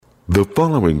The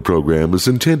following program is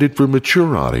intended for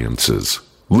mature audiences.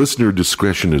 Listener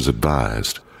discretion is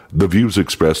advised. The views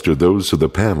expressed are those of the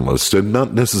panelists and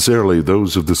not necessarily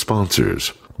those of the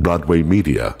sponsors, Broadway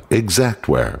Media,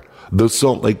 Exactware, the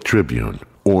Salt Lake Tribune,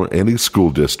 or any school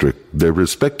district, their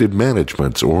respective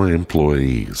managements or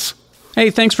employees. Hey,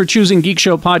 thanks for choosing Geek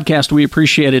Show Podcast. We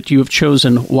appreciate it. You have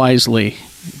chosen wisely.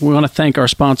 We want to thank our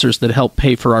sponsors that help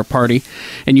pay for our party,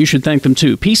 and you should thank them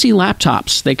too. PC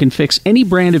Laptops. They can fix any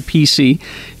brand of PC,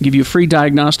 give you a free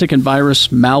diagnostic and virus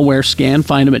malware scan.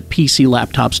 Find them at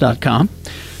PCLaptops.com.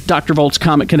 Dr. Volt's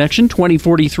Comet Connection,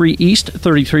 2043 East,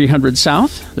 3300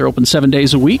 South. They're open 7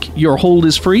 days a week. Your hold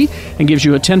is free and gives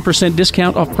you a 10%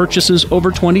 discount off purchases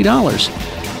over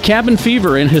 $20. Cabin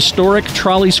Fever in historic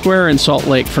Trolley Square in Salt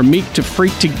Lake. From meek to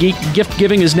freak to geek, gift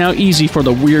giving is now easy for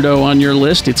the weirdo on your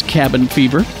list. It's Cabin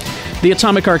Fever. The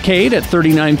Atomic Arcade at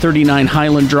 3939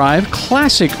 Highland Drive.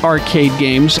 Classic arcade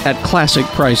games at classic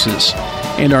prices.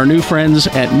 And our new friends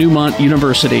at Newmont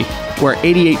University, where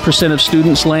 88% of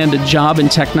students land a job in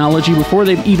technology before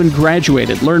they've even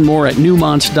graduated. Learn more at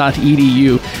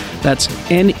newmont.edu. That's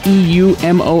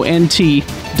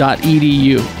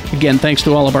NEUMONT.edu. Again, thanks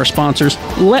to all of our sponsors.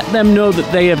 Let them know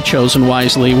that they have chosen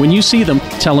wisely. When you see them,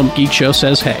 tell them Geek Show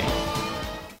says hey.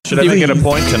 Should I get a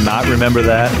point to not remember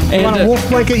that? And on a wolf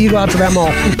blanket, you go out to that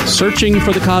mall. Searching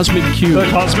for the Cosmic Cube. The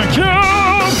Cosmic Cube!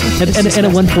 And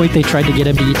at one point, they tried to get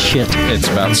him to eat shit. It's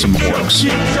about some orcs.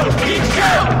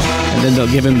 And then they'll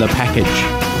give him the package.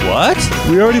 What?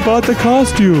 We already bought the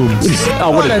costumes.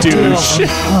 Oh, what a douche.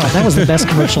 Oh, that was the best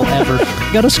commercial ever.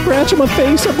 Got a scratch on my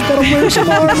face. I've got to wear some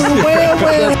armor.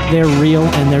 Well. They're real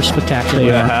and they're spectacular.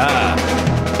 Yeah.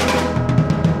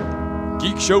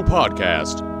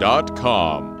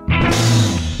 GeekShowPodcast.com.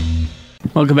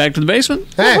 Welcome back to the basement.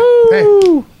 Hey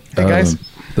guys.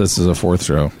 This is a fourth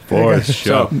show. Fourth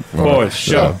show. Faux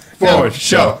show.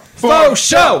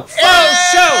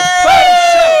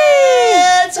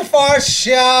 It's a faux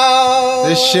show.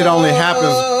 This shit only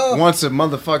happens once a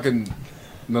motherfucking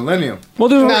millennium. Well,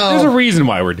 there's a reason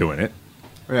why we're doing it.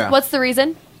 Yeah. What's the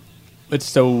reason? It's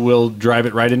so we'll drive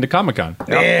it right into Comic-Con.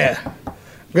 Yeah.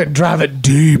 I'm going to drive it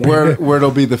deep. Where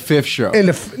it'll be the fifth show.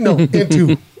 into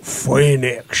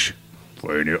Phoenix.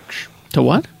 To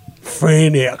what?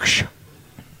 Phoenix.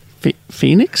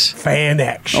 Phoenix?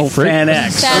 Phoenix. Oh,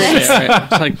 Phoenix. Phoenix. Okay, right.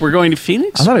 It's like, we're going to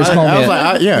Phoenix? I thought he was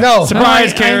calling me. No.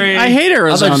 Surprise, Carrie. I hate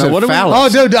Arizona. What do we? Oh,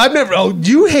 dude, I've never. Oh,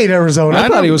 you hate Arizona. I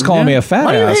thought he was calling me a fat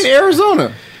Why do you ass. hate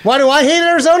Arizona? Why do I hate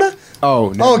Arizona?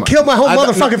 Oh, it killed my whole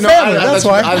motherfucking family. That's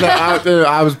why.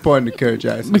 I was pointing to Coach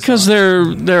Ice. Because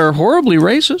they're horribly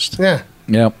racist. Yeah.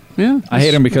 Yep. Yeah. I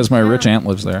hate him because my rich aunt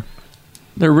lives there.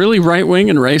 They're really right-wing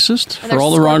and racist And for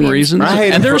all the wrong reasons.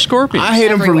 And they're scorpions. I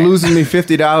hate him for Everywhere. losing me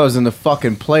 $50 in the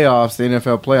fucking playoffs, the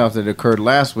NFL playoffs that occurred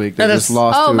last week. They just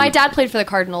lost Oh, to... my dad played for the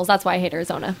Cardinals. That's why I hate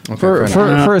Arizona. For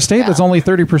a state that's only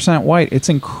 30% white, it's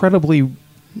incredibly.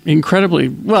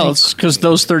 Well, it's because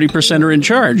those 30% are in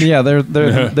charge. Yeah, they're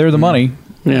the money.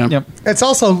 Yeah. Yep. It's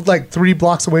also like 3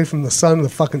 blocks away from the sun in the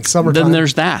fucking summertime. Then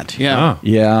there's that. Yeah.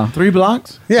 Yeah. 3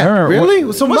 blocks? Yeah.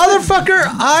 Really? So Motherfucker,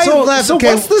 I left. So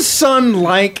what's the sun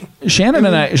like? Shannon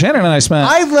and I spent.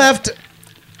 I left.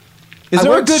 Is I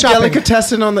there a went good shopping.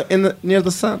 delicatessen near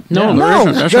the sun? No, No, there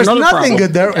isn't. there's another nothing problem.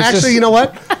 good there. Actually, just- you know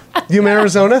what? You in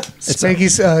Arizona?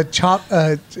 Spanky's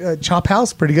Chop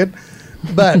House, pretty good.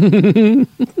 But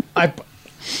I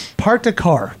parked a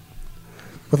car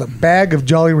with a bag of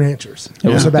Jolly Ranchers. It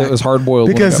was a bag. It was hard-boiled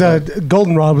when because I got back.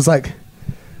 Goldenrod was like,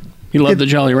 He loved the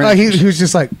Jolly Ranchers. he was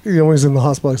just like, when he was in the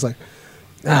hospital, he's like,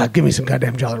 give me some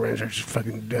goddamn Jolly Ranchers.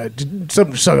 Fucking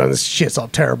something suck on this shit's all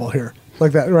terrible here.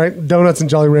 Like that, right? Donuts and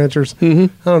Jolly Ranchers. Mm-hmm.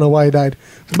 I don't know why he died.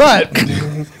 But,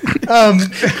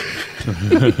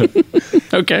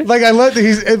 Okay. like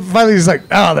finally he's like,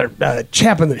 they're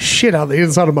chapping the shit out of the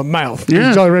inside of my mouth. These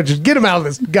Yeah. Jolly Ranchers, get him out of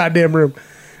this goddamn room.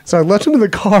 So I left him in the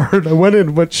car and I went in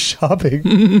and went shopping.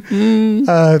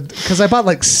 Because I bought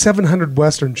like 700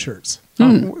 Western shirts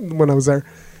when I was there.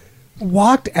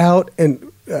 Walked out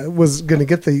and was going to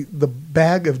get the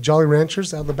bag of Jolly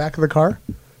Ranchers out of the back of the car.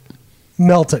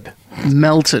 Melted.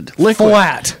 Liquid.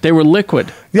 Flat. They were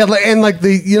liquid. Yeah, and like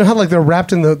you know how like they're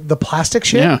wrapped in the plastic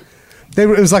shit? Yeah. It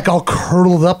was like all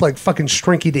curdled up like fucking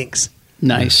Shrinky Dinks.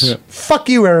 Nice. Fuck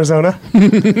you, Arizona.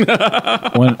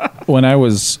 when I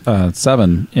was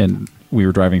 7 and we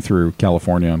were driving through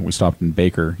California and we stopped in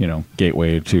Baker,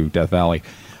 gateway to Death Valley,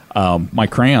 my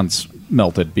crayons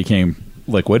melted, became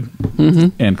liquid,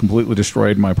 and completely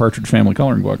destroyed my Partridge Family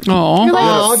coloring book.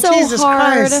 Oh, That's so Jesus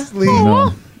hard. Christ, Lee.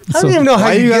 No. I don't even know how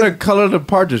Why you get gotta color the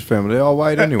Partridge Family? They're all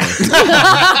white anyway.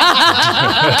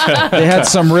 They had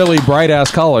some really bright ass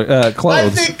clothes. I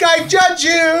think I judge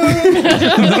you.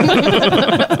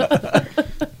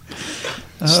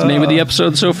 That's the name of the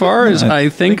episode so far is I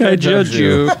Think I Judge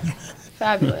You.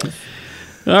 Fabulous.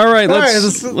 All right, right,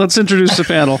 let's introduce the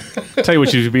panel. Tell you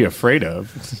what you should be afraid of.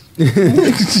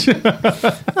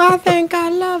 I think I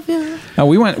love you.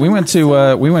 We went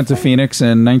to Phoenix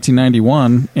in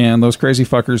 1991, and those crazy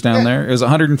fuckers down there. It was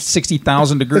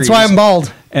 160,000 degrees. That's why I'm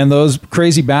bald. And those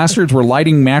crazy bastards were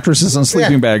lighting mattresses and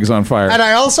sleeping bags on fire. And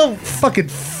I also fucking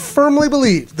firmly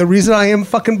believe the reason I am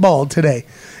fucking bald today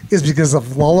is because of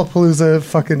Lollapalooza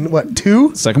fucking,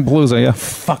 2? Second Palooza, yeah.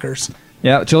 Fuckers.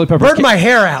 Yeah, Chili Peppers. Burned my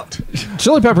hair out.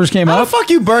 Chili Peppers came How out. the fuck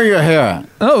you burn your hair out?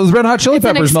 Oh, it was Red Hot Chili It's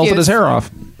an Peppers melted his excuse. hair off.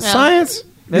 Yeah. Science?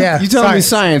 Yeah. You telling me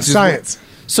science is Science.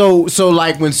 So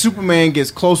like when Superman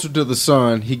gets closer to the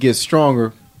sun, he gets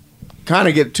stronger, kind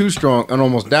of get too strong and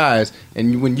almost dies.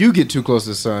 And when you get too close to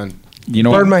the sun, You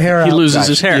know, Burned my hair out. He loses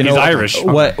his hair. He's Irish.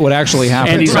 what actually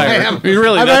happened? And he's I Irish. am.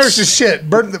 Really, I'm that's- Irish as shit.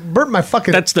 Burnt my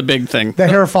fucking... That's the big thing. the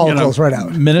hair follicles right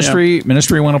out. Ministry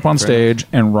went up on stage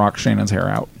and rocked Shannon's hair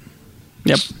out.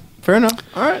 Yep. fair enough.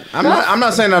 All right, I'm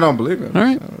not saying I don't believe it. All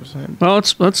right. Well,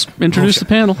 let's introduce the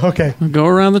panel. Okay. Go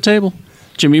around the table.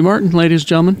 Jimmy Martin, ladies and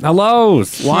gentlemen. Hello.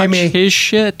 Watch Jimmy. his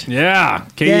shit. Yeah.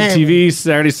 KUTV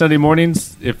Saturday, Sunday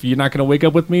mornings. If you're not going to wake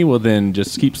up with me, well, then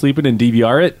just keep sleeping and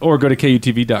DVR it, or go to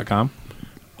KUTV.com.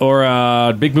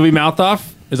 Or Big Movie Mouth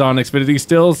Off is on Xfinity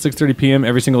still, 6:30 p.m.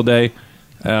 every single day.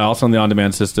 Also on the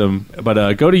on-demand system.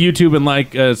 But go to YouTube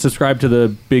and subscribe to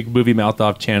the Big Movie Mouth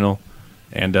Off channel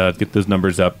and get those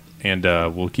numbers up. And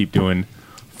we'll keep doing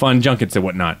fun junkets and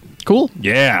whatnot. Cool.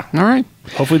 Yeah. All right.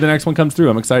 Hopefully the next one comes through.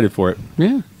 I'm excited for it.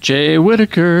 Yeah. Jay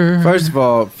Whitaker. First of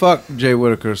all, fuck Jay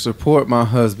Whitaker. Support my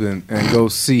husband and go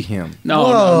see him. No,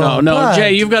 Whoa, no. bud.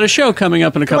 Jay, you've got a show coming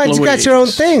up in a couple Come on, of you weeks. got your own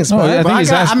things, Oh, bud. yeah. I But think I he's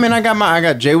got, asked- I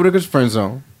got Jay Whitaker's Friend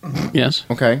Zone. Yes.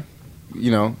 Okay,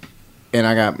 and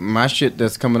I got my shit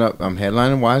that's coming up. I'm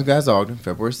headlining Wise Guys Ogden,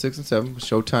 February 6th and 7th.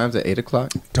 Showtimes at 8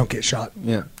 o'clock. Don't get shot.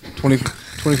 Yeah,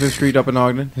 25th Street up in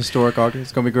Ogden, historic Ogden.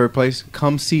 It's gonna be a great place.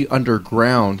 Come see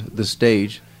Underground, the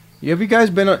stage. Have you guys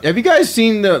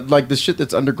seen the shit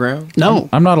that's underground? No.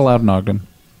 I'm not allowed in Ogden.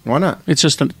 Why not? It's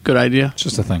just a good idea. It's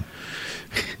just a thing.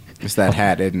 It's that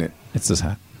hat, isn't it? It's this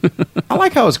hat. I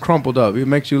like how it's crumpled up. It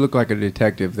makes you look like a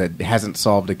detective that hasn't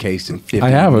solved a case in 50 I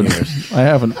haven't. years. I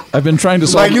haven't. I've been trying to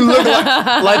solve. Like you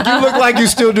look like you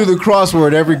still do the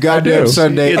crossword every goddamn do.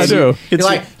 Sunday. I do. You're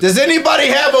like, does anybody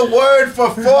have a word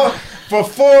for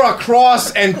four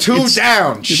across and two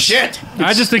down? Shit.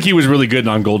 I just think he was really good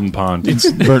on Golden Pond.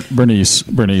 Bernice.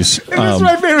 It's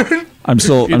my favorite. I'm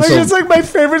still. It's like my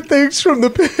favorite things from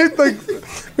the pit. Like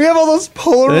we have all those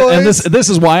Polaroids. And this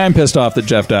is why I'm pissed off that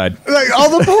Jeff died. Like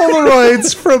all the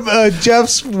Polaroids from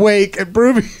Jeff's wake at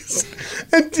Broomies.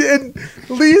 And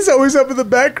Lee's always up in the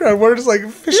background wearing just like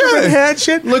fisherman hat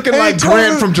shit. Looking And like he totally-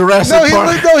 Grant from Jurassic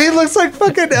Park. He looks like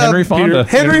fucking Henry Fonda.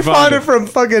 Henry Fonda from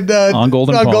fucking On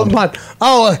Golden Pond.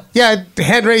 Oh, yeah,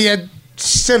 Henry, you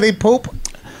silly poop.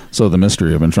 So the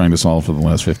mystery I've been trying to solve for the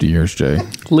last 50 years, Jay,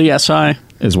 Lee S.I.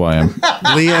 is why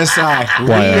Lee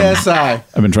S.I.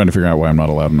 I've been trying to figure out why I'm not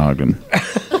allowed in Ogden.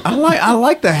 I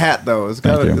like the hat though. It's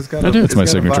got Thank you. It's my got a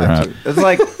signature vibe hat. to it. It's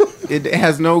like it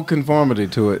has no conformity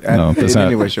to it. No, this in hat.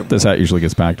 any way, shape, or This form. hat usually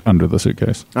gets packed under the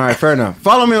suitcase. All right, fair enough.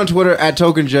 Follow me on Twitter at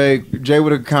TokenJ,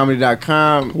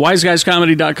 JWhitakerComedy.com.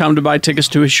 WiseGuysComedy.com to buy tickets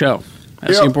to his show.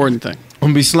 That's the Yep. important thing. I'm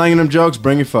gonna be slanging them jokes.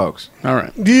 Bring your folks. All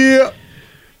right. Yeah.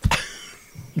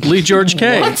 Lee George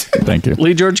Cade. Thank you.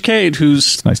 Lee George Cade,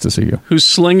 who's Nice to see you.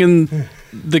 slinging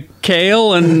the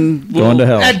kale and Going to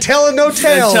hell. And telling no and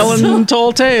tales. telling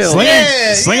tall tales.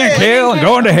 Slinging kale and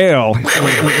going to hell.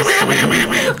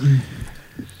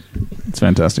 It's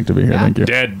fantastic to be here. Thank you.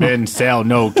 Dead men sell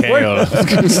no kale. Where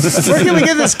can we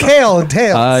get this kale and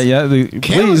tails?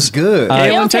 Kale is Please. good.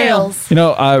 Tail tails. You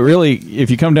know, really,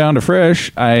 if you come down to Frisch,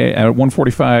 at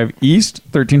 145 East,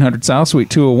 1300 South, Suite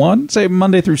 201, say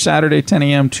Monday through Saturday, 10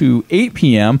 a.m. to 8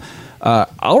 p.m.,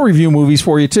 I'll review movies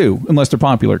for you, too, unless they're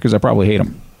popular, because I probably hate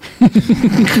them.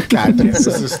 God, this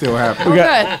is still happening.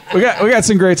 Good. We got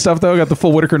some great stuff, though. We got the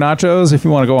full Whitaker nachos. If you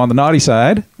want to go on the naughty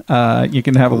side, you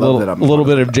can have a love that I'm little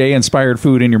bit of Jay-inspired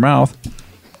food in your mouth.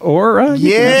 Or,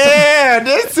 you can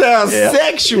have some- That sounds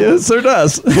sexual. Yes, it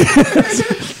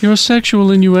does. Your sexual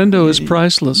innuendo is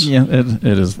priceless. Yeah, it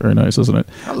is very nice, isn't it?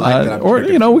 I like that. Or,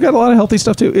 we got a lot of healthy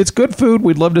stuff, too. It's good food.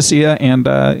 We'd love to see you, and,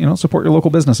 support your local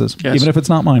businesses, Yes. even if it's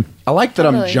not mine. I like that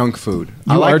I'm Totally. junk food.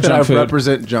 I You like are that junk I food.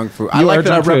 represent junk food. I You are like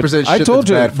that I junk food. represent shit I told that's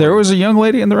you, bad for there me. was a young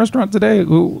lady in the restaurant today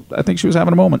who I think she was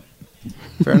having a moment.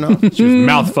 Fair enough. She was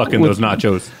mouth fucking those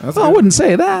nachos. I wouldn't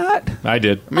say that. I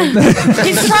did.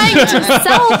 He's trying to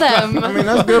sell them. I mean,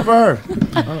 that's good for her.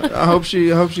 I hope she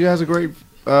has a great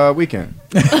weekend.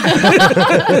 You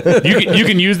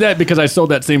can use that because I sold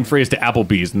that same phrase to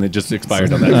Applebee's and it just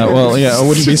expired on that. Well, yeah, I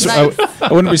wouldn't be. I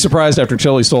wouldn't be surprised after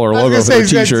Chili stole our I was logo gonna for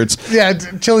say, the T-shirts. Yeah,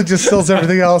 Chili just steals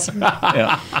everything else.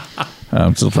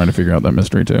 I'm still trying to figure out that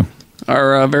mystery too.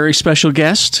 Our very special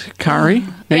guest, Kari.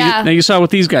 Yeah. Now you saw what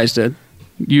these guys did.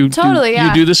 You Totally, yeah.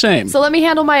 You do the same. So let me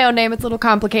handle my own name. It's a little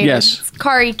complicated. Yes. It's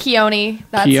Kari Keone.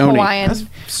 That's Keone. Hawaiian. That's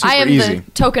super I am easy.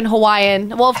 the token Hawaiian.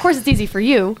 Well, of course it's easy for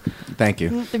you. Thank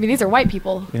you. I mean, these are white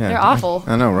people. Yeah, They're awful.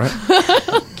 I know, right?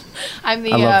 I'm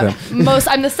the I love most.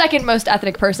 I'm the second most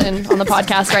ethnic person on the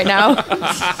podcast right now.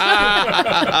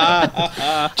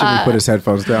 Jimmy put his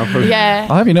headphones down. For Yeah.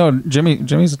 I'll have you know,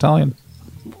 Jimmy's Italian.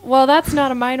 Well, that's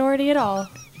not a minority at all.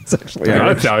 It's actually You're not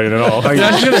Irish. Italian at all. I was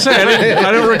going to say,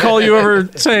 I don't recall you ever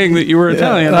saying that you were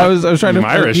Italian. I was trying to. I'm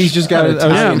Irish. He's just got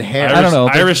Italian yeah. hair. I don't know.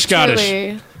 Irish Scottish.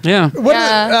 Truly. Yeah.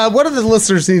 What do the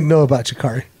listeners need to know about you,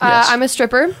 Kari? I'm a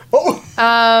stripper.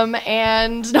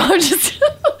 And no, I'm just.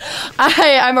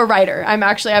 I'm a writer. I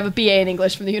have a BA in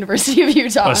English from the University of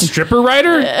Utah. A stripper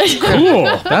writer? Cool.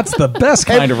 That's the best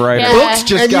kind of writer. Yeah. Books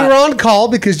just And you got. were on call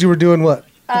because you were doing what?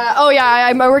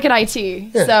 I work in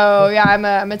IT. So yeah,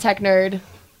 I'm a tech nerd.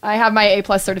 I have my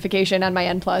A+ certification and my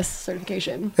N+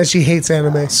 certification. And she hates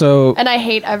anime. So, And I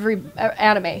hate every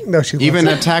anime. No, she loves Even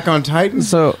it. Attack on Titan.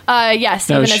 Yes,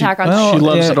 No, even she- Attack on well, She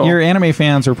loves it all. Your anime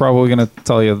fans are probably going to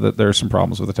tell you that there's some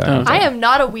problems with Attack on I Titan. am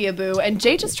not a weeaboo, and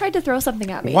Jay just tried to throw something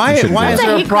at me. Why? shouldn't Why do is that.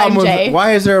 there a That's a problem hate with? crime, Jay.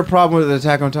 Why is there a problem with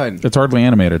Attack on Titan? It's hardly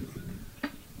animated.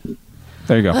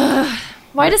 There you go.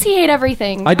 Why does he hate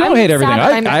everything? I don't I'm hate everything. sad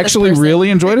that I met this actually person. really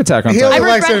enjoyed Attack on He Titan.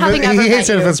 only I likes it regret having if ever he hates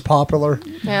met it if you. it's popular.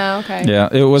 Yeah. Okay. Yeah,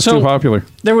 it was So- too popular.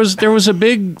 There was a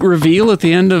big reveal at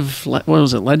the end of what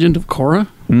was it, Legend of Korra?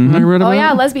 I read about. Oh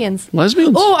yeah, it? lesbians.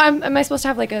 Lesbians. Oh, am I supposed to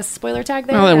have like a spoiler tag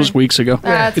there? well, that or- was weeks ago.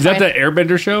 That's Is that fine. the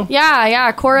Airbender show?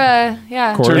 Yeah, Korra.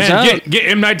 Yeah. Korra. Turns Man, out, get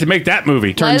M. Night to make that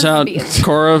movie. turns out, lesbians.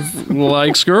 Korra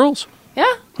likes girls. Yeah.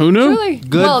 Who knew? Truly.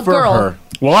 Good well, for girl. her.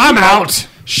 Well, I'm out.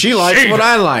 She likes what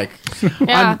I like.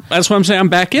 Yeah. That's why I'm saying I'm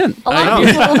back in. A lot of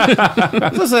people.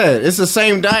 As I said, it's the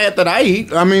same diet that I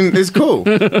eat. I mean, it's cool.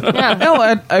 Yeah.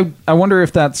 Hell, I wonder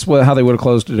if that's how they would have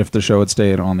closed it if the show had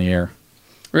stayed on the air.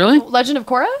 Really? Legend of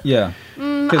Korra. Yeah,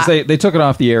 because they took it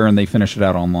off the air and they finished it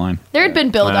out online. There had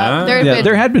been build up.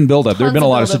 There had been build up. There had been a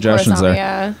lot of suggestions there,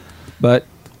 Yeah. but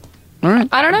All right.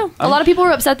 I don't know. A lot of people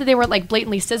were upset that they weren't like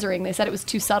blatantly scissoring. They said it was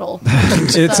too subtle.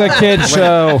 it's a kid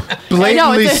show.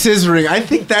 Blatantly it's scissoring. I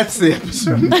think that's the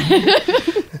episode.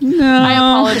 I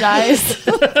apologize.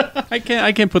 I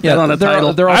can't put that on a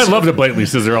title. They're I also, love to blatantly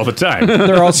scissor all the time.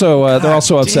 they're also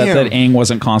upset damn. that Aang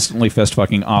wasn't constantly fist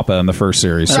fucking Appa in the first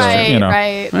series. So, right, you know.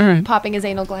 right. All right. Popping his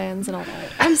anal glands and all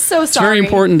that. I'm so It's sorry. very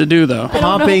important to do, though.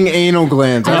 Popping anal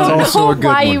glands. I That's don't also know a good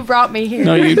why one. you brought me here.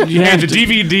 No, you And have the to.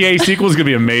 DVD sequel is going to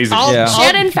be amazing. Yeah.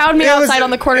 Shannon found me It was- outside on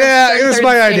the corner. Yeah, of it was 33rd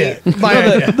my Street. idea. My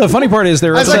idea. The funny part is I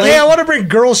was like, hey, I want to bring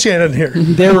girl Shannon here.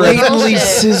 they were Blatantly Bullshit.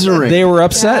 scissoring. they were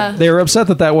upset. Yeah. They were upset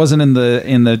that wasn't in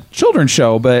the children's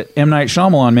show, but M. Night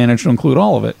Shyamalan managed to include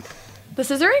all of it. The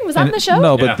scissoring was that in the show?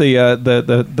 No, Yeah.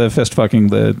 but the fist fucking,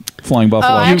 the flying Oh,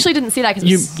 buffalo. I actually didn't see that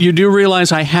because You do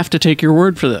realize I have to take your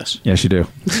word for this. Yes, you do.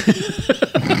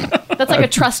 that's like a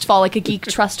trust fall, like a geek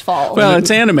trust fall. Well,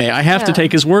 it's anime. I have to Yeah.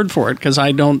 take his word for it because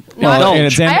I don't Well, and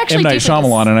indulge. it's I M. actually Night do think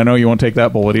Shyamalan, and I know you won't take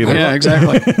that bullet either. Yeah,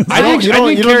 exactly. I think, you don't- I think you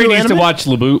don't Carrie do needs to anime? watch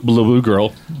Labu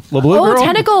Girl. La Blue oh, Girl?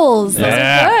 tentacles. Those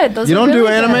Yeah. are good. Those You are don't do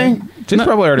really anime? good. She's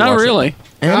probably already Not watched it. really.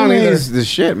 Anime either. is the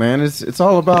shit, man. It's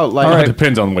all about like. All right. It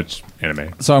depends on which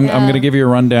anime. So I'm Yeah. going to give you a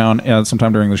rundown.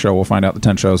 Sometime during the show, we'll find out the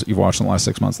 10 shows that you've watched in the last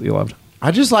 6 months that you loved. I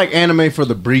just like anime for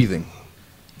the breathing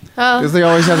Oh, because they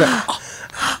always have that.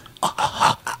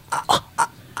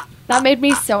 that made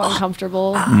me so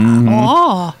uncomfortable.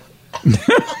 Like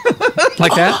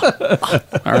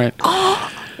that? All right.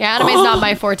 Yeah, anime's not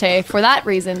my forte for that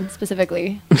reason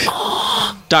specifically.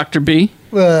 Dr. B,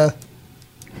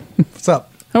 What's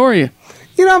up? how are you?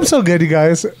 You know, I'm so good, you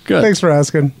guys. Good. Thanks for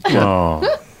asking.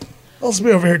 Oh. I'll just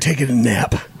be over here taking a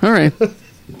nap. All right.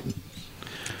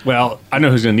 Well, I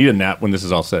know who's going to need a nap when this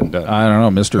is all said and done. I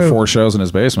don't know, Mr. 4 shows in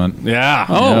his basement. yeah.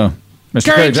 Oh. Yeah. Mr.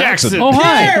 Gary Craig Jackson. Oh,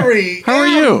 hi. Harry, How are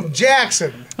you?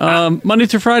 Jackson. Monday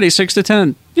through Friday, 6 to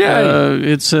 10. Yeah.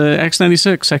 It's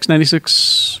X96.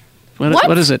 X96. What?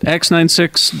 What is it?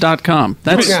 X96.com.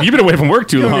 That's. You've been away from work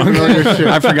too long.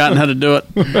 I've forgotten how to do it.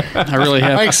 I really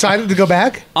Are you have. excited to go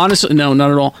back? Honestly, no,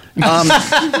 not at all.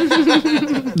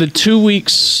 The 2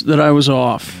 weeks that I was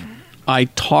off, I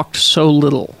talked so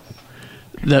little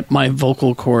that my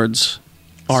vocal cords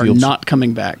are Sealed. not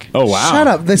coming back. Oh, wow. Shut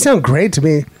up. They sound great to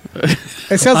me.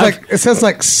 It sounds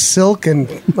like silk and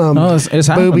No, this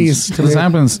happens. boobies to This me.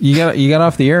 happens. You got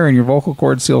off the air and your vocal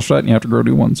cords seal shut, and you have to grow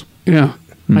new ones. Yeah,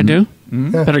 I do.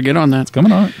 Better get on that.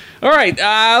 Coming on. All right,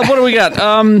 what do we got?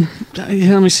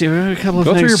 Let me see. We got a couple of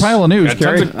Go things. through your pile of news, Got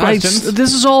tons Gary. of questions.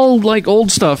 This is all like old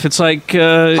stuff. It's like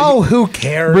Who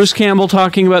cares? Bruce Campbell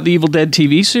talking about the Evil Dead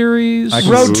TV series. I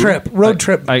can- Road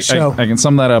trip I show. can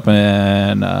sum that up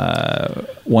in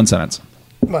one sentence.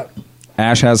 What?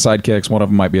 Ash has sidekicks. One of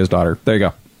them might be his daughter. There you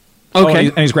go. Okay.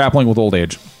 And he's grappling with old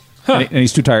age. And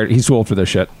he's too tired. He's too old for this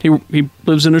shit. He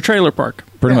lives in a trailer park.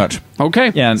 Pretty much.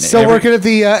 Okay. Yeah. And Still working at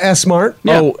the S-Mart.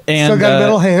 Oh, and Still got a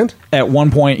middle hand. At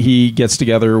one point, he gets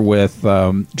together with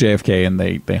JFK, and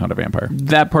they hunt a vampire.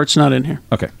 That part's not in here.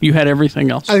 Okay. You had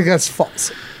everything else. I think that's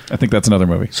false. I think that's another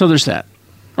movie. So there's that.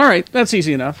 All right, that's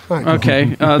easy enough. Fine.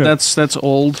 Okay, that's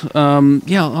old.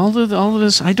 Yeah, all of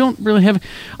this. I don't really have.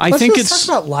 Let's think just it's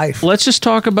talk about life. Let's just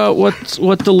talk about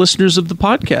what the listeners of the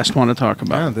podcast want to talk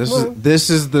about. Yeah, this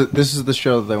is the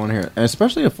show that they want to hear, and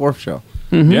especially a fourth show.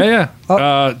 Yeah.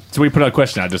 So we put out a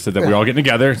question. I just said that we're all getting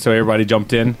together, so everybody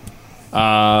jumped in.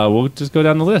 We'll just go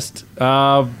down the list.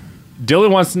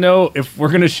 Dylan wants to know if we're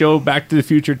going to show Back to the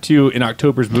Future 2 in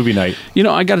October's movie night. You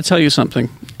know, I got to tell you something,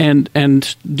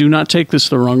 and do not take this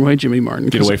the wrong way, Jimmy Martin.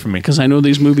 Get away from me. because I know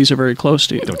these movies are very close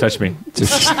to you. Don't touch me.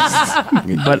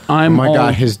 But I'm. Oh my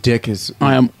God, his dick is.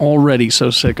 I am already so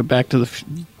sick of Back to the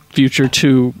Future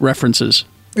 2 references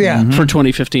Yeah. for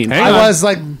 2015. Hang I on. was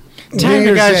like, Time New to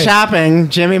Year's go Day. shopping.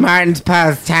 Jimmy Martin's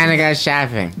post. Time to go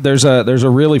shopping. There's a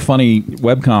really funny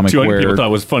webcomic 200 people where thought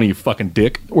it was funny, you fucking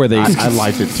dick. they I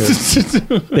liked it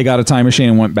too. they got a time machine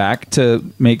and went back to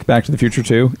make Back to the Future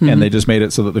 2, and they just made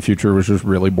it so that the future was just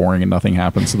really boring and nothing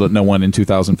happened, so that no one in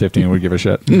 2015 would give a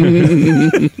shit.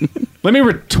 Let me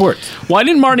retort. Why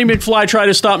didn't Marty McFly try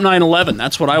to stop 9/11?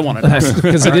 That's what I wanted.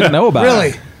 Because they didn't know about really?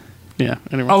 it. Yeah.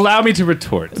 Anyway. Allow me to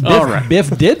retort. All right.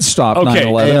 Biff did stop Okay.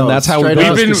 9/11, and that's how we Straight built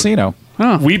up. this We've been- casino.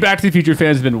 We Back to the Future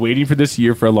fans have been waiting for this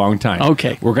year for a long time.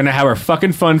 Okay. We're going to have our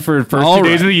fucking fun for the first All 2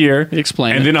 days right. of the year.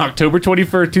 Explain And it. then October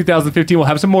 21st, 2015, we'll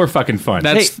have some more fucking fun.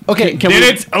 That's Hey, okay, Can then we,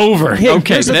 it's over. Hey,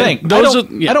 Okay, here's the then thing. those I are-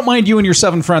 yeah. don't mind you and your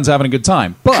 7 friends having a good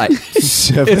time, but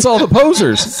it's all the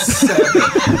posers.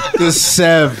 The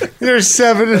Sev. You're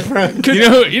 7 in front.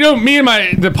 You know, me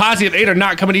and the posse of 8 are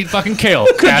not coming to eat fucking kale.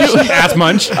 Ass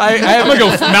munch. I'm gonna go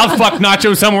mouth fuck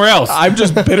nacho somewhere else. I'm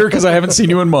just bitter because I haven't seen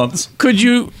you in months. could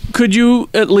you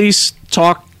at least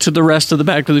talk to the rest of the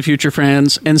Back to the Future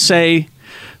fans and say,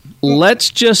 let's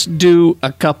just do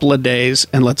a couple of days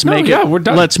and let's make yeah, it. we're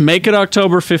done. Let's make it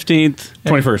October 15th.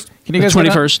 21st. Can you guys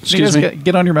 21st, Can you guys excuse me.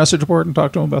 get on your message board and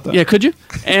talk to them about that? Yeah, could you?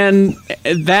 And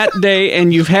that day,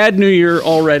 and you've had New Year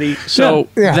already, so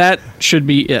Yeah. that should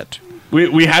be it.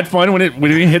 We had fun when it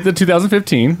hit the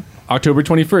 2015, October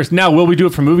 21st. Now, will we do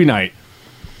it for movie night?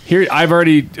 Here, I've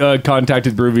already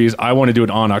contacted Broovies. I want to do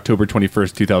it on October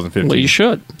 21st, 2015. Well, you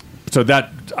should. So that,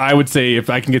 I would say, if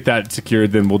I can get that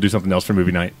secured, then we'll do something else for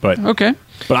movie night. But Okay.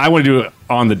 but I want to do it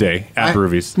on the day at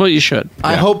Broovies. Well, you should.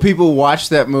 I hope people watch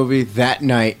that movie that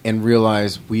night and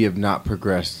realize we have not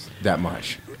progressed that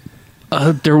much.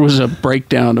 There was a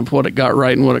breakdown of what it got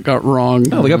right and what it got wrong.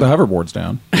 Oh, they got the hoverboards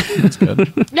down. That's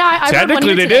good. Yeah, I read one Technically,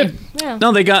 here they today. did. Yeah.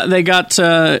 No, they got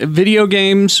video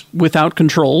games without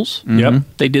controls. Yep.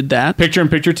 They did that.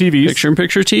 Picture-in-picture TVs.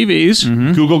 Picture-in-picture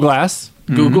TVs. Google Glass.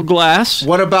 Google Glass.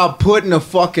 What about putting a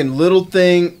fucking little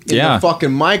thing in Yeah. the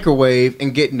fucking microwave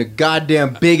and getting a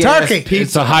goddamn big Turkey. ass pizza?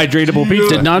 It's a hydratable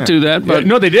pizza. Did not do that, but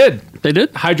No, they did. they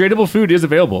did. Hydratable food is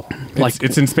available.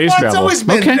 It's in space Well, it's travel. always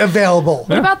been Okay. available.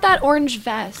 What about that orange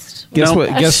vest? Guess No. what?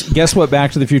 Guess what?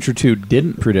 Back to the Future 2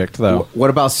 didn't predict though. What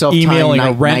about self-tying Emailing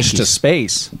a wrench Nikes? to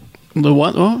space. The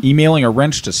what? Oh. Emailing a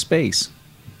wrench to space.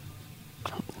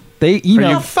 They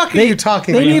emailed. What the fuck are you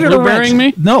talking They about? needed You a wrench. burying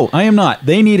me? No, I am not.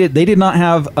 They did not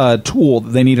have a tool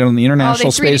that they needed on the International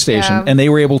 3D Space Station, yeah. and they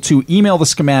were able to email the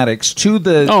schematics to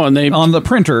the on the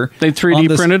printer. They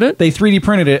 3D printed it? They 3D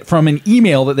printed it from an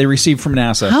email that they received from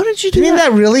NASA. How did you do You mean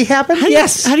that? that really happened?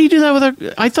 Yes. How do you do that with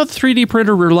a? I thought the 3D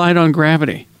printer relied on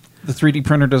gravity. The 3D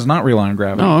printer does not rely on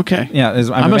gravity. Oh, okay. Yeah,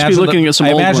 I must be looking at some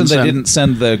I old imagine ones they then. didn't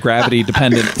send the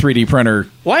gravity-dependent 3D printer.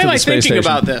 Why to am the I space thinking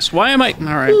station. about this? Why am I? All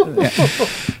right.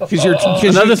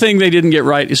 Because Another thing they didn't get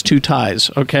right is two ties.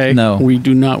 Okay. No. we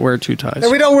do not wear two ties.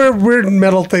 And we don't wear weird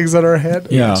metal things on our head.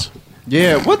 Yeah.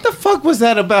 Yeah, what the fuck was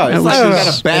that about? It's was like he just-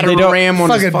 got a batter they don't- ram on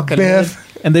his Fucking fucking Biff.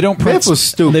 head. And they don't print. Biff was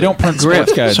stupid. They don't print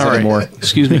sports guides Sorry. anymore.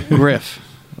 Excuse me. Griff.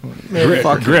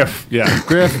 Griff. Yeah.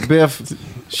 Griff, Biff.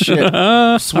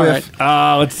 Shit. Swift.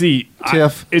 Let's see.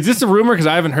 Tiff. Is this a rumor? Because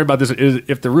I haven't heard about this.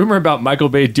 If the rumor about Michael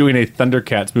Bay doing a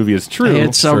Thundercats movie is true,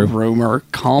 It's a rumor.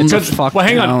 Calm the fuck Well,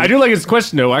 hang down. on. I do like his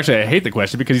question, though. Actually, I hate the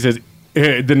question because he says,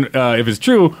 then if it's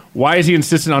true, why is he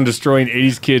insistent on destroying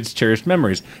 80s kids' cherished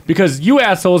memories? Because you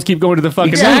assholes keep going to the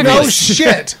fucking Exactly. movies. No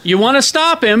shit. You want to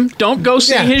stop him? Don't go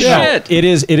see his No, shit. it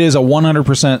is a 100%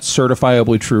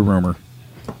 certifiably true rumor.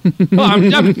 Well,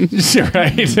 I'm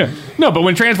right. No, but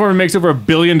when Transformers makes over $1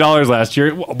 billion last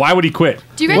year, why would he quit?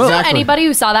 Do you guys know anybody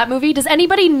who saw that movie? Does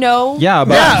anybody know? Yeah,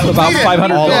 about we did.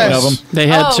 500 All million of of us. them. They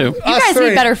had Oh, to. you guys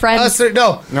need better friends. Us three.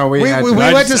 No, we had to. we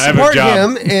I went to just- I have a support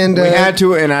job. him, and We had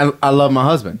to, and I love my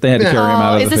husband. They had to carry him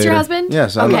out of Is the this your theater. husband?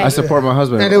 Yes, Okay. I support my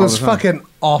husband. and it all was the time. fucking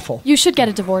awful. You should get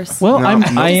a divorce. Well, No,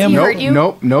 I am. He hurt you?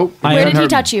 Nope. I Where am- did he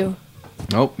touch you?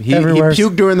 Nope. He Everywhere.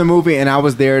 puked during the movie, and I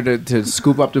was there to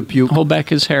scoop up the puke. Hold back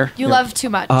his hair. You love too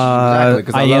much. Exactly,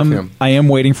 'cause I love him. I am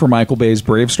waiting for Michael Bay's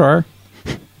Brave Star.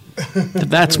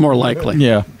 That's more likely.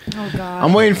 Yeah, oh God.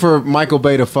 I'm waiting for Michael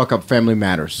Bay to fuck up Family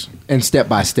Matters and Step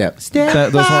by Step.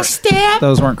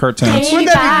 those weren't cartoons. Wouldn't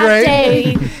that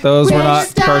be great? Those were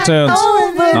not cartoons.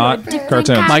 Not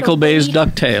cartoons. Michael Bay's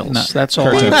DuckTales. That's all.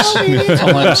 Cartoons. That's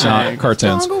all I'm saying. Not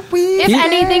cartoons. If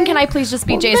anything, can I please just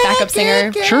be Jay's backup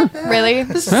singer? Sure. Really?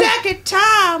 Second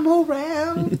time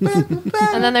around.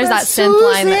 And then there's that synth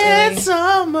line that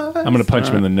really... I'm going to punch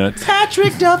him in the nuts.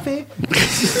 Patrick Duffy.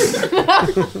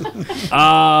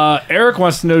 Eric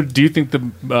wants to know, do you think the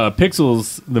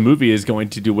Pixels, the movie, is going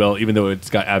to do well, even though it's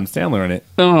got Adam Sandler in it?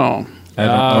 Oh. I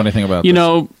don't know anything about You this.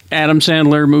 know, Adam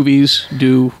Sandler movies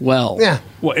do well. Yeah.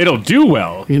 Well, it'll do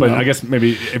well, You but know. I guess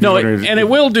maybe... If No, you wonder- and it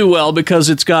will do well because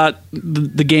it's got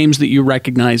the games that you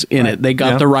recognize in it. They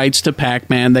got Yeah. the rights to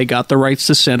Pac-Man. They got the rights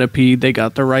to Centipede. They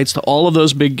got the rights to all of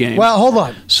those big games. Well, hold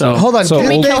on. So- hold on. so Did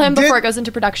Can we they- kill him did- before it goes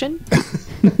into production?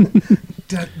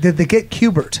 Did they get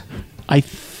Cubert? I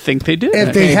think they did.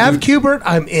 If they have Cubert,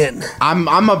 I'm in.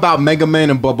 I'm about Mega Man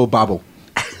and Bubble Bobble.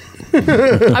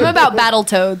 I'm about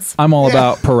Battletoads. I'm all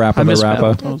about Parappa I the miss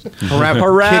Rappa.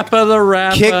 Parappa the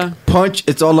Rappa. Kick, punch,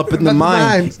 it's all up in the That's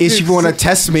mind. mine. If you want to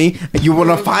test me, you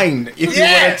want to find. If you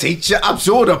want to teach, I'm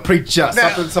sure the preacher.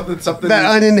 Something. That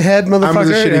onion head motherfucker. I'm a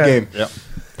shitty Yeah. game.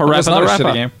 Parappa That's not a the shitty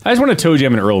Rappa. game. I just want a Toe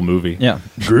Jam and Earl movie. Yeah.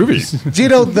 Groovy. Do you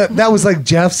know that was like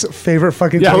Jeff's favorite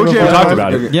fucking Yeah, game we of all talked time?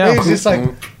 about it. Yeah. He's just like,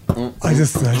 I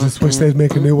just wish they'd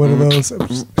make a new one of those.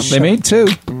 They made two,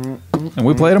 and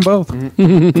we played them both.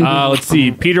 Let's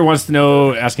see. Peter wants to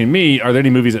know, asking me, are there any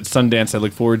movies at Sundance I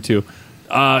look forward to?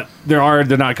 There are.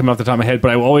 They're not coming off the top of my head,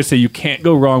 but I will always say you can't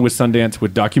go wrong with Sundance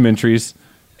with documentaries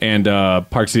and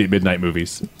Park City at Midnight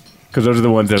movies. Because those are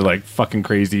the ones that are like fucking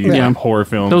crazy Yeah. horror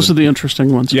films. Those are the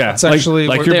interesting ones. yeah, It's actually-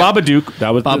 like we're your there. Babadook.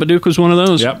 That was Babadook was one of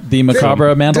those. Yep. The Macabre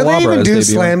Do they Mandelabra even is do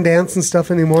debuting. slam dance and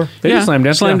stuff anymore? They do Yeah, Slam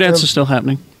Dance. Slam yeah. Dance is still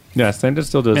happening. Yeah, Slam Dance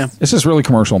still does. Yeah. It's just really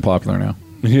commercial and popular now.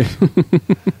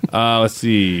 Let's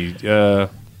see. Do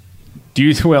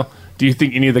you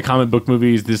think any of the comic book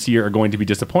movies this year are going to be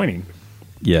disappointing?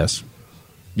 Yes.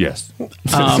 Yes.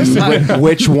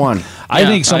 Which one? I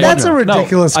think someone. That's a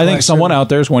ridiculous I think question. someone out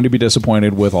there is going to be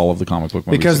disappointed with all of the comic book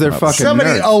movies Because that they're come out. fucking Somebody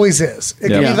nerds. always is. It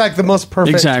can Yeah. be like the most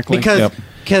perfect. Exactly.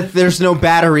 Because there's no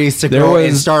batteries to There go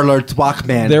in was- Star-Lord's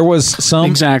Walkman. There was some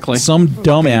Exactly. some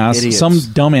dumbass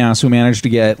idiots. who managed to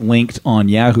get linked on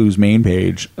Yahoo's main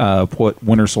page put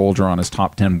Winter Soldier on his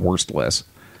top 10 worst list.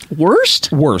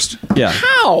 Worst? Worst. Yeah.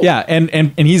 How? Yeah, and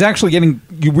he's actually getting,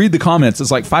 you read the comments, it's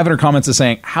like 500 comments is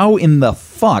saying, how in the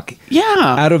fuck Yeah.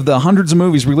 out of the hundreds of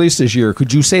movies released this year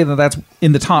could you say that that's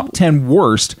in the top 10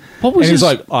 worst? What was and he's his-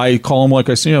 like, I call him like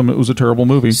I see him. It was a terrible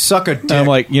movie. Suck a dick. And I'm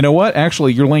like, you know what?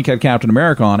 Actually, your link had Captain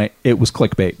America on it. It was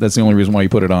clickbait. That's the only reason why you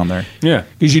put it on there. Yeah.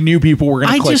 Because you knew people were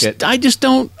going to click it. I just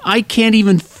don't. I can't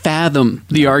even fathom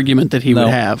the argument that he No.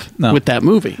 would have No. with that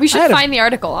movie. We should had a- find the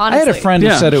article, I honestly. had a friend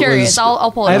Yeah. who said it Curious. was.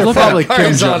 I'll pull I it had up. a friend- Probably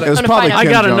Kim Jong. It was I'm gonna probably find out. I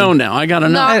Kim gotta Jong. know now. I gotta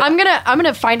know. No, I'm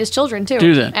gonna find his children too.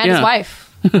 Do that, And yeah. his wife.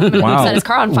 Wow. Set his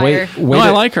car on fire. No,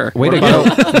 I like her. Way to go.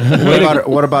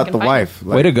 What about the Can find wife?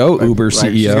 Way to go, Uber She's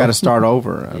CEO. got to start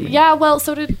over. I mean, Yeah, well,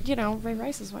 so did Ray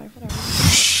Rice's wife. Whatever.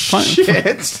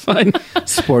 Fine.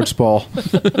 sports ball.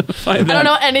 I don't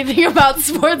know anything about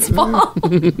sports ball.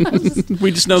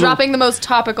 We just know Dropping the most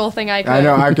topical thing I could. I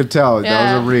know. I could tell that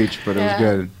Yeah. was a reach, but it was Yeah.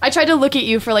 good. I tried to look at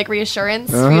you for like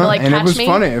reassurance, for you to like and catch it was me.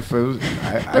 funny. If it was,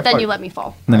 But then you let me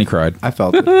fall. And then he cried. I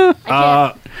felt it.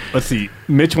 Let's see.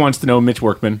 Mitch wants to know, Mitch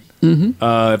Workman,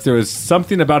 if there was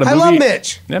something about a I movie. love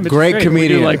Mitch. Yeah, Mitch is Great We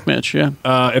comedian. do like Mitch, yeah.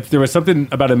 If there was something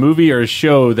about a movie or a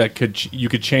show that you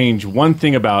could change one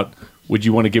thing about, would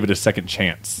you want to give it a second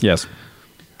chance? Yes.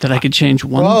 That I could change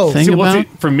one Whoa. thing See, well, about.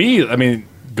 see, for me, I mean,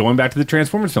 going back to the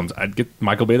Transformers films, I'd get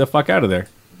Michael Bay the fuck out of there.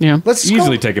 Yeah. Let's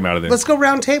Easily go, take him out of there. Let's go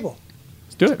round table.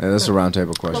 Let's do it. Yeah, that's a roundtable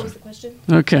What was question. the question?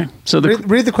 Okay. So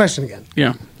Read the question again.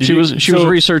 yeah, Did she you- was so,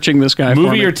 researching this guy. for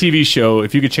Movie me. or TV show,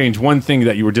 if you could change one thing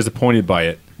that you were disappointed by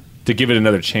it to give it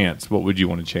another chance, what would you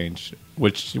want to change?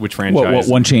 Which franchise? What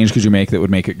one change could you make that would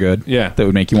make it good? Yeah. That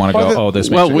would make you want to Well, go, oh, this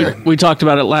Well, makes it good. we talked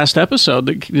about it last episode.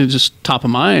 That just top of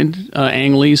mind.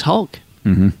 Ang Lee's Hulk.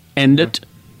 Mm-hmm. End it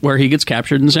where he gets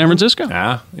captured in San Francisco.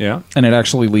 Yeah. And it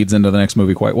actually leads into the next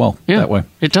movie quite well Yeah, that way.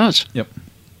 it does. Yep.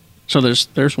 So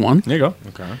there's one. There you go.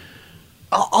 Okay.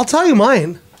 I'll tell you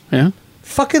mine. Yeah.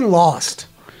 Fucking Lost.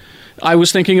 I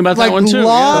was thinking about Like that one too.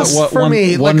 Lost What- for one-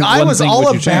 me. one- Like I one was thing all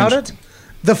would you about change? it.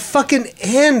 The fucking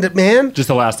end, man. Just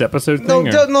the last episode No,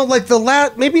 thing? or- no, like the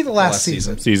last, maybe the last last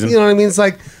season. season. You know what I mean? It's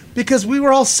like because we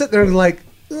were all sitting there and like,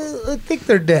 I think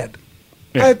they're dead.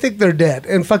 Yeah. I think they're dead.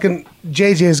 And fucking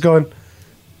JJ is going,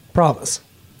 promise,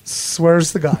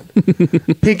 swears to God,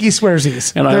 pinky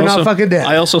swearsies, And they're not fucking dead.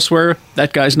 I also swear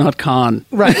that guy's not Khan.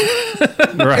 right,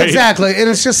 Right. exactly. And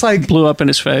it's just like, Blew up in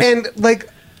his face. and like,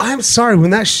 I'm sorry when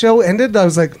that show ended, I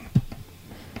was like,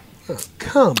 oh,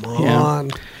 come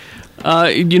on.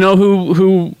 You know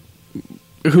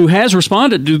who has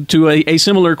responded to a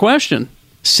similar question?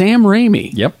 Sam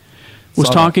Raimi. Yep. Was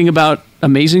Saw talking about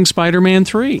Amazing Spider-Man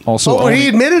 3. Also, Oh, he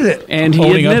admitted it. And he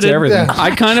owning up to admitted, everything. Yeah.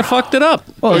 I kind of fucked it up.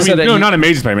 well, I he mean, said that no, he- not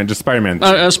Amazing Spider-Man, just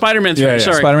Spider-Man. Spider-Man 3, Yeah, yeah.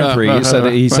 sorry. Spider-Man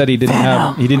 3. He said he didn't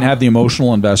have the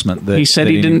emotional investment that He said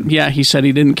that he didn't. Yeah, he said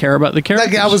he didn't care about the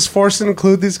characters. Like I was forced to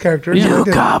include these characters. Yeah.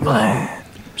 and I did.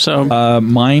 So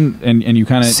mine, and you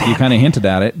kind of hinted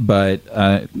at it, but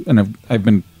and I've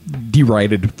been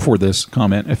derided for this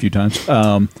comment a few times.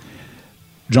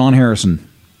 John Harrison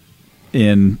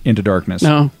in Into Darkness.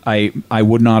 No. I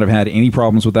would not have had any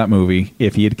problems with that movie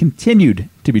if he had continued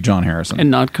to be John Harrison and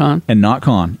not Khan. and not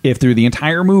Khan. If through the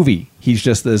entire movie he's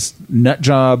just this nut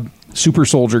job super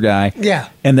soldier guy, Yeah.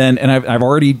 and I've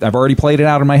already played it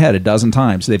out in my head a dozen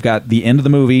times. They've got the end of the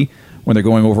movie when they're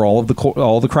going over all the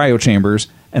cryo chambers,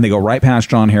 and they go right past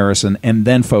John Harrison, and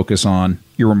then focus on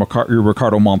your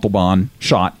Ricardo Montalban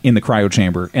shot in the cryo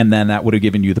chamber, and then that would have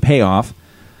given you the payoff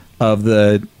of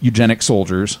the eugenic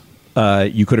soldiers.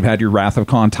 You could have had your Wrath of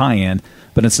Khan tie-in,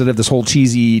 but instead of this whole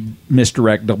cheesy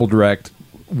misdirect, double direct,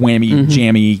 whammy,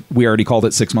 jammy, we already called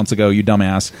it 6 months ago, you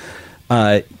dumbass.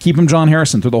 Keep him John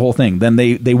Harrison through the whole thing. Then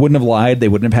they wouldn't have lied. They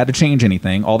wouldn't have had to change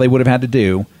anything. All they would have had to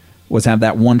do was have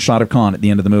that one shot of Khan at the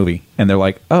end of the movie, and they're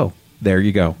like, "Oh, there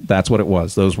you go. That's what it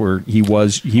was. Those were he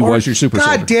was your super God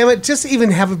soldier." damn it! Just even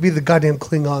have it be the goddamn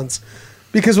Klingons,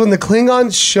 because when the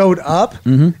Klingons showed up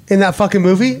in that fucking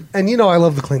movie, and you know I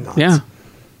love the Klingons. Yeah,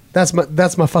 that's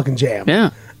my fucking jam. yeah,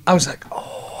 I was like,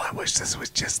 oh, I wish this was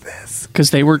just this.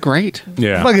 because they were great.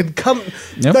 Yeah. Fucking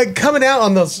Yep. like coming out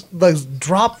on those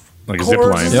drop Like zip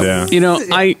cords. lines, yeah. You know,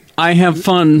 I have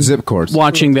fun Zip cords.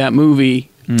 watching that movie.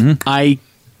 I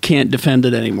can't defend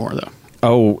it anymore though.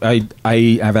 Oh,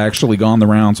 I have actually gone the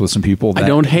rounds with some people that I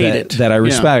don't hate that, it. that I Yeah.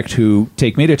 respect who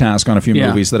take me to task on a few Yeah.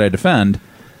 movies that I defend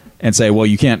and say, "Well,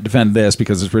 you can't defend this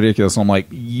because it's ridiculous." I'm like,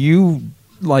 "You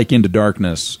like Into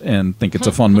Darkness and think it's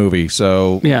a fun movie,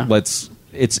 so Yeah. it's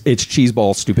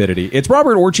cheeseball stupidity." It's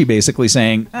Robert Orci basically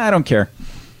saying, "I don't care."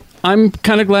 I'm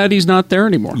kind of glad he's not there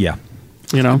anymore. Yeah.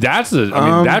 You know, That's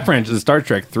that franchise, Star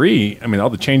Trek 3. I mean, all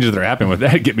the changes that are happening with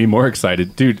that get me more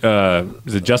excited, dude.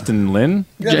 Is it Justin Lin?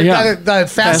 Yeah. That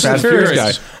Fast and and Furious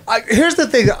Furious guy. Here's the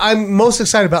thing I'm most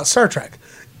excited about Star Trek.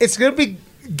 It's going to be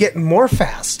getting more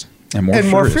fast And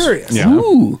more furious. Yeah.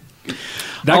 ooh,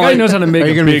 That Oh, guy knows how to make Are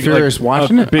you a gonna be big, furious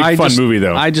watching a it? big fun just, movie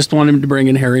though. I just want him to bring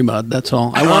in Harry Mudd. That's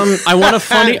all. I want a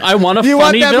funny. I want a You want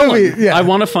funny that villain. movie, yeah. I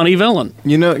want a funny villain.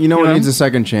 You know what know? needs a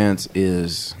second chance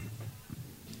is,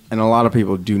 and a lot of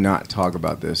people do not talk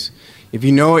about this. If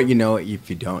you know it, you know it. If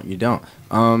you don't, you don't.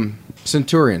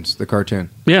 Centurions, the cartoon.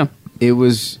 Yeah. It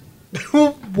was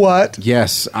What?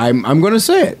 yes. I'm going to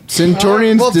say it.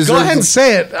 Centurions Well, deserves. go ahead and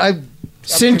say it.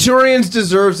 Centurions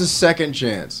deserves a second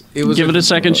chance. It was Give it a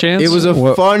second chance. It was a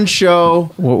What- fun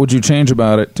show. What would you change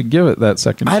about it to give it that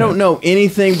second? I don't chance? know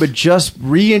anything, but just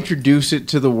reintroduce it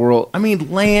to the world. I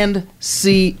mean, land,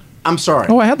 sea. I'm sorry.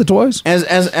 Oh, I had the toys. As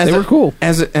They were cool.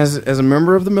 As a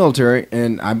member of the military,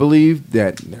 and I believe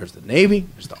that there's the Navy,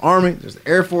 there's the Army, there's the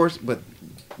Air Force, but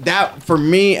that for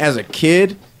me as a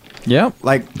kid, Yeah,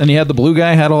 like and he had the blue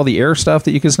guy had all the air stuff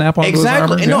that you could snap on.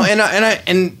 exactly. No, and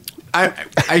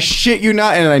I shit you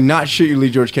not, and I not shit you, Lee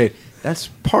George Cade. That's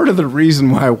part of the reason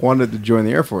why I wanted to join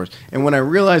the Air Force. And when I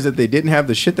realized that they didn't have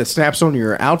the shit that snaps on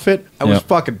your outfit, I was Yep.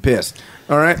 fucking pissed.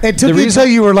 All right. It took you until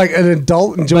you were like an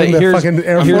adult and joined But the here's- fucking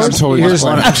Air here's- Force. here's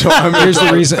the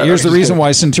reason. Here's the reason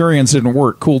why Centurions didn't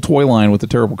work. Cool toy line with the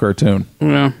terrible cartoon.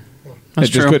 Yeah. That's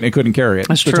it just true. couldn't carry it.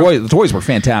 That's the true. The toys were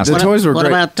fantastic. The toys were What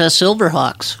great. about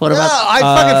Silverhawks? What Yeah,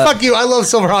 about fuck you. I love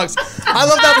Silverhawks. I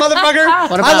love that motherfucker.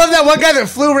 What I about- love that one guy that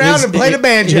flew around and played a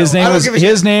banjo. His name I don't was give a shit.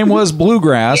 his name was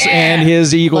Bluegrass, and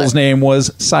his eagle's name was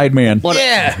Sideman.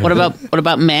 what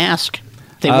about Mask?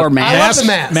 They wore I love masks. the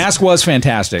mask. Mask was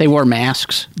fantastic. They wore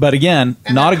masks. But again,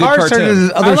 not a good Cars turned cartoon.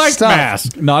 into other I like stuff.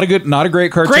 Mask. Not a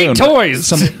great cartoon. Great toys.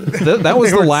 That was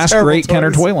They the were last terrible great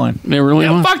Kenner toys. toy line. They really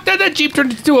Yeah, was. fuck that! That Jeep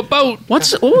turned into a boat.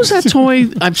 What was that toy?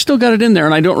 I've still got it in there,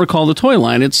 and I don't recall the toy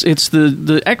line. It's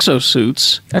the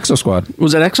exosuits. Exo Squad.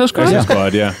 Was it Exo Squad? Exo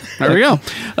Squad, yeah. There we go.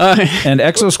 And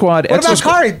Exo Squad. What about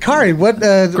Kari? Kari, what?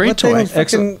 Great what toy. thing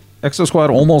fucking- Exo Squad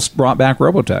almost brought back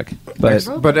Robotech, but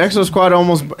But Exo Squad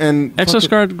almost and Exo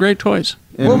Squad, great toys.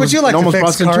 and What would you like it to almost fix,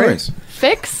 brought some Kari? toys.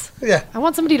 Fix? Yeah. I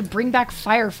want somebody to bring back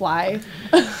Firefly.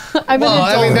 I'm Well, an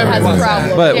I adult mean, that has everyone a wants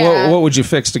problem. but yeah. what would you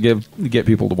fix to get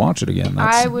people to watch it again?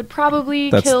 I would probably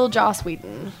that's- kill Joss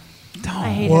Whedon. I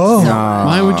hate Whoa. him so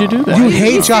Why would you do that? You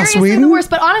hate He's Joss seriously Whedon? the worst.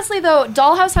 But honestly, though,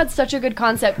 Dollhouse had such a good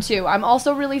concept too. I'm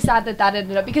also really sad that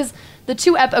ended up because the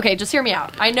two okay, just hear me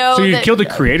out. I know. So you that, killed the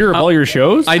creator of all your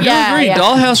shows? I do Yeah, agree. yeah.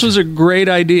 Dollhouse was a great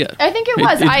idea. I think it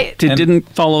was. It didn't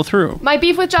follow through. My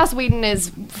beef with Joss Whedon is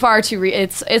far too.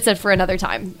 It's it for another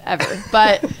time ever.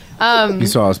 But You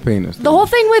saw his penis. the whole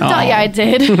thing with yeah, I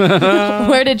did.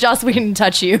 Where did Joss Whedon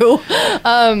touch you? right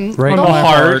On the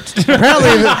heart.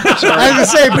 Apparently, I was going to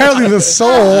say, apparently the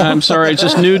soul. I'm sorry, it's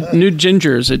just nude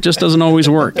gingers. It just doesn't always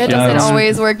work. It doesn't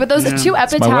always work. But those two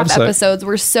Epitaph website. episodes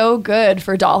were so good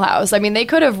for Dollhouse. I mean, they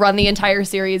could have run the entire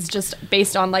series just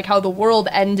based on like how the world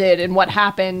ended and what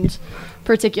happened,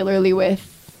 particularly with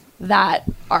that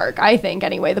arc. I think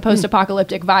anyway, the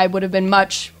post-apocalyptic vibe would have been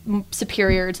much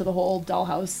superior to the whole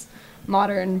Dollhouse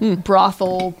modern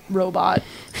brothel robot.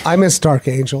 I miss Dark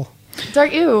Angel.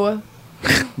 Dark, ew.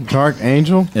 Dark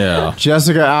Angel. Yeah.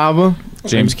 Jessica Alba.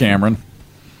 James Cameron.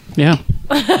 Yeah.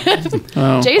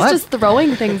 Jay's just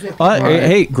throwing things at But people.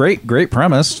 hey, great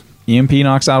premise. EMP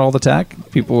knocks out all the tech.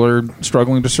 People are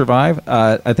struggling to survive.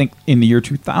 I think in the year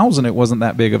 2000, it wasn't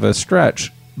that big of a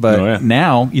stretch. But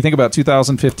now, you think about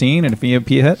 2015, and if EMP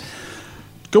hit,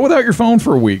 go without your phone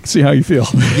for a week. See how you feel.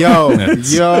 Yo,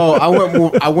 I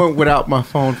went without my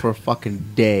phone for a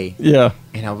fucking day, Yeah.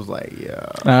 and I was like,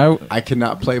 I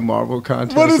cannot play Marvel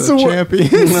Contest What is of the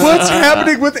Champions. What's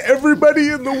happening with everybody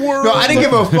in the world? No, I didn't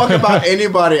give a fuck about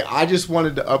anybody. I just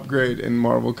wanted to upgrade in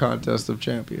Marvel Contest of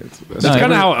Champions. That's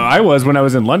kind of how I was when I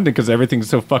was in London because everything's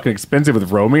so fucking expensive with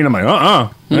roaming. I'm like,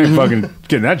 I ain't fucking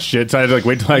getting that shit. So I had to like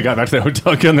wait till I got back to the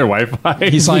hotel, get on their Wi-Fi.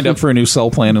 He signed up for a new cell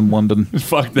plan in London.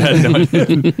 Fuck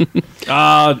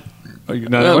that.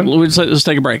 Another one? Let's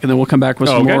take a break, and then we'll come back with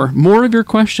some okay. more of your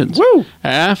questions. Woo!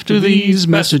 After these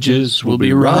messages, we'll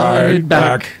be right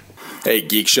back. Hey,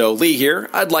 Geek Show, Lee here.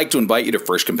 I'd like to invite you to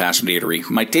Frisch Compassion Eatery,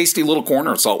 my tasty little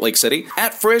corner of Salt Lake City.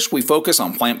 At Frisch, we focus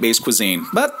on plant-based cuisine,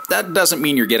 but that doesn't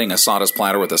mean you're getting a sawdust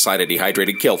platter with a side of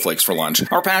dehydrated kale flakes for lunch.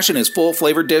 Our passion is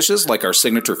full-flavored dishes like our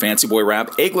signature Fancy Boy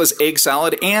Wrap, eggless egg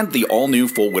salad, and the all-new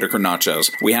Full Whitaker Nachos.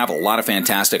 We have a lot of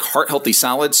fantastic heart-healthy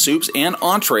salads, soups, and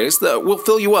entrees that will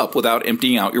fill you up without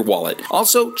emptying out your wallet.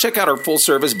 Also, check out our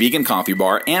full-service vegan coffee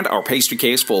bar and our pastry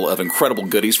case full of incredible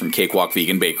goodies from Cakewalk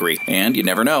Vegan Bakery. And you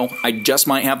never know, I just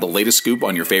might have the latest scoop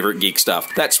on your favorite geek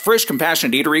stuff. That's Frisch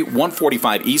Compassionate Eatery,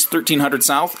 145 East, 1300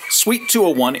 South, Suite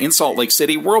 201 in Salt Lake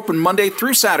City. We're open Monday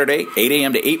through Saturday, 8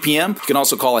 a.m. to 8 p.m. You can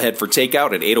also call ahead for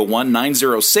takeout at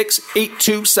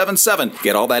 801-906-8277.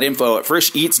 Get all that info at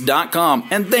frisheats.com.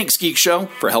 And thanks, Geek Show,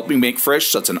 for helping make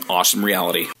Frisch such an awesome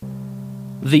reality.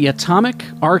 The Atomic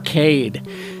Arcade.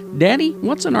 Daddy,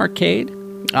 what's an arcade?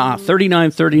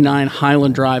 3939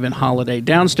 Highland Drive in Holiday.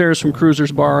 Downstairs from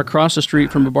Cruiser's Bar, across the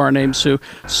street from a bar named Sue.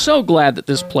 So glad that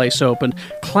this place opened.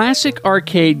 Classic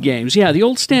arcade games. Yeah, the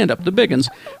old stand-up, the big ones,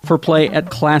 for play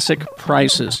at classic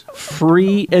prices.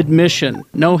 Free admission.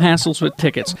 No hassles with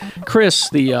tickets. Chris,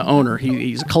 the owner,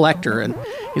 he's a collector, and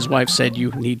his wife said,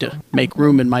 you need to make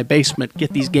room in my basement.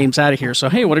 Get these games out of here. So,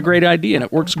 hey, what a great idea, and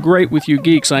it works great with you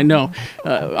geeks, I know.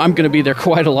 I'm going to be there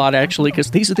quite a lot, actually,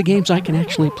 because these are the games I can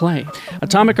actually play.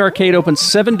 Atomic Arcade opens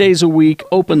 7 days a week,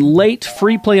 open late,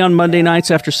 free play on Monday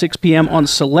nights after 6 p.m. on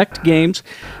select games.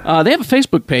 They have a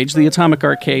Facebook page, the Atomic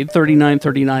Arcade,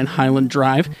 3939 Highland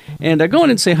Drive. And go in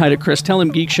and say hi to Chris. Tell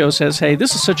him Geek Show says, hey,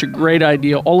 this is such a great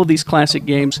idea. All of these classic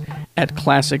games at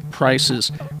classic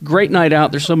prices. Great night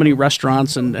out. There's so many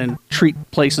restaurants and treat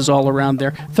places all around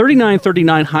there.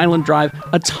 3939 Highland Drive,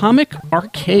 Atomic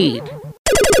Arcade.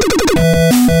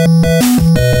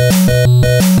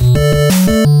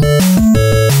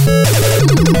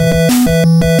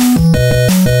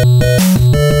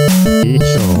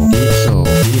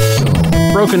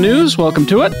 Broken news, welcome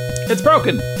to it. It's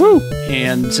broken. Woo!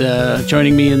 And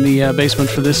joining me in the basement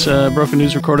for this Broken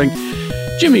News recording,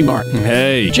 Jimmy Martin.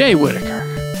 Hey. Jay Whitaker.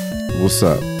 What's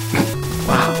up?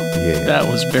 Wow. Yeah.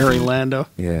 That was very Lando.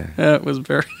 Yeah. That was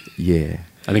very... Yeah.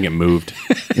 I think it moved.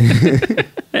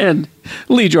 And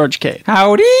Lee George Cade.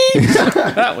 Howdy!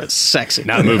 That was sexy.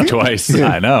 Now it moved twice.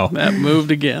 I know. That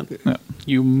moved again.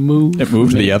 You moved. It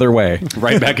moved the other way.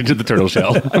 Right back into the turtle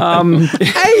shell.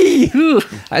 Hey!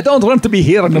 I don't want to be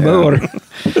here anymore.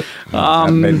 I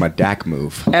made my DAC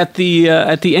move. At the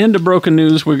end of Broken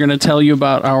News, we're going to tell you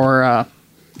about our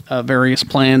various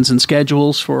plans and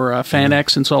schedules for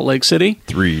FanX in Salt Lake City.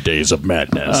 3 days of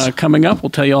madness. Coming up, we'll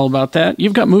tell you all about that.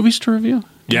 You've got movies to review?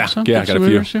 Yeah, Some? I got Some a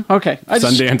few. movies to- Okay.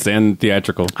 Sundance and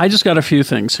theatrical. I just got a few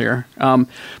things here.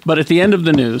 But at the end of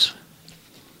the news,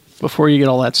 before you get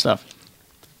all that stuff,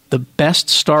 the best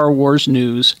Star Wars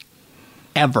news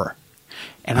ever.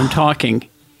 And I'm talking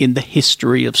in the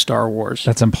history of Star Wars.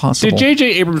 That's impossible. Did J.J.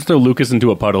 Abrams throw Lucas into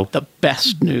a puddle? The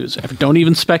best news ever. Don't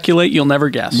even speculate. You'll never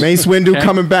guess. Mace Windu Okay?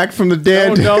 coming back from the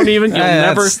dead. Don't even. You'll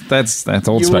never. That's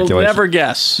old You speculation. will never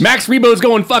guess. Max Rebo's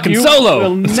going fucking You solo.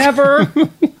 will never.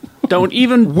 Don't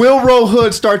even. Wilro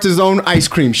Hood starts his own ice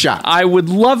cream shop. I would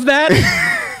love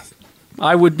that.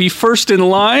 I would be first in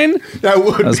line. That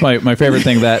would That's my favorite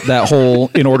thing. That whole,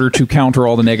 in order to counter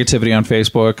all the negativity on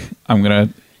Facebook, I'm gonna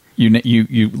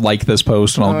you like this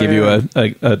post and I'll give you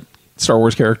a Star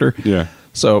Wars character. Yeah.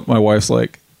 So my wife's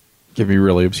like, give me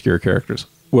really obscure characters.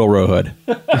 Wilro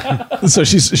Hood. So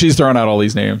she's throwing out all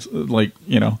these names. Like,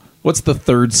 what's the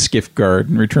third skiff guard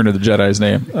in Return of the Jedi's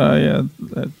name?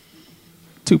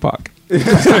 Tupac.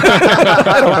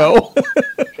 I don't know.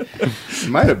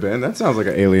 Might have been. That sounds like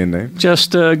an alien name.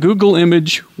 Just Google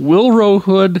image Wilro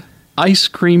Hood ice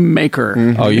cream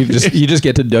maker. Oh, you just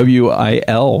get to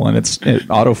WIL and it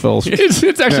autofills.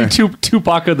 It's actually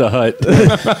Tupac of the Hut.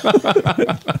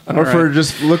 Or for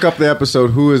just look up the episode.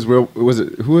 Who is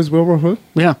Wilro Hood?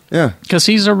 Yeah. Yeah. Because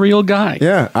he's a real guy.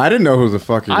 Yeah. I didn't know who the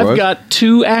fuck he was. I've got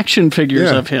 2 action figures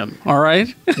Yeah. of him. All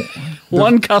right.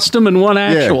 One custom and one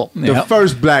actual. Yeah. The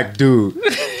first black dude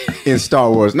in Star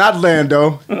Wars. Not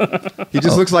Lando. He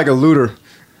just looks like a looter.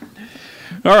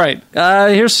 All right.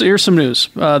 Here's some news.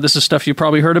 This is stuff you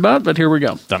probably heard about, but here we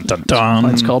go. Dun, dun, dun.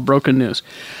 It's called Broken News.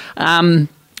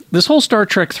 This whole Star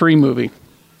Trek 3 movie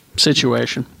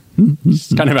situation.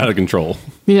 It's kind of out of control.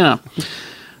 Yeah.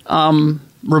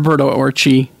 Roberto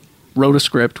Orci wrote a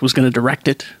script, was going to direct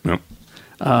it. No.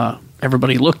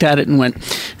 Everybody looked at it and went,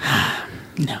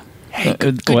 no. Hey,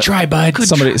 good try, bud.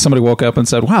 Somebody woke up and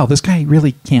said, "Wow, this guy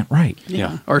really can't write."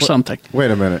 Yeah. Or something. Wait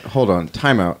a minute. Hold on.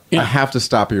 Time out. Yeah. I have to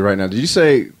stop you right now. Did you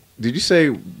say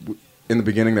in the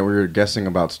beginning that we were guessing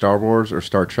about Star Wars or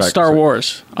Star Trek? Star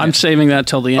Wars. I'm saving that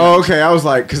till the end. Oh, okay. I was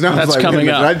like, because now I was That's like, coming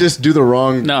did up. I just do the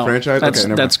wrong No. franchise? That's, Okay,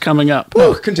 never that's mind. coming up.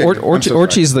 Whew, continue. I'm so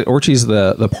sorry. Orchie's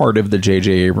the part of the J.J.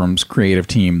 Abrams creative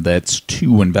team that's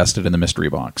too invested in the mystery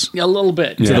box. A little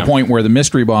bit. To the point where the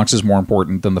mystery box is more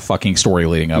important than the fucking story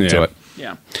leading up to it.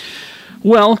 Yeah.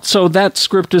 Well, so that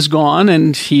script is gone,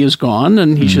 and he is gone,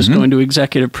 and he's just going to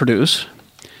executive produce.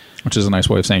 Which is a nice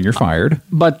way of saying you're fired.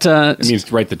 But It means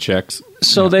to write the checks.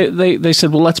 so they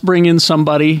said, well, let's bring in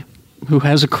somebody who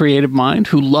has a creative mind,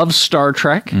 who loves Star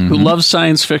Trek, who loves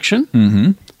science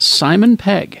fiction. Simon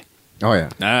Pegg Oh, yeah.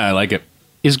 I like it.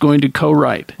 is going to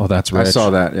co-write. Oh, that's I rich.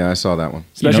 saw that. Yeah, I saw that one.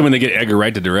 Especially when they get Edgar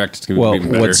Wright to direct. It's going to Well, be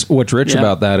even better. what's rich Yeah.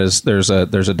 about that is there's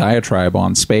a diatribe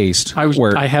on Spaced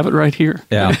where I have it right here.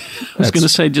 Yeah. I was going to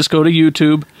say, just go to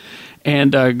YouTube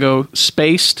and go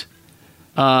Spaced.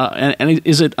 And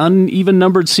is it uneven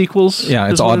numbered sequels? yeah,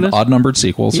 it's is what it is? odd numbered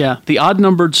sequels. Yeah, the odd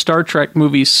numbered Star Trek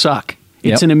movies suck.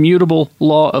 It's Yep. an immutable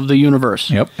law of the universe.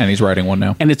 Yep, and he's writing one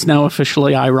now. And it's now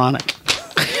officially ironic.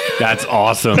 That's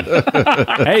awesome.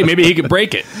 Hey, maybe he could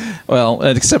break it. Well,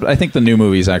 except I think the new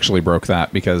movies actually broke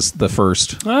that because the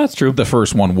first That's true. the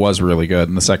first one was really good,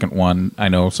 and the second one, I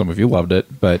know some of you loved it,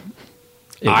 but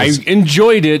I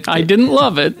enjoyed it. I didn't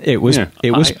love it. it was Yeah. I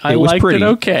it was liked it pretty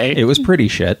okay. It was pretty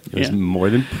shit. It was Yeah.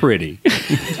 more than pretty.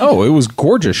 Oh, it was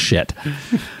gorgeous shit.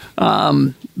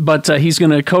 But he's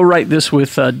going to co-write this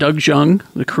with Doug Jung,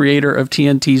 the creator of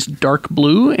TNT's Dark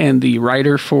Blue and the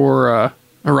writer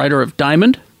of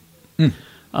Diamond.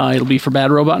 It'll be for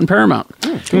Bad Robot and Paramount.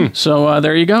 So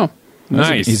there you go.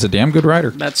 Nice. He's a damn good writer.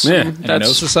 That's Yeah. And he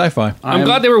knows the sci-fi. I'm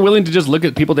glad they were willing to just look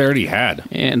at people they already had.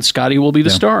 And Scotty will be the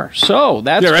star. So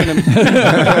that's Yeah, right.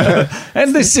 gonna,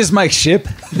 And this is my ship.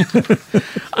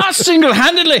 I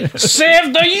single-handedly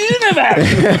saved the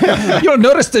universe. You'll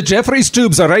notice the Jeffries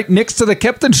tubes are right next to the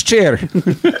captain's chair.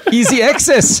 Easy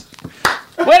access.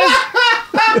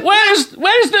 Where's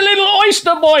the little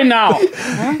oyster boy now?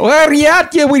 Where you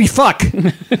at, you wee fuck?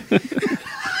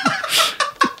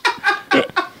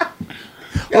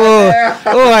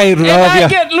 I love you.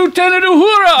 get Lieutenant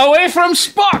Uhura away from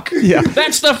Spock. Yeah.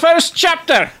 That's the first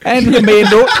chapter. And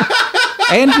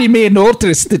you may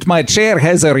notice that my chair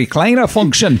has a recliner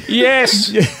function.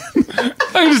 Yes.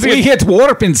 We hit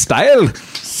warp in style.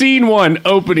 Scene 1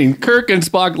 opening. Kirk and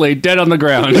Spock lay dead on the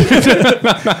ground.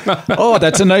 Oh,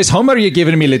 that's a nice Hummer you're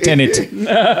giving me, Lieutenant.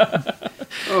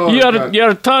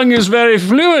 Your tongue is very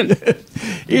fluent.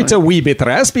 It's a wee bit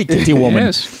raspy, kitty woman.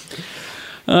 Yes.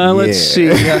 Let's see.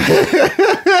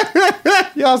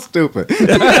 Y'all stupid.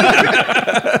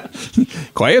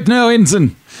 Quiet now,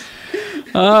 Ensign.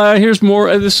 Here's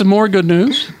more. This is more good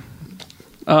news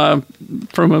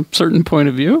from a certain point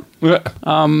of view.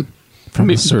 From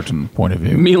a certain point of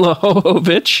view. Mila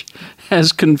Jovovich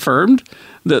has confirmed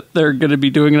that they're going to be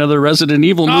doing another Resident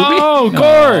Evil movie. Oh, of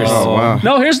course. Oh, wow.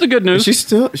 No, here's the good news. She's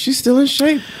still in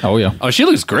shape. Oh, yeah. Oh, she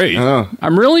looks great.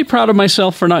 I'm really proud of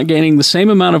myself for not gaining the same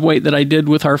amount of weight that I did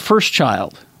with our first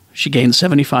child. She gained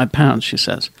 75 pounds, she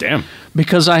says. Damn.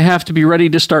 Because I have to be ready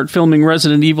to start filming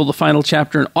Resident Evil, the final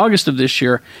chapter, in August of this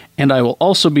year, and I will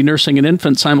also be nursing an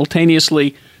infant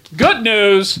simultaneously. Good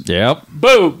news! Yep.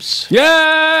 Boobs!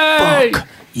 Yay! Fuck.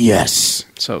 Yes.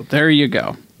 So there you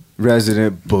go.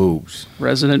 Resident boobs.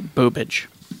 Resident boobage.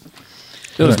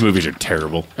 Those movies are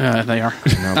terrible. They are.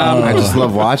 I just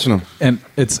love watching them. And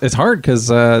it's hard because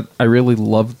I really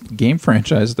love the game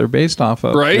franchise they're based off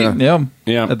of. Right? Yeah.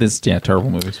 Yeah.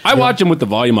 Terrible movies. I watch them with the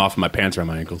volume off and my pants around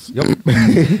my ankles. Yep.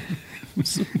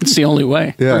 It's the only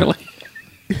way. Yeah. Really.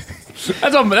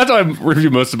 That's how I review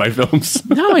most of my films.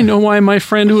 Now I know why my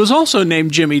friend who is also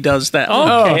named Jimmy does that.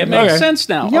 Okay, it makes okay. sense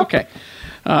now. Okay.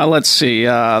 Let's see.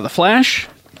 The Flash.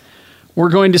 We're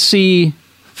going to see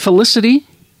Felicity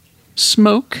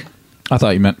Smoke I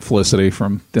thought you meant Felicity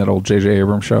from that old J.J.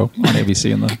 Abrams show on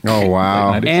ABC in the Oh,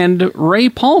 wow. late 90s. and Ray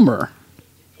Palmer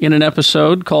in an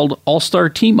episode called All-Star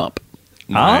Team Up.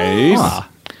 Nice.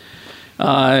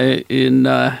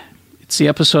 It's the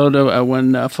episode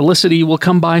when Felicity will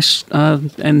come by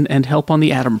and help on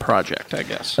the Atom Project, I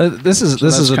guess. This is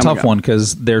that's a coming tough up. one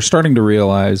because they're starting to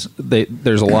realize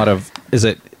there's a lot of is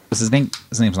his name?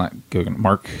 His name's not Guggenheim.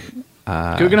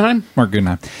 Guggenheim? Mark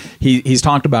Guggenheim. He's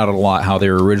talked about it a lot. How they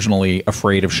were originally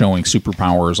afraid of showing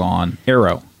superpowers on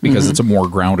Arrow because it's a more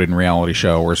grounded in reality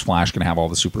show, whereas Flash can have all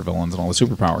the supervillains and all the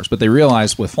superpowers. But they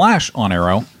realized with Flash on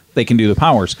Arrow, they can do the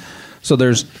powers. So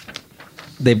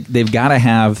they've got to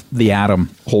have the Atom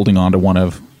holding on to one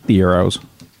of the arrows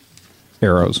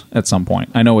at some point.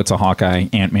 I know it's a Hawkeye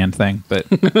Ant-Man thing, but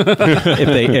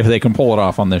if they can pull it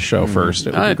off on this show first,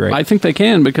 it would be great. I think they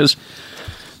can because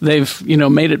they've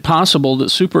made it possible that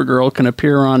Supergirl can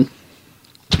appear on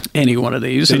any one of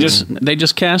these. They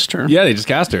just cast her. Yeah, they just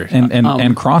cast her.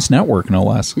 and cross network, no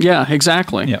less. Yeah,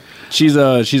 exactly. Yeah. She's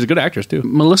a good actress too.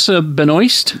 Melissa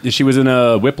Benoist. She was in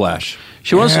Whiplash.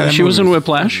 She was that in movie was-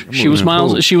 Whiplash. that She movie was was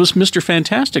Miles. cool. She was Mr.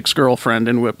 Fantastic's girlfriend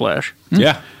in Whiplash.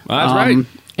 Yeah, that's right.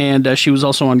 And she was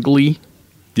also on Glee.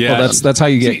 Yeah, Well, that's how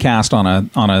you get cast on a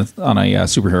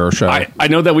superhero show. I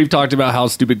know that we've talked about how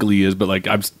stupid Glee is, but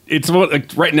it's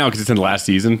like right now because it's in the last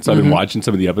season, so I've been watching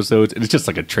some of the episodes, and it's just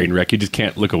like a train wreck. You just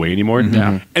can't look away anymore.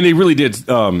 Yeah, and they really did.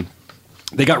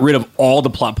 They got rid of all the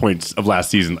plot points of last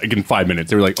season, like in 5 minutes.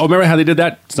 They were like, "Oh, remember how they did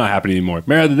that? It's not happening anymore.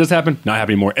 Remember how did this happen? Not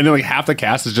happening anymore." And then like half the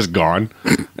cast is just gone,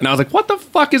 and I was like, "What the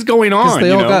fuck is going on?"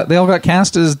 they all got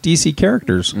cast as DC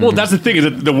characters. Well, that's the thing is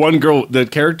that the one girl, the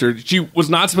character, she was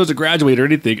not supposed to graduate or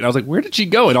anything. And I was like, where did she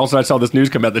go? And also I saw this news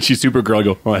come out that she's Supergirl. I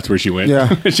go, oh, that's where she went.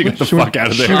 Yeah. she got the fuck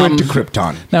out of there. She went to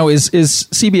Krypton. Now is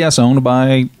CBS owned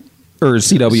by or is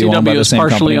CW owned by CW the is same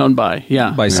partially company? owned by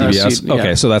CBS. yeah.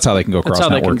 Okay, so that's how they can go cross That's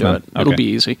how they network. can do then. it. It'll Okay. be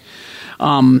easy.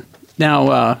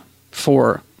 Now,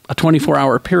 for a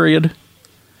 24-hour period,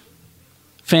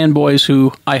 fanboys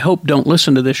who I hope don't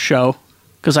listen to this show,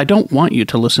 because I don't want you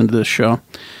to listen to this show,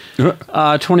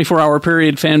 24-hour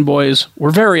period fanboys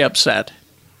were very upset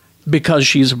because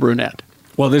she's a brunette.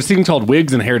 Well, there's a thing called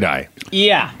wigs and hair dye.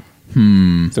 Yeah.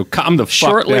 So calm the fuck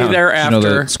Shortly down. You know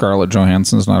thereafter, that Scarlett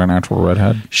Johansson's not a natural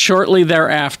redhead. she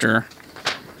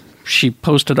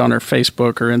posted on her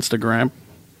Facebook or Instagram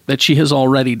that she has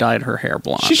already dyed her hair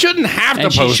blonde. She shouldn't have to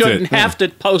and post she shouldn't it. have to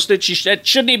post it. It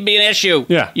shouldn't even be an issue.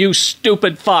 Yeah. You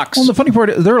stupid fucks. Well, the funny part,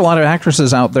 there are a lot of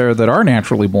actresses out there that are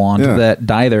naturally blonde Yeah. that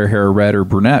dye their hair red or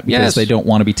brunette because Yes. they don't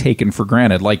want to be taken for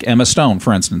granted. Like Emma Stone,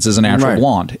 for instance, is a natural Right.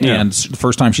 blonde, Yeah. and the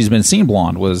first time she's been seen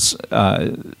blonde was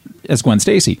as Gwen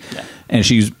Stacy, and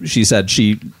she said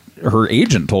her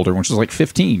agent told her when she was like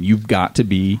 15, you've got to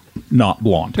be not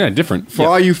blonde. Yeah, different. For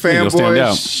all you You'll stand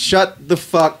out. fanboys, shut the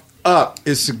fuck up.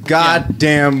 It's a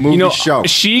goddamn movie show.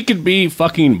 She could be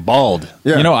fucking bald.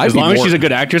 Yeah. As long as she's a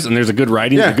good actress and there's a good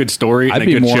writing, a good story, and a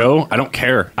good show, I don't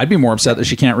care. I'd be more upset that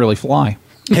she can't really fly.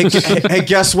 Hey,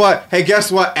 guess what? Hey,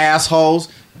 guess what, assholes?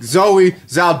 Zoe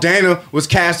Saldana was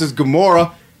cast as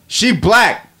Gamora. She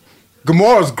black.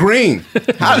 Gamora's green.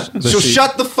 So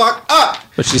shut the fuck up.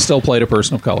 But she still played a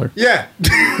person of color. Yeah.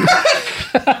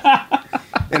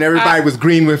 And everybody was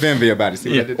green with envy about it.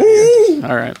 See what I did?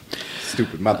 All right.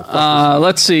 Stupid motherfucker.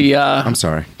 Let's see. I'm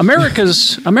sorry.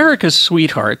 America's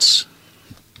sweethearts.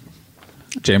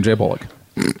 James J. Bullock.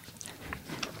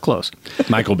 Close.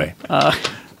 Michael Bay.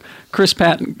 Chris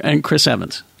Pratt and Chris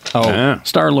Evans.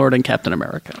 Star-Lord and Captain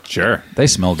America. Sure. They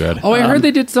smell good. Oh, I heard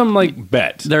they did some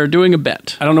bet. They're doing a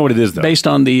bet. I don't know what it is though. Based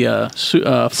on the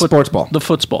sports ball. The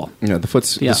footsball. Yeah,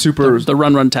 the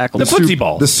run tackle. The footsie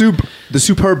ball. The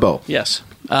Super Bowl. Yes.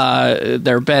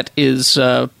 Their bet is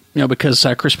because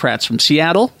Chris Pratt's from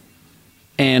Seattle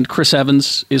and Chris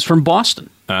Evans is from Boston.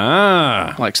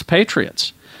 Likes the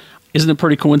Patriots. Isn't it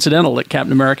pretty coincidental that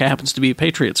Captain America happens to be a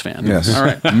Patriots fan? Yes. All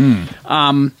right.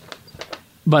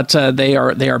 But they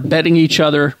are betting each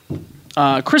other.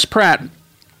 Chris Pratt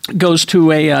goes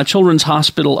to a children's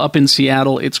hospital up in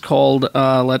Seattle. It's called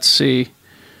Seattle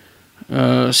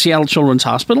Children's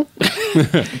Hospital.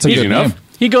 It's a good name.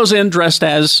 He goes in dressed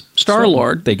as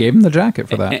Star-Lord. They gave him the jacket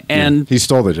for that. And he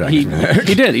stole the jacket.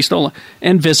 He did. He stole it.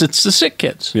 And visits the sick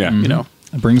kids. Yeah.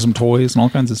 Brings them toys and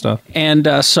all kinds of stuff.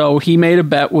 And so he made a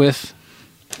bet with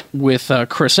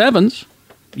Chris Evans.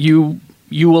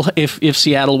 You will, if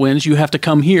Seattle wins, you have to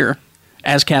come here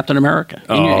as Captain America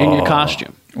in your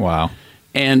costume. Wow.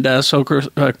 And so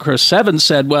Chris Evans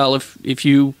said, well, if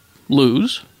you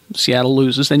lose, Seattle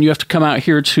loses, then you have to come out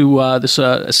here to this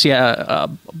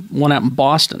one out in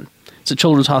Boston. It's a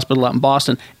children's hospital out in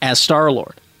Boston as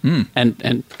Star-Lord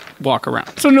and walk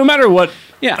around. So no matter what,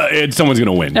 someone's going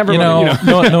to win.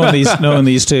 Knowing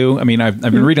these two, I mean, I've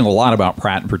been reading a lot about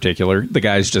Pratt in particular. The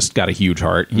guy's just got a huge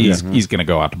heart. He's going to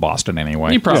go out to Boston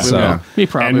anyway. He probably will.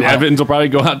 And Evans will probably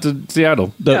go out to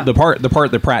Seattle. The part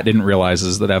that Pratt didn't realize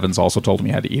is that Evans also told him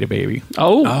he had to eat a baby.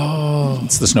 Oh.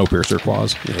 It's the Snowpiercer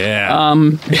clause. Yeah.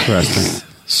 Interesting.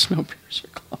 Snowpiercer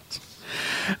clause.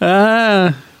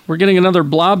 We're getting another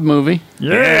Blob movie.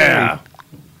 Yeah.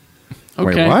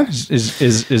 Okay. Wait, what?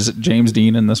 Is James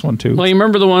Dean in this one too? Well, you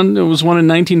remember the one? There was one in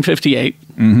 1958.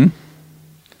 Mm-hmm.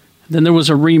 Then there was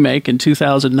a remake in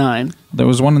 2009. There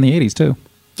was one in the 80s too.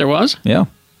 There was? Yeah.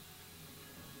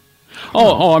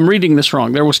 Oh, I'm reading this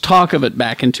wrong. There was talk of it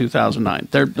back in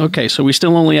 2009. Okay, so we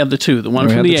still only have the two. The one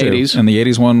from the 80s. And the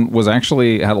 80s one was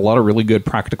actually had a lot of really good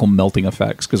practical melting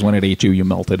effects because when it ate you, you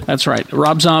melted. That's right.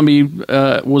 Rob Zombie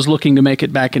was looking to make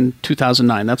it back in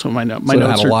 2009. That's what my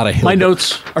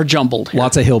notes are jumbled here.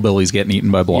 Lots of hillbillies getting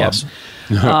eaten by blobs.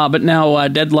 Yes. But now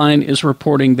Deadline is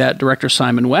reporting that director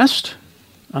Simon West,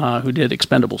 who did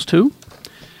Expendables 2,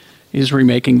 is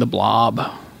remaking The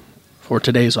Blob for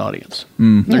today's audience.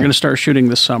 They're going to start shooting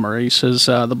this summer. He says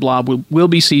the Blob will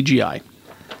be CGI.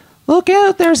 Look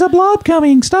out, there's a blob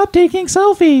coming. Stop taking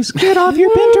selfies. Get off your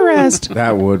Pinterest.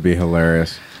 That would be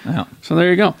hilarious. Yeah. So there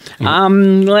you go.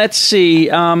 Let's see.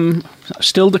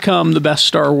 Still to come, the best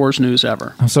Star Wars news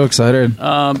ever. I'm so excited.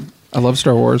 I love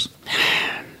Star Wars.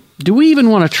 Do we even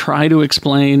want to try to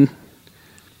explain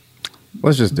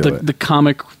Let's just do it. The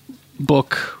comic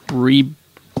book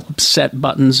reset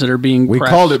buttons that are being We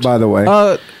pressed? called it, by the way.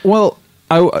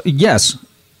 Yes.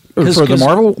 For the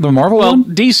Marvel well, one?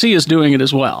 DC is doing it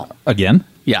as well. Again?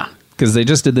 Yeah. Because they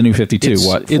just did the New 52,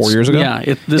 4 years ago? Yeah.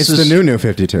 It's the new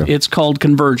 52. It's called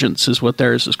Convergence is what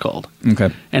theirs is called.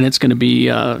 Okay. And it's going to be,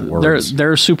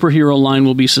 their superhero line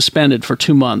will be suspended for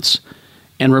 2 months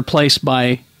and replaced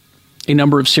by a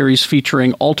number of series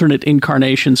featuring alternate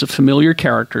incarnations of familiar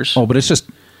characters. Oh, but it's just...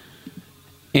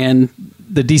 And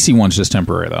the DC one's just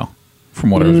temporary, though,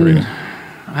 from what I was reading.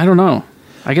 I don't know.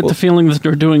 I get the feeling that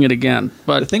they're doing it again.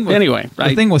 But the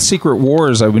thing with Secret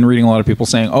Wars, I've been reading a lot of people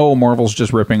saying, "Oh, Marvel's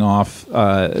just ripping off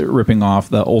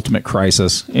the Ultimate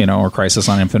Crisis, or Crisis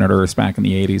on Infinite Earths back in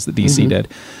the '80s that DC did."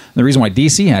 And the reason why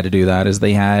DC had to do that is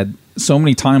they had so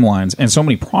many timelines and so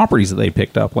many properties that they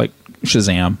picked up, like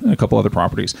Shazam and a couple other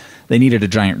properties. They needed a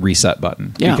giant reset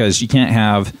button because you can't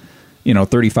have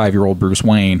 35-year-old Bruce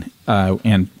Wayne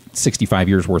and 65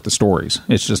 years worth of stories.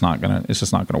 It's just not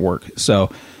gonna work. So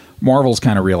Marvel's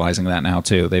kind of realizing that now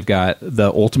too. They've got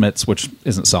the Ultimates, which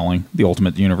isn't selling. The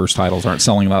Ultimate Universe titles aren't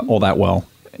selling all that well.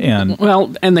 And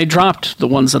they dropped the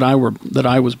ones that I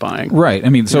was buying. Right. I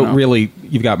mean, really,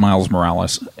 you've got Miles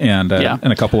Morales and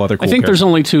a couple other. Cool I think characters. there's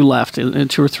only 2 left,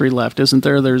 2 or 3 left, isn't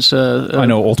there? There's I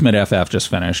know Ultimate FF just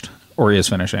finished, or is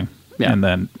finishing. Yeah. And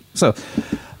then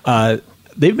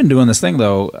They've been doing this thing,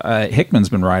 though. Hickman's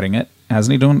been writing it,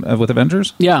 hasn't he, doing with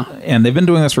Avengers? Yeah. And they've been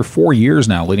doing this for 4 years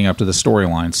now, leading up to the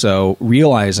storyline. So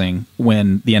realizing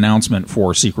when the announcement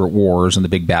for Secret Wars and the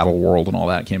big battle world and all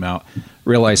that came out,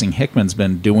 realizing Hickman's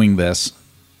been doing this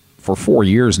for 4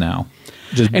 years now,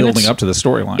 just building up to the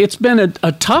storyline. It's been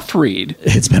a tough read.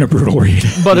 It's been a brutal read.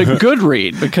 But a good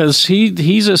read, because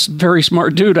he's a very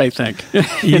smart dude, I think.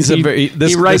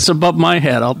 He writes above my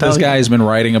head, I'll tell you. This guy's been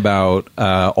writing about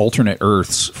alternate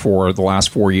Earths for the last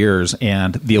 4 years,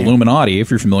 and the Illuminati, if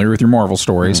you're familiar with your Marvel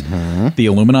stories, the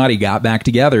Illuminati got back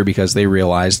together because they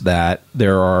realized that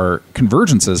there are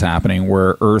convergences happening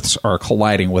where Earths are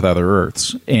colliding with other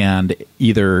Earths, and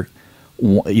either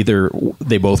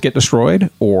they both get destroyed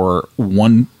or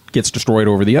one gets destroyed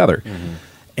over the other.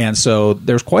 And so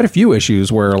there's quite a few issues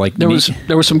where, like, there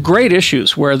were some great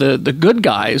issues where the good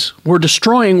guys were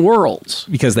destroying worlds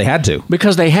because they had to.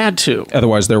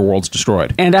 Otherwise, their world's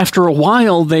destroyed. And after a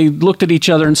while, they looked at each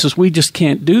other and says, "We just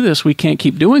can't do this. We can't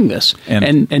keep doing this."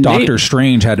 And Doctor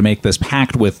Strange had to make this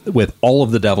pact with all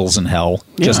of the devils in hell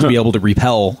just to be able to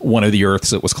repel one of the Earths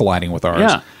that was colliding with ours.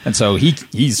 Yeah. And so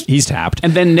he's tapped.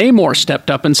 And then Namor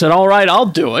stepped up and said, "All right, I'll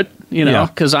do it."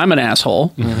 Because I'm an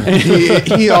asshole.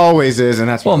 He always is, and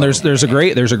that's well. And there's a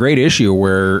great issue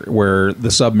where the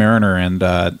Submariner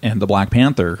and the Black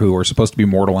Panther, who are supposed to be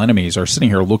mortal enemies, are sitting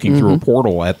here looking through a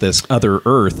portal at this other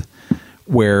Earth,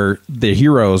 where the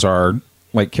heroes are,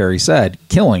 like Carrie said,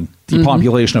 killing the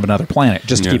population of another planet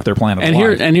just to keep their planet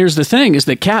alive. And here's the thing: is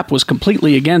that Cap was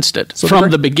completely against it from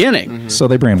the beginning. So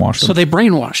they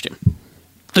brainwashed him.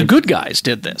 The good guys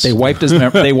did this. They wiped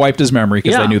his memory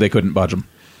because they knew they couldn't budge him.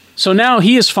 So now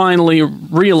he has finally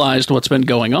realized what's been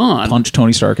going on. Punch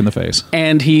Tony Stark in the face.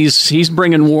 And he's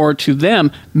bringing war to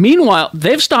them. Meanwhile,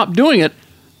 they've stopped doing it.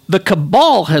 The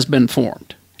Cabal has been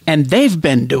formed. And they've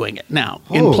been doing it now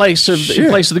in place of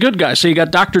the good guys. So you got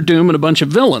Doctor Doom and a bunch of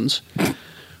villains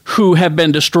who have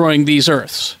been destroying these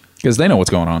Earths. Because they know what's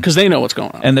going on.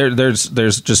 And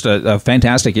there's just a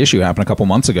fantastic issue happened a couple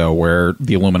months ago where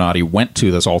the Illuminati went to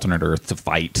this alternate Earth to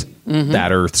fight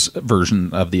that Earth's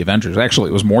version of the Avengers. Actually,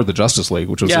 it was more the Justice League,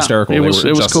 which was hysterical. It was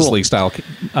Justice cool. League style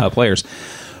players.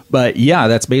 But yeah,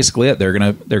 that's basically it. They're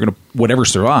gonna whatever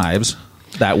survives.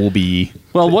 That will be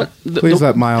please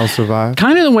let Miles survive.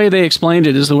 Kind of the way they explained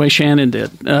it is the way Shannon did.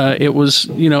 It was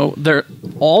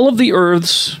all of the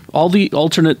Earths, all the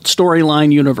alternate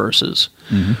storyline universes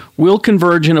will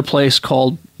converge in a place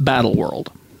called Battle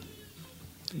World,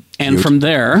 and from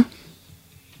there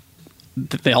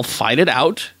they'll fight it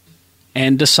out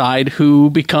and decide who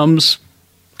becomes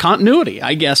continuity.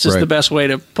 I guess is the best way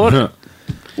to put it.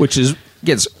 Which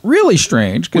gets really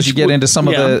strange because you get into some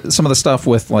of the stuff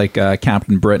with like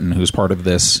Captain Britain, who's part of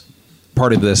this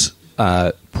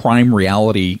prime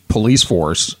reality police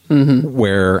force,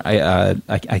 where I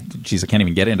can't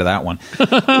even get into that one,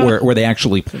 where they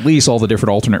actually police all the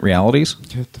different alternate realities.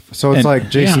 So it's like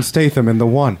Jason Statham in The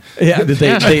One. Yeah,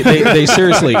 they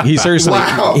seriously.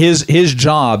 Wow. His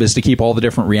job is to keep all the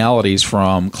different realities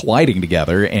from colliding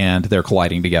together, and they're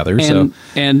colliding together. Thank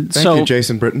you,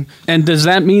 Jason Britton. And does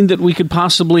that mean that we could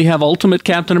possibly have Ultimate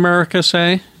Captain America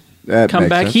come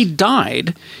back? Sense. He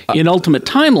died in Ultimate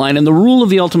Timeline, and the rule of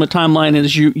the Ultimate Timeline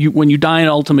is you when you die in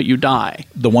Ultimate, you die.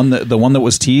 The one that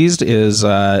was teased is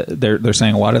they're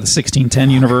saying a lot of the 1610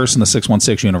 universe and the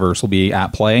 616 universe will be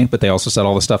at play, but they also said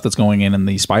all the stuff that's going in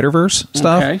the Spider-Verse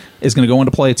stuff is going to go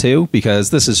into play too,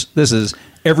 because this is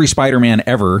every Spider-Man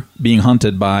ever being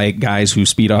hunted by guys who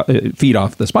feed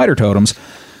off the spider totems,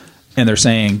 and they're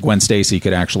saying Gwen Stacy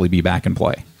could actually be back in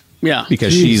play. Yeah,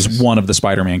 because she's one of the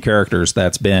Spider-Man characters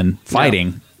that's been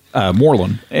fighting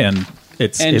Morlun, and I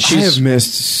have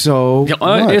missed so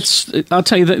much. I'll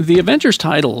tell you, the Avengers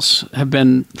titles have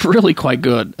been really quite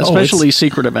good, especially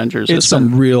Secret Avengers. It's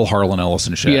some real Harlan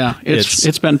Ellison shit. Yeah,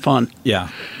 it's been fun. Yeah.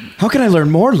 How can I learn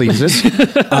more, Lises?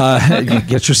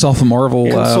 Get yourself a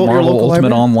Marvel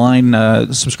Ultimate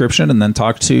Online subscription, and then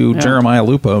talk to Jeremiah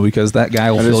Lupo, because that guy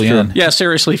will fill you in. Yeah,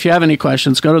 seriously, if you have any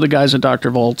questions, go to the guys at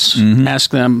Dr. Volts, ask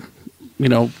them,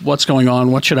 what's going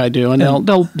on, what should I do, and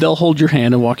they'll hold your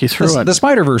hand and walk you through it. The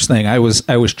Spider-Verse thing, I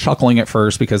was chuckling at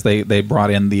first because they brought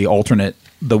in the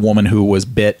woman who was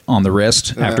bit on the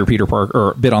wrist after Peter Parker,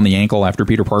 or bit on the ankle after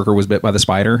Peter Parker was bit by the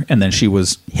spider, and then she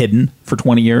was hidden for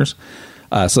 20 years.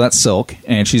 So that's Silk,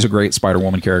 and she's a great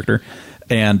Spider-Woman character.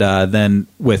 And then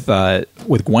with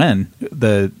Gwen,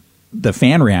 the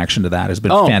fan reaction to that has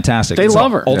been fantastic. They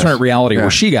love her. Alternate reality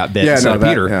where she got bit instead of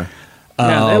Peter. Yeah,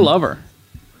 they love her.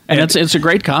 And it's a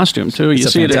great costume too. You It's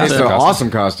a see it. That's fantastic an costume.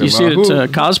 awesome costume. You see it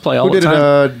cosplay all who the did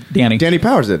time. it? Danny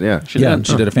Powers did. Yeah. She Yeah, did.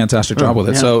 she did a fantastic job with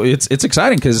it. Yeah. So it's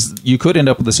exciting because you could end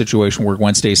up with a situation where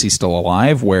Gwen Stacy's still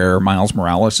alive, where Miles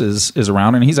Morales is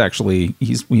around, and he's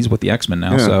with the X-Men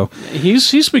now. Yeah. So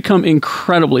He's become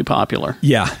incredibly popular.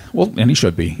 yeah, well, and he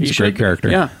should be. He's a should great be. character.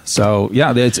 Yeah. So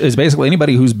yeah, it's basically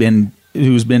anybody who's been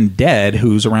dead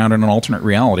who's around in an alternate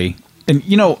reality. And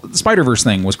the Spider-Verse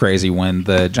thing was crazy when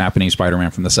the Japanese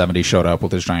Spider-Man from the 70s showed up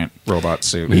with his giant robot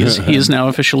suit. He is now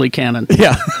officially canon.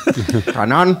 Yeah.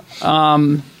 Kanon.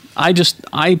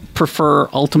 I prefer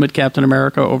Ultimate Captain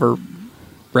America over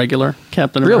regular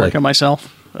Captain Really? America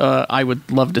myself. I would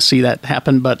love to see that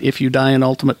happen, but if you die in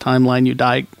Ultimate Timeline, you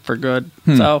die for good.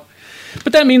 So,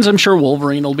 but that means I'm sure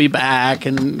Wolverine will be back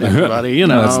and everybody.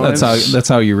 that's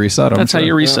how you reset them. That's how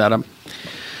you reset them.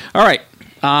 All right.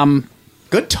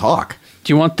 Good talk.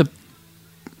 Do you want the?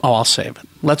 Oh, I'll save it.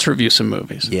 Let's review some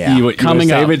movies. Yeah. You Coming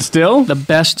save up, it still? the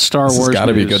best Star This has Wars. got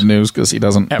to be news. good news because he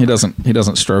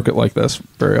doesn't stroke it like this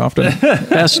very often.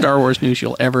 Best Star Wars news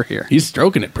you'll ever hear. He's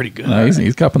stroking it pretty good.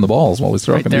 He's cupping the balls while he's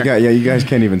stroking Right there. You guys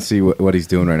can't even see what he's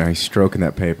doing right now. He's stroking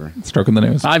that paper. stroking the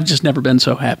news. I've just never been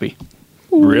so happy.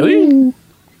 Really?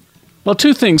 Well,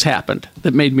 two things happened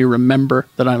that made me remember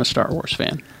that I'm a Star Wars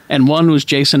fan. And one was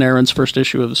Jason Aaron's first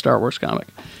issue of the Star Wars comic.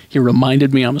 He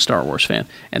reminded me I'm a Star Wars fan.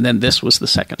 And then this was the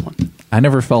second one. I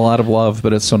never fell out of love,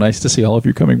 but it's so nice to see all of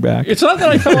you coming back. It's not that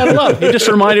I fell out of love. He just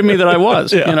reminded me that I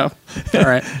was, All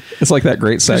right. It's like that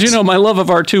great sex. Because, my love of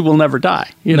R2 will never die.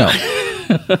 No.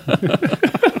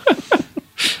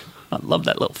 I love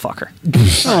that little fucker.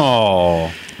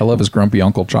 Oh. I love his grumpy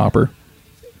Uncle Chopper.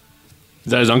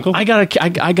 Is that his uncle? I got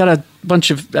a bunch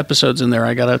of episodes in there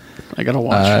I gotta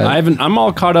watch. I'm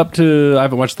all caught up to. I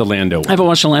haven't watched the Lando one. I haven't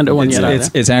watched the Lando one yet. either.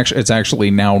 It's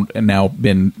actually now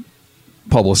been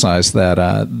publicized that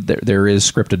there is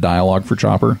scripted dialogue for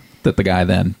Chopper that the guy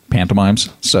then pantomimes.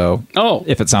 So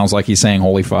if it sounds like he's saying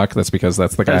 "holy fuck," that's because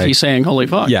that's the guy. He's saying "holy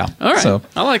fuck." Yeah. All right. So,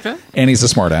 I like that. and he's a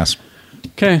smartass.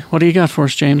 Okay, what do you got for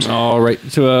us, James? All right.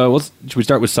 So should we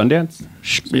start with Sundance?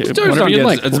 Whatever you'd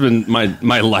like. It's been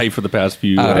my life for the past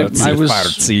few. I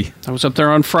was up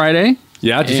there on Friday.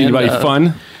 Yeah, to see anybody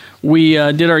fun. We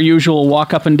did our usual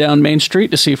walk up and down Main Street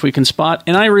to see if we can spot,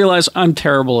 and I realize I'm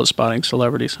terrible at spotting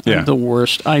celebrities. Yeah. I'm the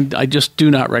worst. I just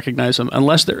do not recognize them.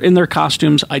 Unless they're in their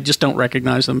costumes, I just don't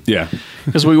recognize them. Yeah.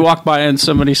 Because we walked by and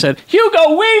somebody said,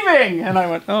 "Hugo Weaving!" And I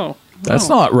went, "Oh. That's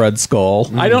not Red Skull."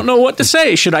 I don't know what to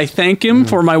say. Should I thank him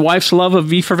for my wife's love of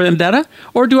V for Vendetta?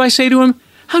 Or do I say to him,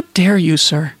 "How dare you,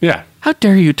 sir? Yeah. How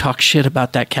dare you talk shit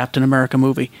about that Captain America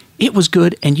movie? It was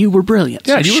good and you were brilliant.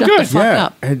 Yeah, so you were shut good. the fuck Yeah.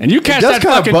 up." And you cashed It does that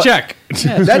kinda fucking check.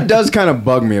 That does kind of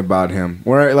bug me about him.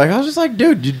 Where I was just like,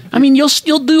 dude, I mean, you'll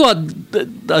do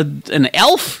an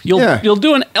elf. You'll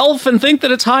do an elf and think that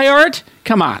it's high art?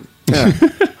 Come on.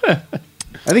 I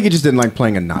think he just didn't like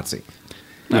playing a Nazi.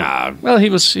 Nah. Well, he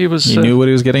was He knew what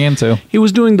he was getting into. he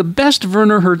was doing the best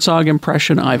Werner Herzog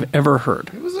impression I've ever heard.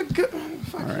 It was a good.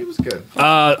 Fuck, he was good.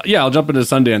 Yeah, I'll jump into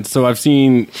Sundance. So I've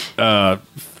seen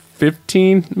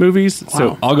 15 movies. So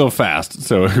Wow. I'll go fast.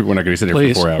 So we're not going to sit here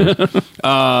Please. for 4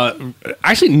 hours.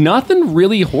 Actually, nothing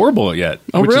really horrible yet.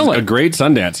 Oh, which really? Is a great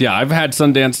Sundance. Yeah, I've had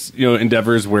Sundance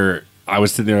endeavors where I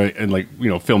was sitting there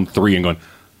and film 3 and going,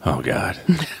 oh God.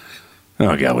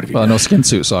 Oh God! What have you? Well, no, Skin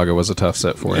Suit Saga was a tough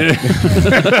set for you.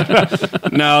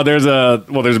 No, there's a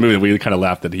movie that we kind of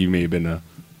laughed that he may have been a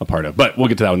part of, but we'll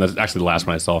get to that one. That's actually the last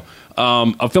one I saw.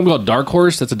 A film called Dark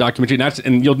Horse. That's a documentary,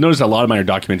 and you'll notice a lot of mine are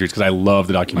documentaries because I love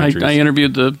the documentaries. I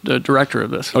interviewed the director of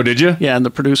this. Oh, did you? Yeah, and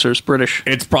the producer's British.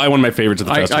 It's probably one of my favorites of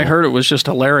the festival. I heard it was just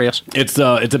hilarious. It's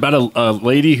about a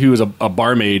lady who is a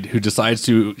barmaid who decides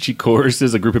she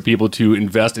coerces a group of people to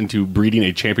invest into breeding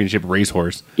a championship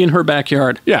racehorse In her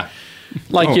backyard. Yeah.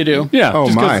 Like you do. Yeah. Oh,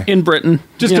 Just 'cause- my. In Britain.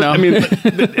 Just you 'cause, know. I mean,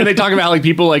 and they talk about how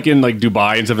people in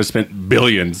Dubai and stuff have spent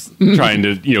billions trying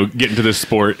to get into this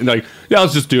sport, and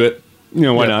let's just do it.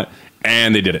 Why not?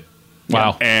 And they did it.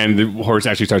 Wow. And the horse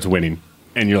actually starts winning,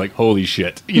 and you're like, holy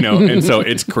shit, And so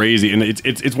it's crazy, and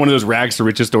it's one of those rags to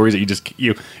riches stories that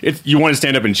you want to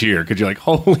stand up and cheer because you're like,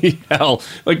 holy hell!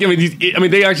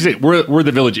 They actually say we're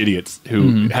the village idiots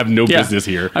who have no Yeah. business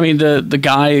here. I mean, the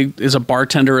guy is a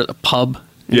bartender at a pub.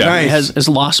 Yeah. Nice. He has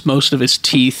lost most of his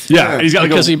teeth. Yeah, and he's got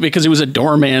because he was a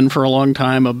doorman for a long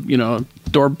time, a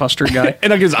doorbuster guy.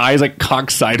 And his eyes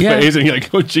cocked sideways, Yeah. and you're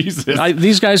like, oh Jesus!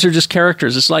 These guys are just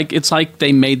characters. It's like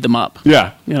they made them up.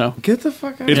 Yeah. Get the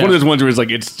fuck out. It's one of those ones where it's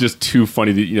it's just too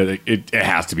funny that it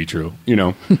has to be true.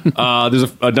 There's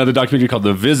another documentary called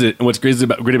The Visit, and what's great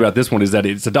about this one is that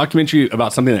it's a documentary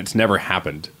about something that's never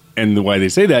happened. And the why they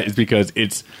say that is because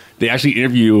they actually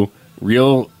interview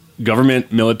real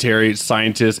government, military,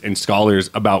 scientists, and scholars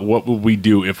about what would we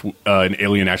do if an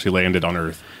alien actually landed on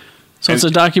Earth. So it's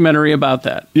a documentary about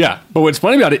that. Yeah, but what's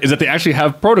funny about it is that they actually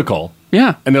have protocol.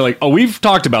 Yeah, and they're like, "Oh, we've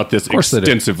talked about this course they do.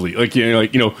 extensively. Like,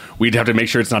 we'd have to make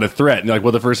sure it's not a threat." And they're like,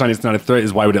 "Well, the first sign it's not a threat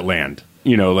is why would it land?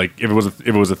 Like if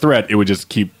it was a threat, it would just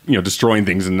keep destroying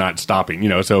things and not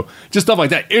stopping. So just stuff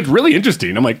like that. It's really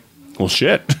interesting. I'm like, well,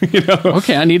 shit.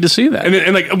 Okay, I need to see that.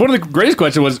 And like one of the greatest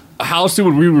questions was, how soon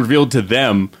would we reveal to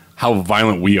them how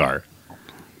violent we are?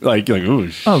 Like, ooh,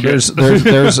 shit. Oh, there's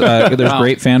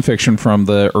great fan fiction from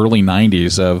the early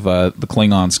 '90s of the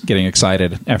Klingons getting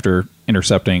excited after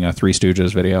intercepting a Three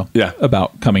Stooges video. Yeah.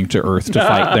 About coming to Earth to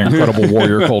fight their incredible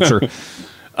warrior culture.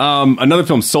 Another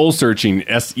film, Soul Searching,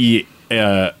 S-E-O-U-L,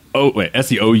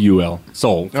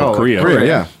 Seoul, for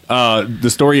Korea. The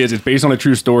story is, it's based on a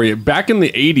true story. Back in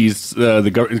the 80s,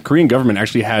 the Korean government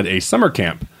actually had a summer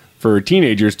camp for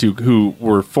teenagers who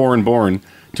were foreign born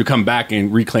to come back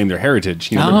and reclaim their heritage.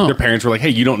 Their parents were like, "Hey,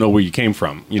 you don't know where you came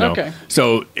from." Okay.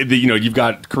 So you've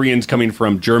got Koreans coming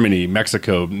from Germany,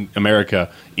 Mexico,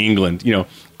 America, England.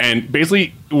 And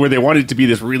basically where they wanted it to be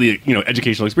this really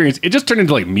educational experience, it just turned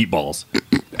into like meatballs.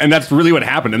 And that's really what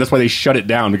happened, and that's why they shut it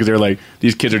down, because they're like,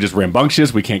 these kids are just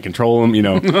rambunctious, we can't control them,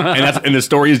 and the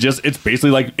story is just, it's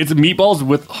basically like, it's meatballs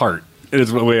with heart.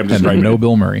 Is the way I'm describing and no it.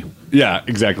 Bill Murray. Yeah,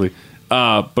 exactly.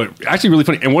 But actually really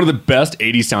funny, and one of the best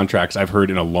 80s soundtracks I've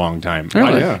heard in a long time.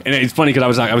 Really? And it's funny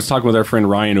because I was talking with our friend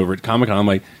Ryan over at Comic-Con. I'm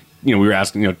like, we were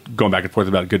asking, going back and forth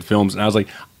about good films, and I was like,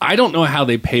 I don't know how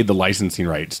they paid the licensing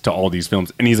rights to all these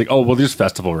films. And he's like, oh, well, there's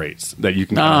festival rates that you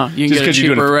can you can get a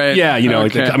cheaper rate. Yeah,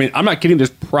 Okay. I'm not kidding, there's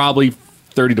probably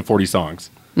 30 to 40 songs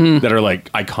that are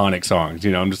like iconic songs.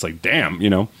 I'm just like, damn,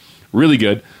 really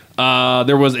good.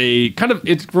 There was it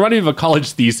reminded me of a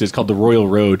college thesis called The Royal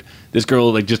Road. This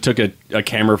girl just took a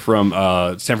camera from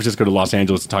San Francisco to Los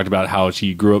Angeles and talked about how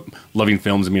she grew up loving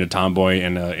films and being a tomboy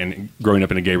and growing up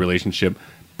in a gay relationship.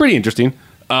 Pretty interesting.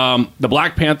 The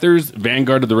Black Panthers,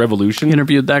 Vanguard of the Revolution.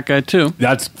 Interviewed that guy too.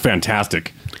 That's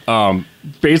fantastic.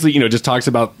 Basically, just talks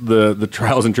about the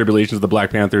trials and tribulations of the Black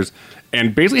Panthers,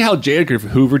 and basically how J. Edgar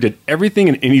Hoover did everything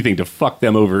and anything to fuck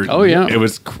them over. Oh, yeah. It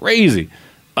was crazy.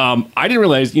 I didn't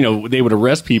realize, they would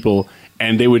arrest people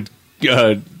and they would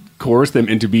coerce them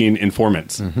into being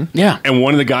informants. Mm-hmm. Yeah. And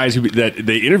one of the guys that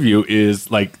they interview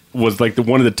was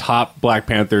one of the top Black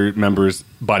Panther members'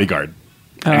 bodyguard.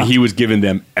 And he was giving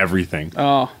them everything.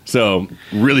 Oh. So,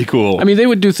 really cool. I mean, they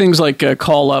would do things like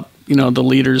call up, the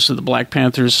leaders of the Black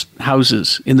Panthers'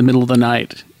 houses in the middle of the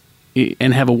night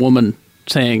and have a woman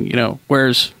saying,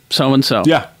 where's so-and-so?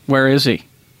 Yeah. Where is he?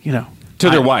 To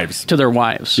their wives. To their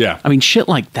wives. Yeah. I mean, shit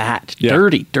like that. Yeah.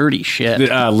 Dirty, dirty shit.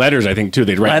 Letters, I think, too.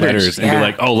 They'd write letters and be yeah.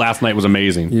 like, oh, last night was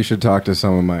amazing. You should talk to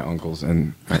some of my uncles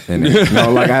and I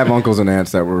have uncles and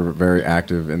aunts that were very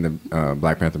active in the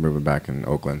Black Panther movement back in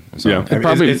Oakland. So, Yeah.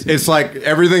 it's like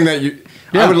everything that you.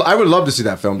 Yeah. I would love to see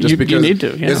that film just because you need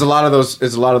to. Yeah. There's a lot of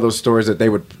those stories that they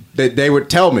would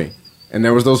tell me, and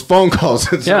there was those phone calls.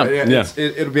 So, Yeah.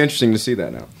 It'll be interesting to see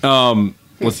that now.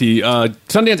 Let's see.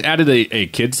 Sundance added a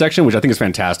kids section, which I think is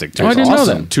fantastic. Too. Oh, I It's didn't know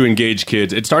awesome that. to engage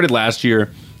kids. It started last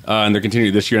year, and they're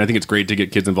continuing this year. And I think it's great to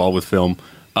get kids involved with film.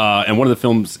 And one of the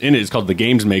films in it is called The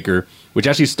Games Maker, which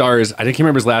actually stars, I can't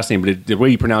remember his last name, but the way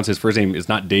you pronounce his first name is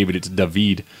not David, it's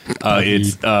David.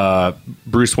 It's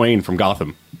Bruce Wayne from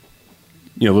Gotham.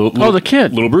 The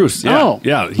kid. Little Bruce. Yeah. Oh.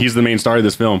 Yeah, he's the main star of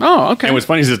this film. Oh, okay. And what's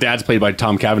funny is his dad's played by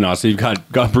Tom Cavanaugh, so you've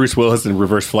got Bruce Willis in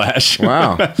Reverse Flash.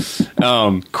 Wow.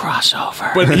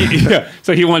 Crossover. But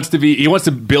so he wants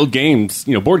to build games,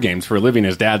 board games for a living.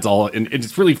 His dad's and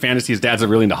it's really fantasy. His dad's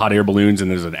really into hot air balloons, and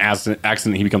there's an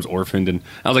accident. He becomes orphaned, and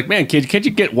I was like, man, kid, can't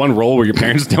you get one role where your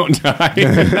parents don't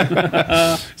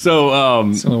die? So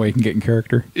It's the only way you can get in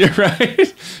character. yeah,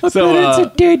 right.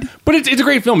 But it's a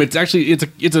great film. It's actually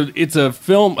it's a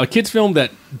film, a kids film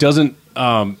that doesn't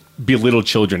belittle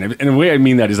children. And the way I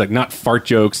mean that is like not fart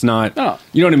jokes, not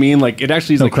you know what I mean. Like it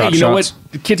actually is like, hey, you know what,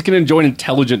 the kids can enjoy an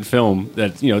intelligent film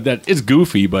that that is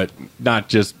goofy but not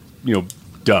just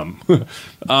dumb.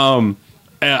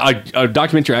 A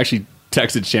documentary I actually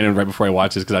texted Shannon right before I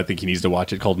watched this because I think he needs to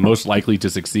watch it, called Most Likely to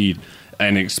Succeed,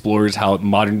 and it explores how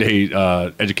modern day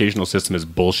educational system is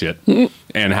bullshit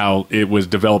and how it was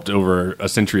developed over a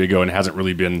century ago and hasn't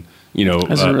really been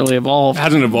Hasn't really evolved.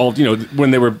 Hasn't evolved.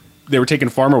 When they were taking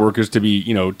farmer workers to be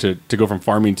to go from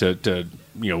farming to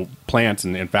plants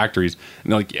and factories,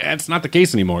 and they're like, yeah, it's not the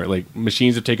case anymore. Like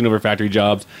machines have taken over factory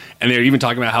jobs, and they're even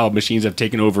talking about how machines have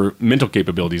taken over mental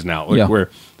capabilities now. Like where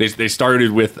they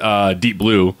started with Deep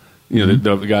Blue.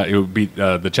 The guy who beat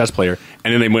the chess player,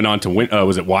 and then they went on to win.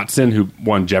 Was it Watson who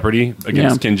won Jeopardy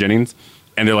against Ken Jennings?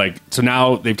 And they're like, so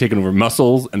now they've taken over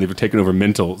muscles and they've taken over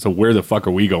mental. So where the fuck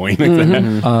are we going? Like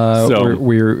that. So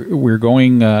We're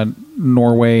going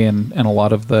Norway and a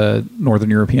lot of the Northern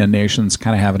European nations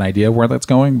kind of have an idea of where that's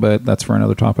going, but that's for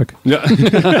another topic. Yeah.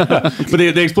 But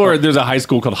they explore. There's a high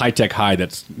school called High Tech High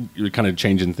that's kind of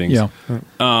changing things. Yeah.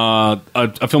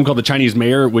 A film called The Chinese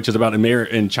Mayor, which is about a mayor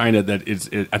in China that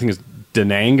I think it's Da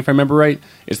Nang, if I remember right.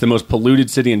 It's the most polluted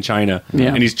city in China,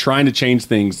 and he's trying to change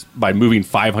things by moving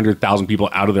 500,000 people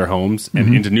out of their homes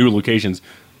and into new locations.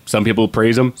 Some people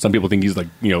praise him. Some people think he's like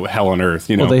hell on earth.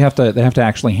 Well, they have to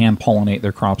actually hand pollinate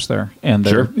their crops there, and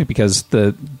because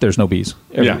there's no bees.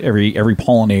 Every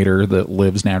pollinator that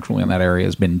lives naturally in that area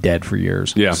has been dead for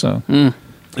years. Yeah. So.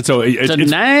 So it's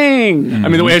Dang. I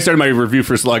mean, the way I started my review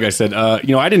for Slug, I said, I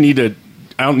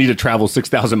don't need to travel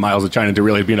 6,000 miles to China to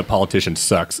really being a politician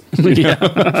sucks.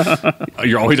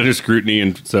 You're always under scrutiny,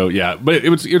 and so but it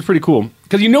was pretty cool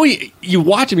because you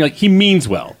watch him, you're like, he means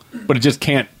well, but it just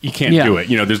can't do it.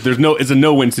 It's a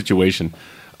no-win situation.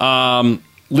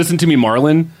 Listen to Me,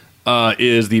 Marlon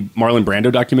is the Marlon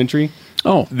Brando documentary.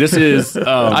 Oh, this is this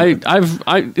is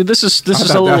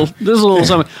a little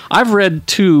something. I've read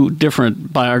 2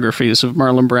 different biographies of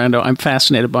Marlon Brando. I'm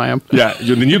fascinated by him. Yeah,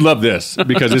 then you'd love this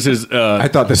because this is. I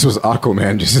thought this was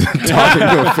Aquaman just talking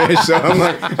to a fish. So I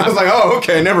was like, oh,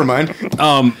 okay, never mind.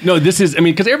 No, this is. I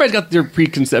mean, because everybody's got their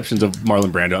preconceptions of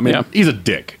Marlon Brando. I mean, he's a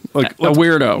dick, like a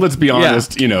weirdo. Let's be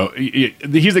honest.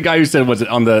 He's the guy who said, was it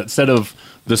on the set of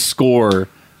The Score?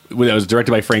 That was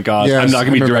directed by Frank Oz. Yes, I'm not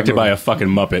going to be directed by a fucking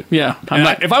Muppet. Yeah.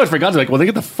 If I was Frank Oz, I'd be like, well, then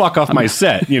get the fuck off my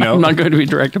set, I'm not going to be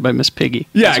directed by Miss Piggy.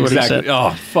 Yeah, exactly.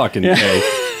 Oh, fucking A.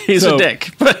 He's a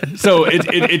dick. So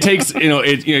it takes,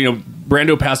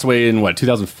 Brando passed away in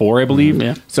 2004, I believe.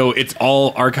 Yeah. So it's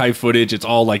all archive footage. It's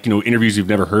all like, interviews you've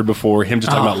never heard before. Him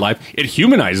just talking about life. It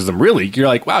humanizes him, really. You're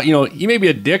like, wow, he may be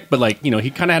a dick, but like, he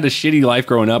kind of had a shitty life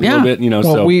growing up a little bit, Well,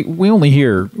 so. we only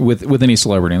hear with any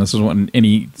celebrity, and this is when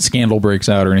any scandal breaks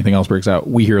out or anything else breaks out,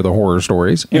 we hear the horror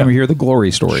stories and we hear the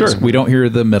glory stories. Sure. We don't hear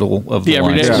the middle of the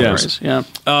everyday line stories.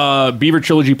 Yeah. Beaver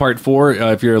Trilogy Part 4.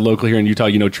 If you're a local here in Utah,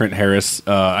 you know Trent Harris.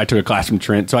 I took a class from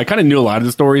Trent, so I kind of knew a lot of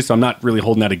the stories, so I'm not really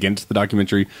holding that against the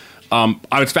documentary. I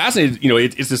was fascinated.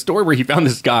 It's a story where he found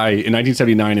this guy in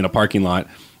 1979 in a parking lot,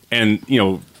 and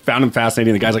found him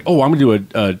fascinating. The guy's like, "Oh, I'm going to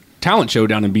do a talent show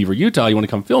down in Beaver, Utah. You want to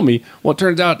come film me?" Well, it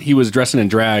turns out he was dressing in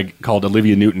drag called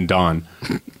Olivia Newton-Dawn,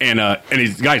 and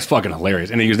the guy's fucking hilarious.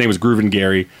 And his name was Groovin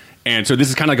Gary. And so this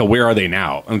is kind of like a where are they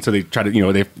now? And so they try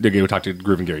to they go talk to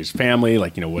Groovin Gary's family,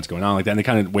 like what's going on like that. And they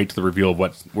kind of wait to the reveal of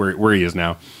where he is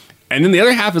now. And then the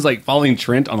other half is like following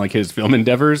Trent on like his film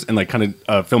endeavors and like kind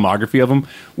of filmography of him,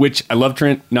 which I love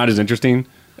Trent, not as interesting.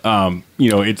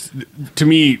 It's to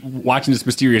me watching this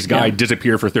mysterious guy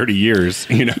disappear for 30 years.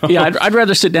 Yeah, I'd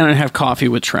rather sit down and have coffee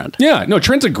with Trent. Yeah, no,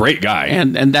 Trent's a great guy,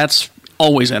 and that's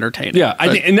always entertaining. Yeah, I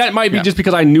think, and that might be just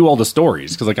because I knew all the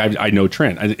stories because like I know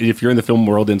Trent. If you're in the film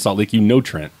world in Salt Lake, you know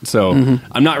Trent. So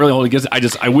I'm not really holding against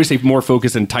it. I wish they more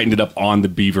focused and tightened it up on the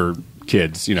Beaver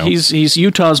kids. He's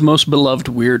Utah's most beloved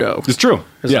weirdo. It's true.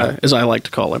 As I like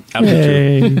to call him.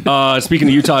 Absolutely true. Speaking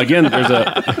of Utah again, there's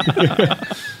a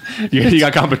you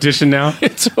got competition now.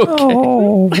 It's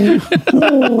okay.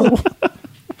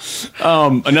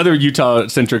 Another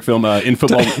Utah-centric film in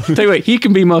football. Wait, he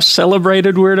can be most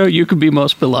celebrated weirdo. You can be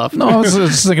most beloved. No, I was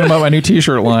just thinking about my new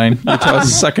T-shirt line.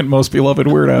 Utah's second most beloved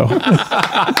weirdo.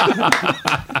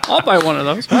 I'll buy one of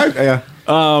those. Yeah.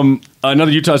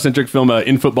 Another Utah-centric film,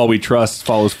 In Football We Trust,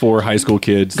 follows 4 high school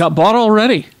kids. Got bought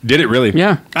already. Did it really?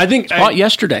 Yeah. I think bought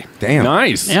yesterday. Damn.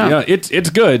 Nice. Yeah.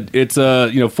 It's good. It's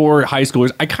 4 high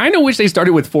schoolers. I kind of wish they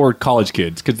started with 4 college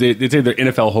kids because they say they're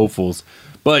NFL hopefuls.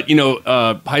 But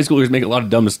high schoolers make a lot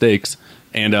of dumb mistakes,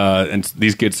 and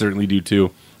these kids certainly do too.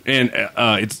 And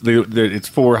it's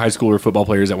 4 high schooler football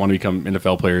players that want to become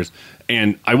NFL players.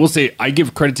 And I will say, I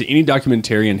give credit to any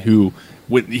documentarian who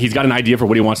he's got an idea for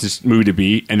what he wants this movie to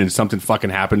be, and then something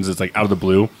fucking happens that's like out of the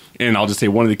blue. And I'll just say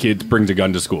one of the kids brings a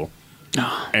gun to school.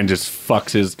 And just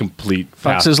fucks his complete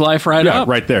path. His life right up.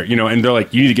 right there. And they're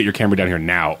like, you need to get your camera down here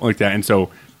now, like that. And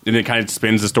so. And it kind of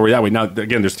spins the story that way. Now,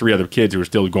 again, there's 3 other kids who are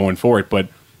still going for it, but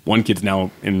one kid's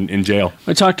now in jail.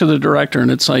 I talked to the director,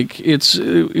 and it's like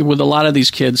with a lot of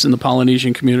these kids in the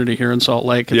Polynesian community here in Salt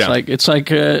Lake.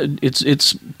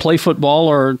 It's play football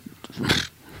or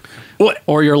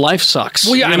your life sucks.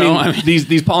 Well, yeah,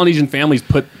 these Polynesian families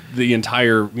put the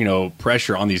entire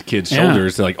pressure on these kids'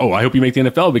 shoulders. They're like, oh, I hope you make the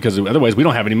NFL because otherwise we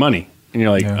don't have any money. And you're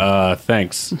like,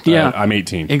 thanks. Yeah, I'm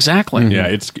 18. Exactly. Yeah,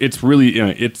 it's really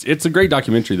it's a great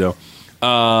documentary though.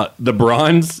 The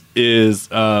Bronze is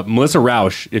Melissa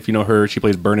Rauch. If you know her, she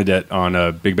plays Bernadette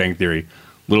on Big Bang Theory.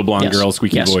 Little blonde girl,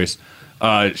 squeaky voice.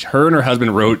 Her and her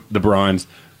husband wrote The Bronze,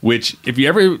 which, if you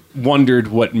ever wondered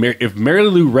if Mary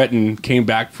Lou Retton came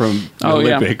back from the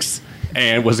Olympics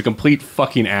and was a complete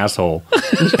fucking asshole,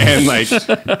 and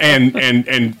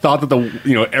and thought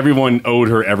that everyone owed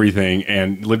her everying,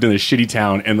 and lived in a shitty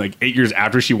town, and 8 years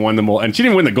after she won them all, and she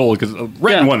didn't win the gold because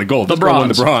Retton won the gold. This girl won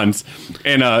the bronze,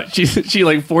 and she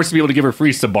forced people to give her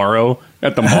free Sbarro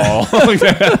at the mall,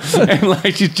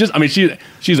 and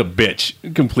she's a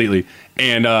bitch completely.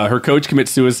 And her coach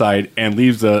commits suicide and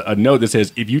leaves a note that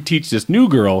says, if you teach this new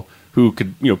girl who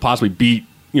could possibly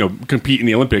compete in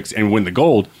the Olympics and win the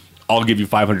gold, I'll give you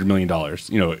 $500 million,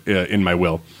 in my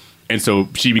will. And so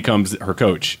she becomes her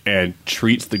coach and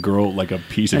treats the girl like a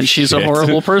piece of shit. And she's a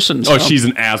horrible person. So. Oh, she's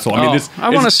an asshole. I mean, I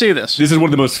want to see this. This is one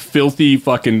of the most filthy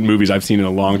fucking movies I've seen in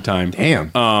a long time.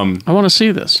 Damn. I want to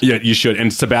see this. Yeah, you should.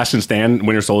 And Sebastian Stan,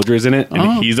 Winter Soldier, is in it.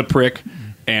 And he's a prick.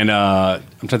 And I'm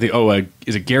trying to think.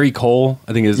 Is it Gary Cole?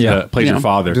 I think plays her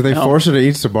father. Do they force her to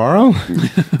eat Sbarro?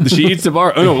 She eats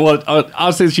Sbarro. Oh no. Well,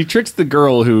 I'll say she tricks the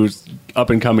girl who's up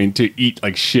and coming to eat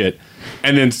like shit.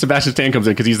 And then Sebastian Stan comes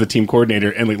in because he's the team coordinator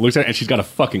and looks at her and she's got a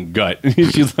fucking gut.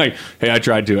 She's like, "Hey, I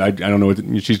tried to. I don't know what."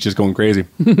 She's just going crazy.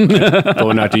 Told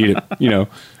her not to eat it.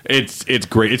 It's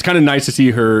great. It's kind of nice to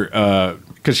see her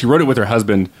because she wrote it with her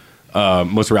husband.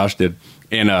 Most Roush did.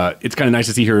 And it's kind of nice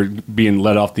to see her being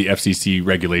let off the FCC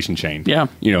regulation chain. Yeah.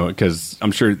 Because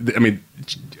I'm sure,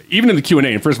 even in the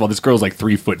Q&A, and first of all, this girl's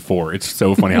 3'4". It's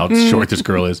so funny how short this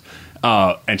girl is.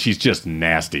 And she's just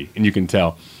nasty, and you can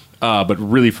tell. But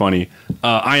really funny.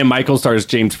 I Am Michael stars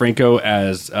James Franco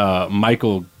as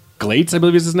Michael Glates, I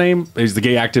believe is his name. He's the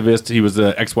gay activist. He was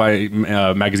the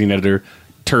XY magazine editor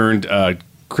turned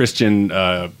Christian,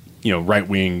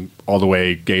 right-wing, all the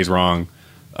way, gays wrong.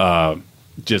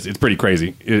 It's pretty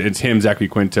crazy. It's him, Zachary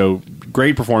Quinto.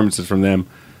 Great performances from them.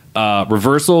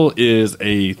 Reversal is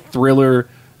a thriller.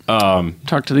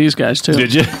 Talk to these guys too.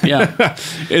 Did you? Yeah.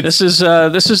 This is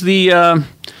the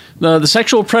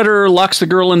sexual predator locks the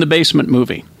girl in the basement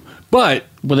movie, but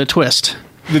with a twist.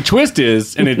 The twist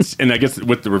is, and I guess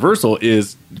with the reversal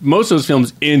is, most of those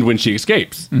films end when she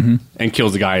escapes and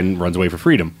kills the guy and runs away for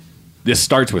freedom. This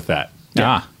starts with that.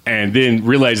 Yeah. And then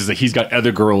realizes that he's got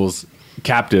other girls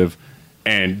captive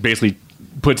and basically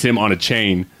puts him on a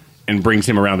chain and brings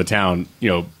him around the town,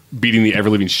 beating the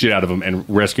ever-living shit out of him and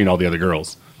rescuing all the other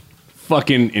girls.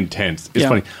 Fucking intense. It's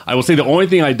funny. I will say the only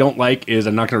thing I don't like is,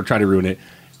 I'm not going to try to ruin it,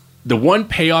 the one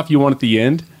payoff you want at the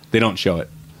end, they don't show it.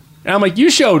 And I'm like, you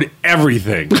showed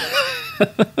everything.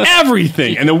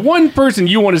 Everything. And the one person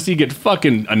you want to see get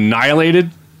fucking annihilated,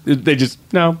 they just,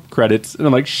 no, credits. And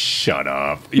I'm like, shut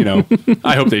up.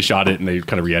 I hope they shot it and they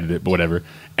kind of re-edited it, but whatever.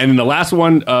 And then the last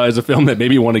one is a film that made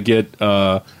me want to get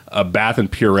a bath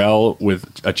and Purell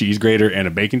with a cheese grater and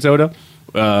a baking soda,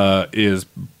 is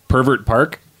Pervert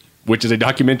Park, which is a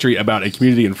documentary about a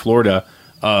community in Florida.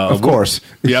 Of course.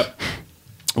 Yep.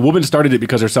 A woman started it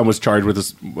because her son was charged with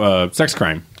a sex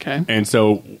crime. Okay. And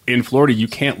so in Florida, you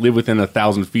can't live within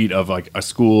 1,000 feet of a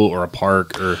school or a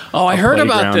park or I heard playground.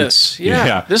 about this.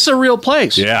 Yeah. This is a real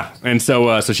place. Yeah. And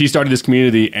so she started this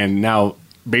community, and now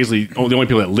basically the only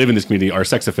people that live in this community are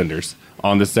sex offenders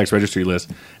on this sex registry list.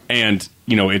 And,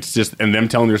 it's just, and them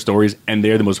telling their stories, and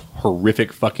they're the most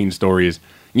horrific fucking stories.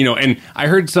 And I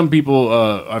heard some people,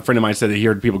 a friend of mine said that he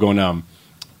heard people going,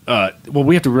 well,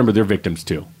 we have to remember they're victims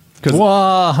too.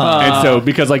 And so,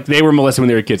 because they were molested when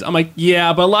they were kids. I'm like,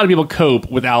 yeah, but a lot of people cope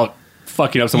without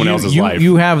fucking up someone else's life.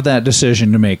 You have that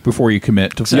decision to make before you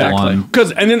commit to full on.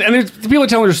 Because and there's people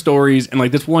telling their stories, and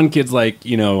this one kid's I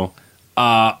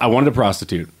wanted a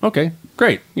prostitute. Okay,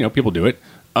 great. People do it.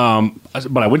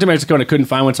 But I went to Mexico and I couldn't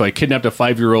find one, so I kidnapped a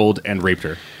 5-year-old and raped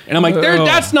her. And I'm like,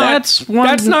 that's not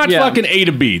fucking A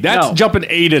to B. That's jumping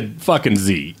A to fucking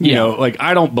Z. You know,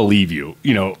 I don't believe you.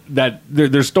 That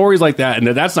there's stories like that, and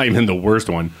that's not even the worst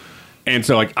one. And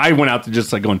so I went out to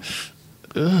just going,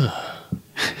 ugh.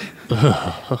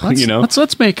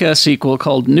 Let's make a sequel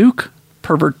called Nuke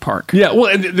Pervert Park. Yeah, well,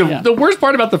 and the worst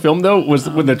part about the film, though, was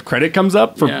when the credit comes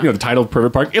up for the title of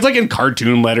Pervert Park. It's in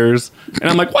cartoon letters, and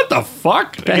I'm like, what the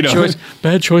fuck?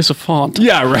 Bad choice of font.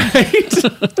 Yeah,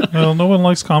 right. Well, no one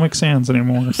likes Comic Sans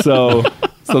anymore.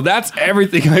 So that's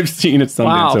everything I've seen at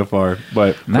Sundance so far.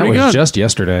 But that was just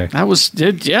yesterday. That was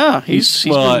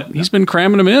he's been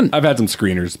cramming them in. I've had some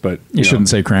screeners, but you shouldn't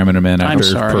say cramming them in. I'm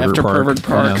sorry. After Pervert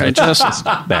Park, yeah, I just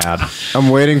bad. I'm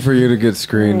waiting for you to get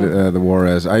screened the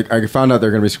Juarez. I found out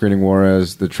they're going to be screening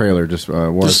Juarez, the trailer. Just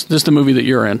Juarez. This is the movie that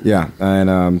you're in. Yeah,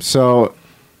 and so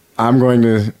I'm going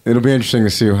to. It'll be interesting to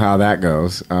see how that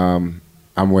goes.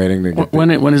 I'm waiting to get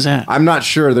when is that? I'm not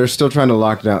sure. They're still trying to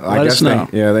lock down. I guess us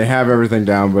know. They have everything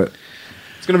down, but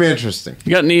It's going to be interesting.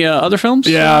 You got any other films?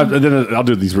 Yeah, then I'll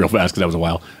do these real fast because that was a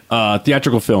while.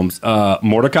 Theatrical films.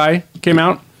 Mordecai came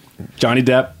out. Johnny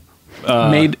Depp.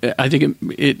 Made. I think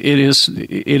it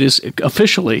is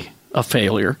officially a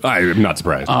failure. I'm not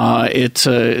surprised.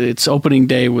 Its opening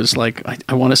day was like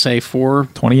I want to say $28.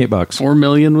 $4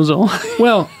 million was all.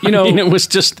 Well, you know, I mean, it was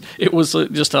just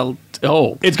a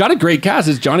It's got a great cast.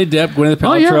 It's Johnny Depp, Gwyneth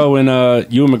Paltrow,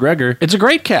 and Ewan McGregor. It's a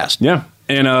great cast. Yeah.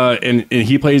 And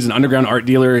he plays an underground art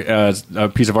dealer as a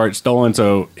piece of art stolen,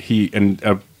 so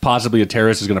possibly a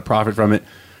terrorist is going to profit from it.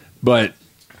 But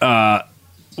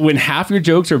when half your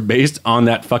jokes are based on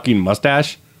that fucking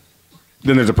mustache,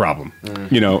 then there's a problem.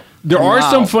 You know, there are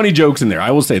some funny jokes in there.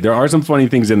 I will say there are some funny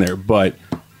things in there, but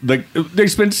they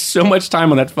spend so much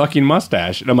time on that fucking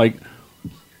mustache, and I'm like,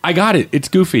 I got it. It's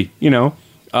goofy. You know,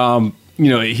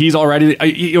 he's already.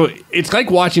 It's like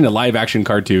watching a live action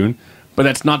cartoon. But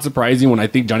that's not surprising when I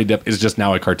think Johnny Depp is just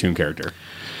now a cartoon character.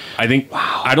 I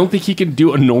don't think he can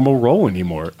do a normal role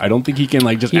anymore. I don't think he can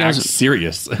act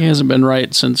serious. He hasn't been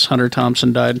right since Hunter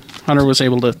Thompson died. Hunter was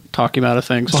able to talk him out of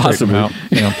things. Possibly.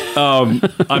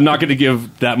 I'm not going to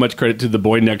give that much credit to The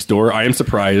Boy Next Door. I am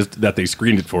surprised that they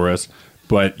screened it for us.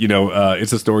 But,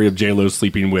 it's a story of J-Lo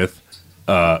sleeping with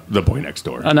the boy next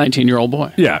door. A 19-year-old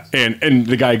boy. Yeah, and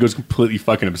the guy goes completely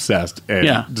fucking obsessed and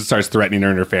just starts threatening her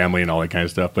and her family and all that kind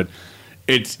of stuff. But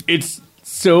it's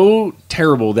so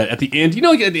terrible that at the end,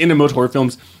 at the end of most horror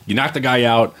films, you knock the guy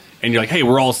out and you're like, hey,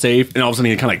 we're all safe. And all of a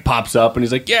sudden he kind of pops up and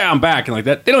he's like, yeah, I'm back. And like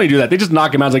that. They don't even do that. They just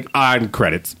knock him out. It's like,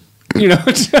 credits.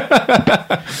 Let's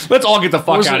all get the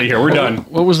fuck out of here. We're done.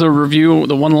 What was the review,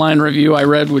 the one-line review I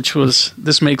read, which was,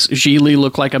 this makes Gigli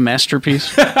look like a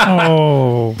masterpiece?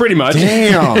 Oh. Pretty much.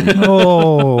 Damn.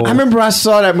 Oh. I remember I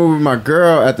saw that movie with my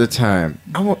girl at the time.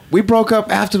 We broke up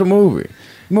after the movie.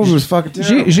 The movie was fucking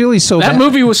terrible. Gigli's so that bad.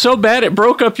 movie was so bad it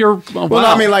broke up your... Oh, well,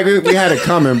 I mean, we had it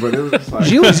coming, but it was just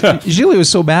like... Gigli was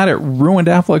so bad it ruined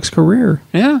Affleck's career.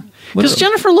 Yeah. Because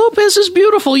Jennifer Lopez is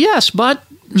beautiful, yes, but...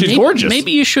 She's gorgeous.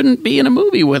 Maybe you shouldn't be in a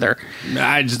movie with her.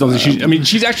 I just don't think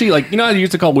she's actually how they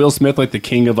used to call Will Smith the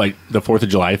king of the 4th of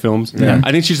July films? Yeah.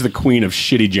 I think she's the queen of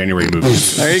shitty January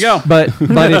movies. There you go. But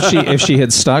if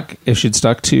she'd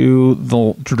stuck to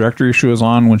the trajectory she was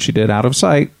on when she did Out of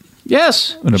Sight.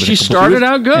 Yes. She started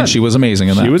out good. And she was amazing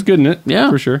in that. She was good in it. Yeah.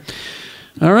 For sure.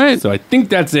 All right. So I think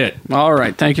that's it. All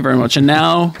right. Thank you very much. And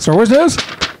now... Star Wars news?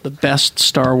 The best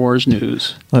Star Wars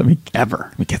news ever.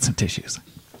 Let me get some tissues.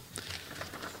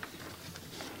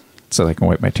 So I can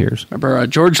wipe my tears. Remember,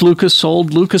 George Lucas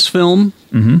sold Lucasfilm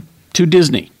to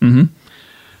Disney. Mm-hmm.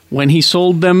 When he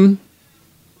sold them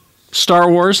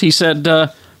Star Wars, he said,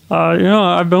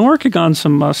 I've been working on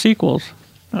some sequels.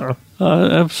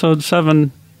 Episode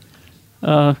 7,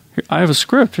 I have a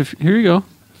script. Here you go.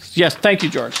 Yes, thank you,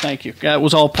 George. Thank you. That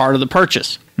was all part of the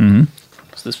purchase. Mm-hmm.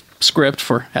 It's this script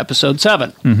for Episode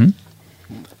 7.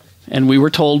 Mm-hmm. And we were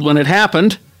told when it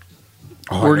happened...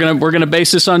 We're gonna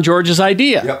base this on George's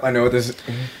idea. Yep, I know what this is.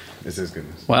 This is good.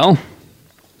 Well,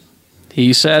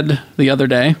 he said the other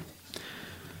day,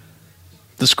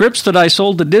 the scripts that I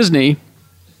sold to Disney,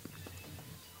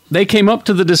 they came up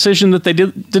to the decision that they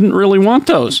didn't really want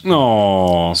those.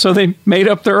 No. So they made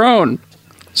up their own.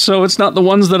 So it's not the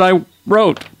ones that I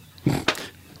wrote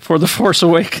for The Force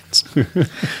Awakens.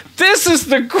 This is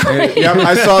the greatest. Yep,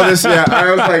 I saw this. Yeah, I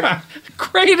was like,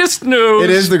 greatest news. It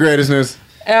is the greatest news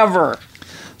ever.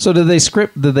 So did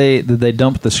they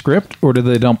dump the script or did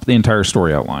they dump the entire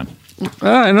story outline?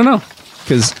 I don't know.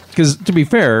 Because to be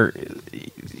fair,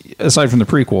 aside from the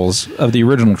prequels of the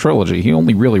original trilogy, he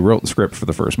only really wrote the script for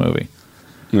the first movie.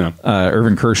 Yeah.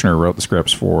 Irvin Kershner wrote the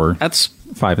scripts for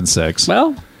 5 and 6.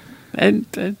 Well,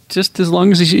 and just as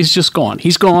long as he's just gone.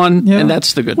 He's gone, and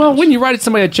that's the good news. When you write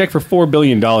somebody a check for $4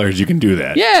 billion, you can do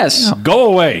that. Yes. Yeah.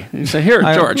 Go away. You say, here,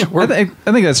 George. I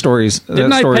think that story's...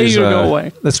 Didn't I pay you to go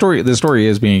away? The story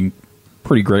is being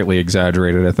pretty greatly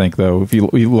exaggerated, I think, though. If you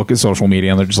look at social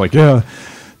media, and they're just like, yeah,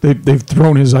 they've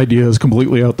thrown his ideas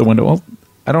completely out the window. Well,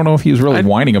 I don't know if he was really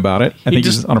whining about it. I think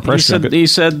he's on a press junket. He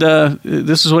said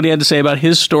this is what he had to say about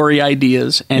his story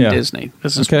ideas and Disney.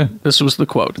 This was the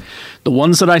quote. The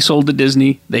ones that I sold to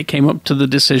Disney, they came up to the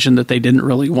decision that they didn't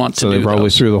really want to do. So they probably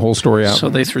threw the whole story out. So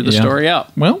they threw the story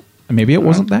out. Well, maybe it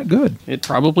wasn't that good. It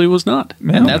probably was not.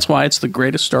 Yeah. And that's why it's the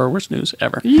greatest Star Wars news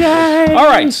ever. Yay! All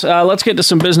right, let's get to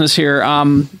some business here.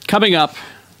 Coming up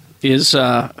is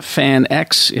Fan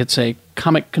X. It's a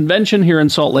comic convention here in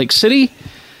Salt Lake City.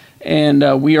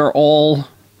 And we are all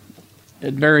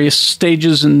at various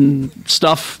stages and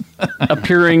stuff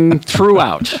appearing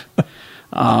throughout.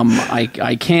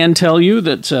 I can tell you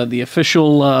that the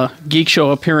official Geek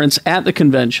Show appearance at the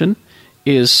convention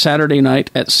is Saturday night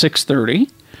at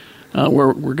 6:30.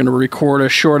 We're going to record a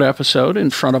short episode in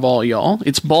front of all y'all.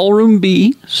 It's Ballroom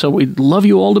B, so we'd love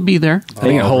you all to be there. I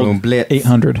think it holds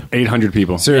 800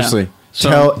 people. Seriously. Yeah. So-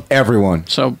 Tell everyone.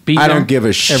 So be I there. don't give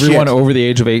a shit. Everyone over the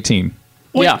age of 18.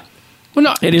 Yeah. Well,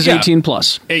 no, It is yeah. 18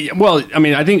 plus. Well, I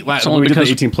mean, I think last only when we did the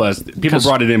because- 18 plus, people because-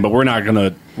 brought it in, but we're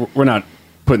not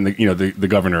putting the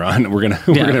governor on. We're gonna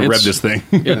rev it's- this thing.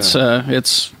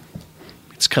 It's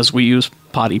because we use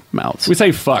potty mouths. We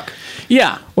say fuck.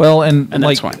 Yeah. Well, and And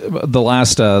like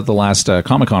that's the last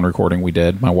Comic-Con recording we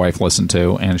did, my wife listened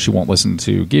to, and she won't listen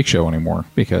to Geek Show anymore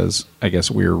because I guess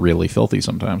we're really filthy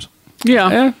sometimes.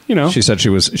 Yeah. She said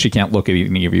she can't look at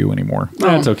any of you anymore.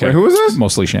 That's okay. Wait, who is this?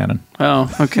 Mostly Shannon.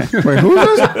 Oh, okay. Wait, who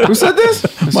is this? Who said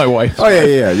this? My wife. Oh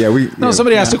yeah. No,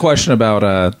 somebody asked a question about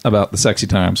the sexy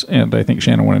times, and I think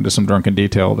Shannon went into some drunken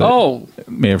detail that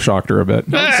may have shocked her a bit.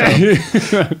 I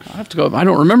have to go. I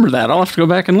don't remember that. I'll have to go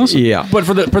back and listen. Yeah. But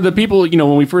for the people,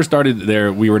 when we first started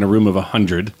there, we were in a room of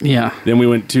 100. Yeah. Then we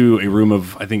went to a room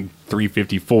of, I think,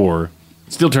 354.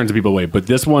 Still turns the people away. But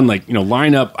this one,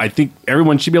 line up, I think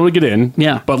everyone should be able to get in.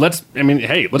 Yeah. But let's turn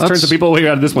some people away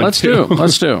out of this one, Let's too.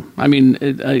 do. I mean,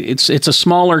 it's a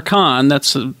smaller con.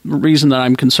 That's the reason that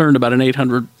I'm concerned about an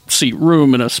 800-seat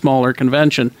room in a smaller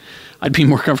convention. I'd be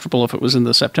more comfortable if it was in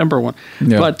the September one.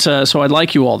 Yeah. But so I'd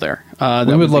like you all there. That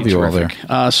would be love you all terrific.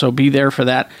 So be there for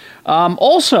that.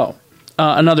 Also,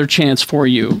 another chance for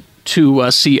you to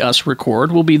see us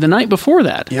record will be the night before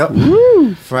that. Yep.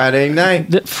 Woo! Friday night.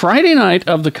 The Friday night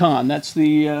of the con. That's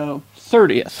the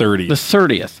 30th. 30th. The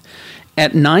 30th.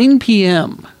 At 9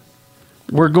 p.m.,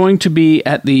 we're going to be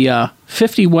at the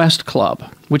 50 West Club,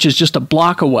 which is just a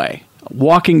block away,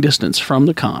 walking distance from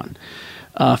the con.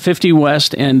 50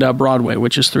 West and Broadway,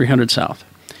 which is 300 South.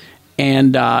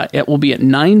 And it will be at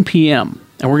 9 p.m.,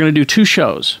 and we're going to do 2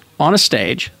 shows on a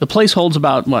stage. The place holds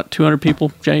about, 200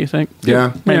 people, Jay, you think?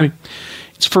 Yeah. Maybe. Yeah.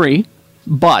 It's free,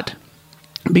 but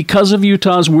because of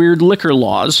Utah's weird liquor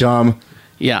laws... Dumb.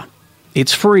 Yeah.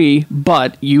 It's free,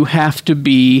 but you have to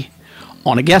be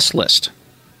on a guest list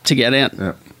to get in.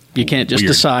 Yeah. You can't just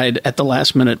Weird. decide at the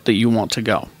last minute that you want to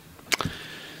go.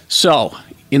 So,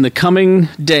 in the coming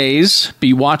days,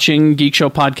 be watching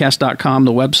geekshowpodcast.com,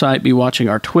 the website, be watching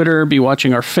our Twitter, be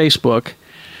watching our Facebook.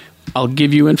 I'll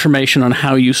give you information on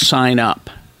how you sign up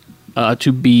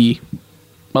to be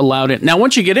allowed in. Now,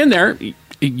 once you get in there,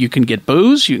 you can get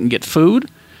booze, you can get food.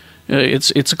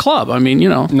 It's a club. I mean,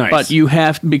 Nice. but you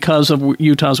have, because of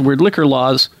Utah's weird liquor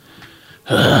laws,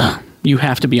 you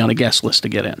have to be on a guest list to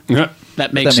get in. Yeah.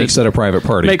 That makes it a private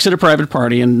party. Makes it a private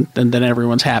party, and then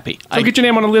everyone's happy. So get your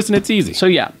name on a list and it's easy. So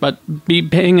yeah, but be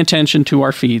paying attention to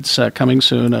our feeds coming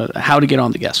soon, how to get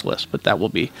on the guest list. But that will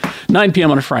be 9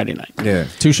 p.m. on a Friday night. Yeah.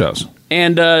 2 shows.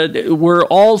 And we're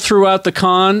all throughout the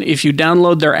con. If you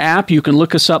download their app, you can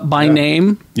look us up by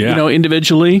name, Yeah.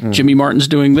 individually. Jimmy Martin's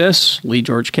doing this. Lee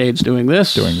George Cade's doing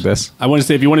this. I want to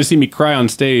say, if you want to see me cry on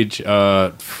stage,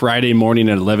 Friday morning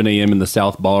at 11 a.m. in the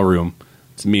South Ballroom,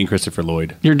 it's me and Christopher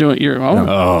Lloyd. Until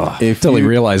he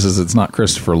realizes it's not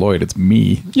Christopher Lloyd, it's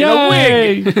me.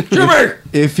 Yay! Jimmy!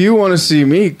 If you want to see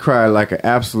me cry like an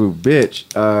absolute bitch,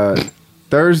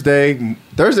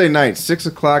 Thursday night, 6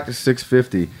 o'clock to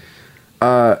 6:50.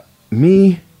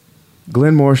 Me,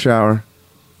 Glenn Morshower,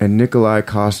 and Nikolai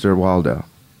Coster-Waldau.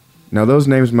 Now, those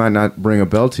names might not bring a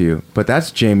bell to you, but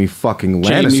that's Jamie fucking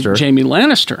Lannister. Jamie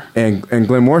Lannister. And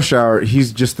Glenn Morshower,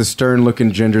 he's just the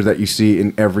stern-looking ginger that you see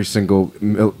in every single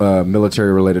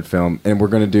military-related film. And we're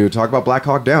going to talk about Black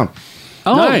Hawk Down.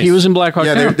 Oh, Nice. he was in Black Hawk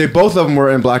Down. Yeah, they both of them were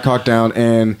in Black Hawk Down,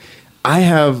 and I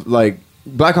have,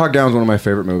 Black Hawk Down is one of my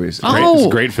favorite movies. It's a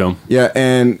great film. Yeah,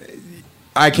 and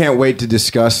I can't wait to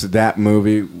discuss that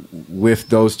movie with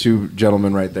those two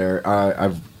gentlemen right there.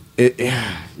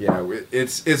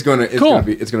 It's gonna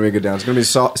be a good down. It's gonna be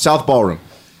South Ballroom.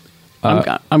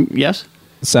 Yes.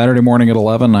 Saturday morning at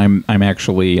 11, I'm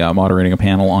actually moderating a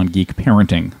panel on geek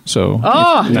parenting. So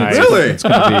Nice. Really? it's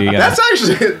going to be. That's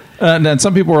actually. And then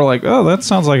some people were like, "Oh, that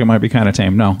sounds like it might be kind of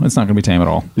tame." No, it's not going to be tame at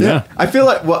all. Yeah. I feel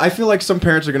like some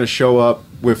parents are gonna show up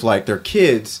with their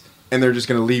kids, and they're just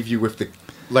gonna leave you with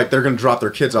they're going to drop their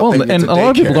kids off. Well, and a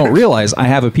lot of people don't realize I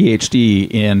have a PhD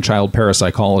in child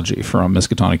parapsychology from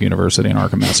Miskatonic University in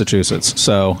Arkham, Massachusetts.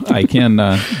 So I can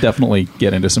definitely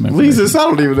get into some information. Jesus, I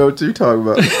don't even know what you're talking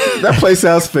about. That place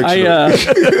sounds fictional.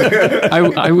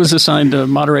 I was assigned to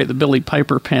moderate the Billy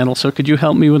Piper panel, so could you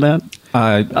help me with that?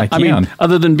 I can. I mean,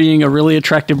 other than being a really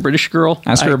attractive British girl,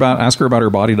 Ask her about her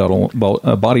body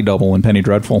double in Penny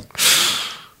Dreadful.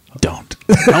 Don't.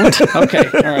 Okay,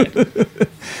 all right.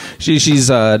 She's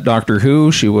Doctor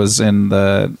Who. She was in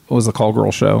what was the Call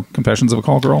Girl show? Confessions of a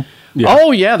Call Girl.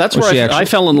 Oh, yeah, that's Well, where she I actually-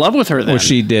 fell in love with her then. Which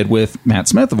she did with Matt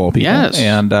Smith, of all people. Yes.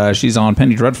 And she's on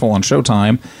Penny Dreadful on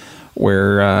Showtime,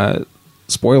 where,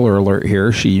 spoiler alert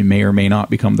here, she may or may not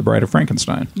become the Bride of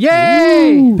Frankenstein.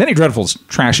 Yay! Penny Dreadful's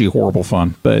trashy, horrible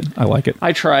fun, but I like it.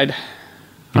 I tried.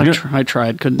 I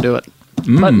tried. Couldn't do it.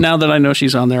 But now that I know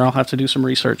she's on there, I'll have to do some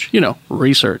research.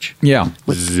 Research. Yeah.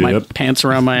 With my pants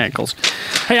around my ankles.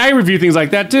 Hey, I review things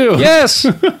like that too. Yes.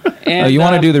 And, You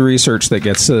want to do the research that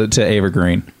gets to Ava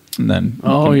Green, and then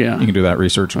you can do that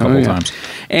research a couple times.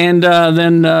 And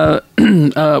then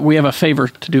we have a favor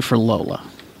to do for Lola.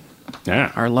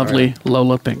 Yeah. Our lovely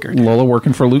Lola Pinkard. Lola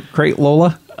working for Loot Crate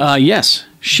Lola? Yes.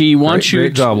 She wants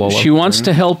Great job, Lola. She wants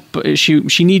to help.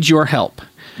 She needs your help.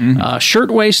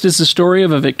 Shirtwaist is the story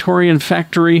of a Victorian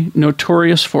factory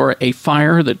notorious for a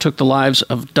fire that took the lives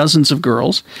of dozens of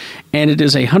girls, and it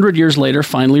is 100 years later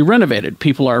finally renovated.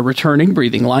 People are returning,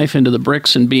 breathing life into the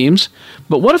bricks and beams.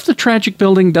 But what if the tragic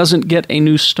building doesn't get a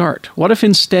new start? What if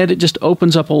instead it just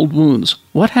opens up old wounds?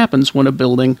 What happens when a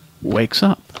building wakes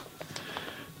up?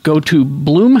 Go to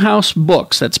Blumhouse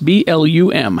Books, that's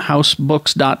BLUM,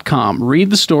 housebooks.com. Read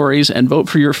the stories and vote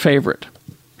for your favorite,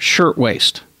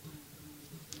 Shirtwaist.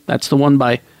 That's the one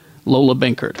by Lola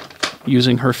Binkard,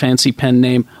 using her fancy pen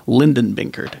name, Lyndon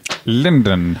Binkard.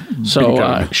 Lyndon.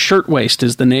 So, Shirtwaist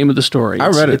is the name of the story. I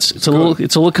read it. It's a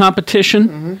little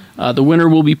competition. The winner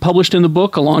will be published in the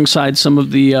book alongside some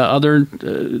of the other,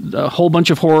 a whole bunch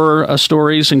of horror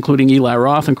stories, including Eli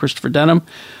Roth and Christopher Denham.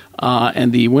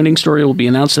 And the winning story will be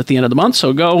announced at the end of the month.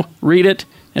 So go read it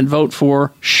and vote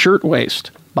for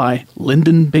Shirtwaist by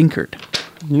Lyndon Binkard.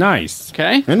 Nice.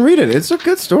 Okay? And read it. It's a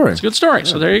good story. It's a good story.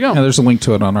 So there you go. Yeah, there's a link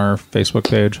to it on our Facebook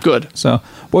page. Good. So,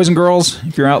 boys and girls,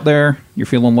 if you're out there, you're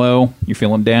feeling low, you're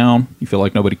feeling down, you feel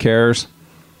like nobody cares,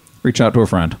 reach out to a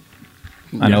friend.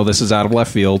 I know this is out of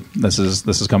left field. This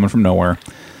is coming from nowhere.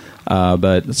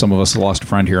 But some of us lost a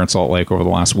friend here in Salt Lake over the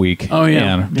last week. Oh,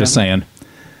 yeah. And just saying,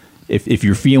 if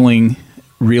you're feeling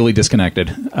really disconnected,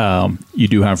 you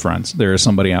do have friends. There is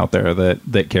somebody out there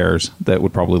that cares, that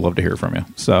would probably love to hear from you.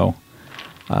 So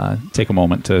take a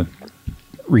moment to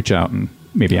reach out and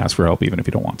maybe ask for help, even if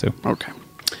you don't want to. Okay.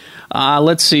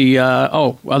 Let's see.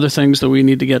 Other things that we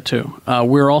need to get to.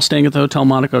 We're all staying at the Hotel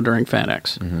Monaco during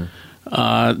FanX.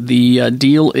 The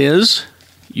deal is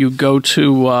you go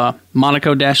to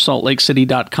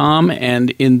monaco-saltlakecity.com,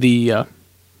 and in the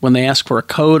when they ask for a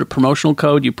code, a promotional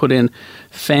code, you put in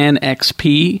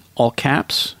FANXP, all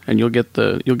caps, and you'll get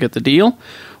the deal.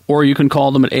 Or you can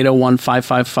call them at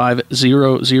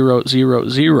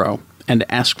 801-555-0000 and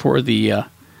ask for the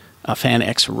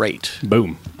FanX rate.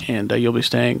 Boom. And you'll be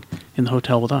staying in the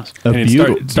hotel with us. And it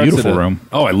starts beautiful at room.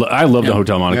 Oh, I love the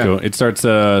Hotel Monaco. Yeah. It starts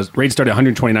rates start at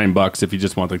 $129 if you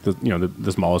just want like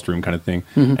the smallest room kind of thing.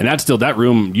 And that's still, that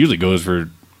room usually goes for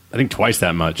I think twice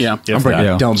that much. Yeah. if I'm breaking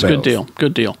that. it down. It's a good deal.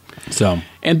 Good deal. So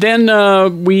And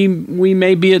then we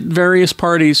may be at various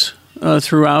parties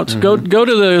throughout. Go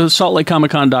to the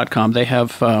saltlakecomiccon.com. They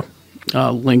have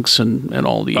links and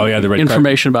all the, the red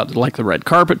information about like the red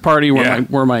carpet party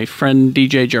where my friend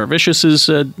DJ Jarvicious is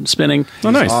spinning.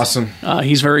 oh, nice. Awesome.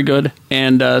 He's very good.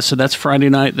 And so that's Friday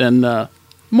night. Then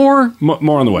more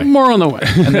More on the way. More on the way.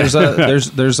 And there's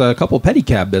a couple of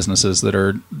pedicab businesses that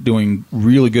are doing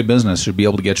really good business. Should be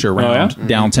able to get you around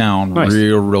downtown Nice.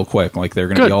 real quick. Like they're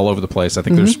going to Good. be all over the place. I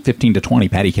think there's 15 to 20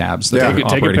 pedicabs. That Yeah. are You could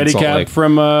take a operating in Salt pedicab Lake.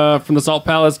 from the Salt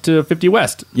Palace to 50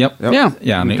 West. Yep. Yeah.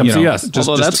 Yeah. And, Come see us.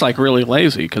 Although that's like really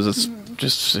lazy because it's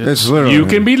It's literally. You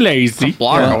can be lazy.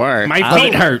 block away. My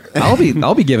feet hurt. I'll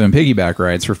be giving piggyback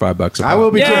rides for $5 a pop. I will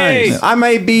be. Yay! I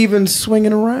may be even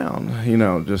swinging around.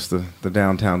 Just the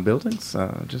downtown buildings.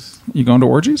 Just You going to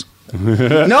orgies?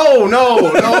 no.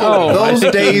 Those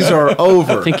days are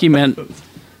over. I think he meant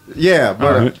Yeah,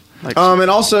 but and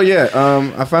also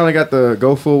I finally got the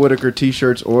Go Full Whitaker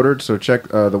T-shirts ordered. So check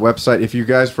the website if you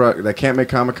guys that can't make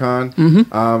Comic-Con.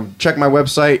 Check my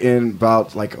website in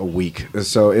about like a week,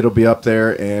 so it'll be up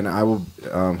there, and I will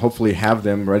hopefully have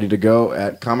them ready to go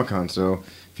at Comic-Con. So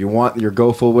if you want your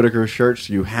Go Full Whitaker shirts,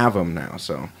 you have them now.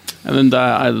 So And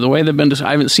then the way they've been,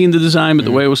 I haven't seen the design, but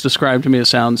the way it was described to me, it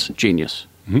sounds genius.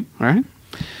 All right.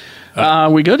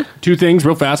 We good? Two things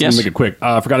real fast. Yes. I'm going to make it quick.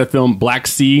 I forgot to film Black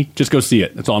Sea. Just go see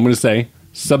it. That's all I'm going to say.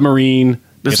 Submarine.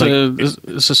 This It's like-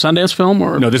 is a Sundance film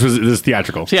or No, this is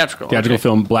theatrical. Theatrical, okay.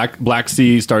 film. Black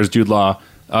Sea stars Jude Law.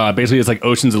 Basically, it's like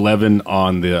Ocean's 11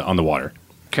 on the water.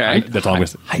 Okay. That's all I'm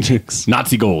going to say.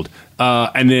 Nazi gold.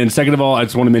 And then second of all, I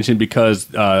just want to mention because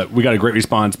we got a great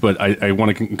response, but I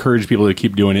want to encourage people to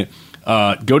keep doing it.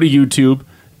 Go to YouTube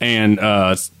and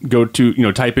go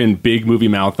to type in Big Movie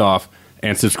Mouth Off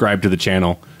and subscribe to the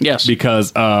channel. Yes.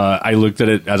 Because I looked at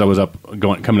it as I was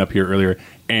coming up here earlier,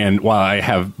 and while I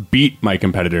have beat my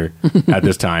competitor at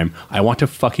this time, I want to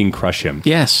fucking crush him.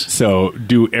 Yes. So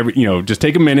just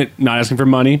take a minute, not asking for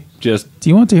money. Just Do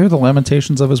you want to hear the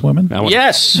lamentations of his women? I want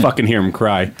Yes. to fucking hear him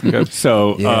cry.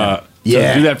 So, Yeah.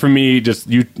 so do that for me. Just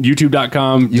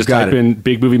YouTube.com. Just got type it. in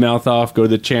Big Movie Mouth Off. Go to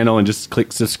the channel and just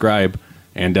click subscribe.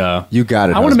 And You got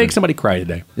it, I want to husband. make somebody cry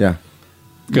today. Yeah.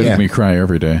 Make me cry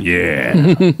every day.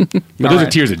 Yeah. But those are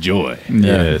tears of joy.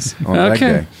 Yes. On that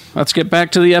Okay, day. let's get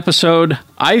back to the episode.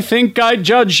 I Think I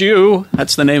Judge You.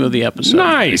 That's the name of the episode.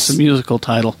 Nice. It's a musical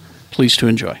title. Please to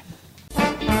enjoy.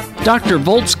 Dr.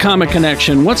 Volt's Comic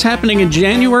Connection. What's happening in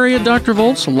January at Dr.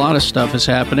 Volt's? A lot of stuff is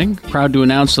happening. Proud to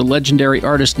announce the legendary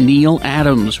artist Neil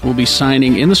Adams will be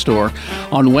signing in the store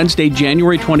on Wednesday,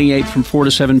 January 28th from 4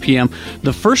 to 7 p.m.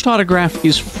 The first autograph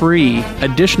is free.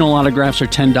 Additional autographs are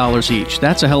 $10 each.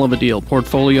 That's a hell of a deal.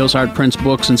 Portfolios, art prints,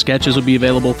 books, and sketches will be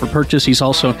available for purchase. He's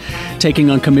also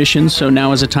taking on commissions, so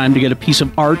now is a time to get a piece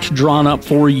of art drawn up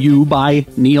for you by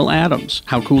Neil Adams.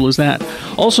 How cool is that?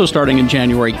 Also starting in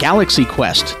January, Galaxy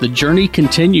Quest. The journey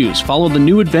continues. Follow the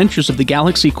new adventures of the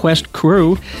Galaxy Quest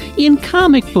crew in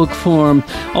comic book form.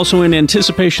 Also in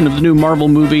anticipation of the new Marvel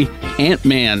movie,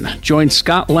 Ant-Man. Join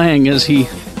Scott Lang as he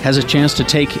has a chance to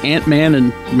take Ant-Man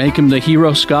and make him the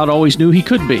hero Scott always knew he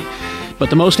could be. But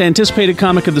the most anticipated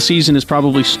comic of the season is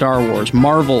probably Star Wars,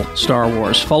 Marvel Star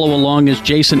Wars. Follow along as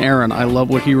Jason Aaron. I love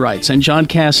what he writes. And John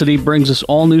Cassidy brings us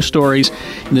all new stories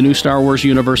in the new Star Wars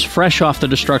universe, fresh off the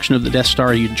destruction of the Death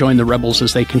Star. You join the rebels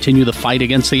as they continue the fight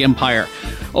against the Empire.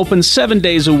 Open 7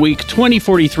 days a week,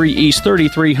 2043 East,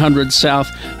 3300 South.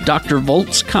 Dr.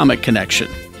 Volt's Comic Connection.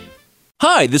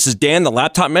 Hi, this is Dan, the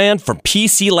Laptop Man from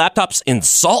PC Laptops in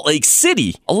Salt Lake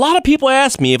City. A lot of people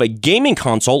ask me if a gaming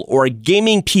console or a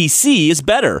gaming PC is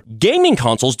better. Gaming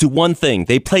consoles do one thing.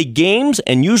 They play games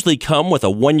and usually come with a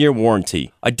 1-year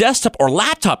warranty. A desktop or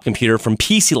laptop computer from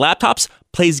PC Laptops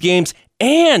plays games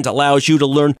and allows you to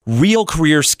learn real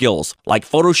career skills like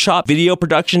Photoshop, video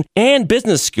production, and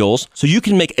business skills so you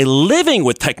can make a living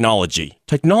with technology.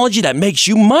 Technology that makes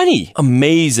you money.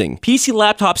 Amazing. PC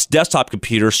Laptops desktop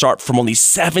computers start from only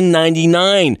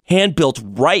 $7.99, hand-built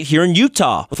right here in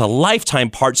Utah with a lifetime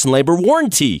parts and labor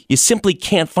warranty. You simply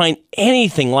can't find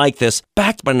anything like this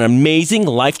backed by an amazing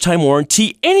lifetime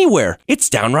warranty anywhere. It's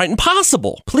downright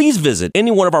impossible. Please visit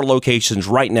any one of our locations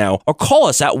right now or call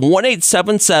us at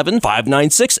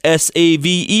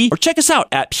 1-877-596-SAVE or check us out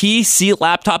at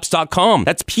PCLaptops.com.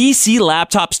 That's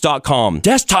PCLaptops.com.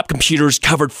 Desktop computers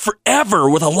covered forever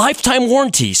with a lifetime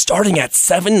warranty starting at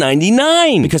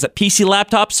 $7.99. Because at PC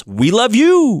Laptops, we love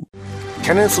you.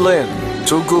 Kenneth Lin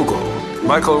to Google,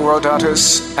 Michael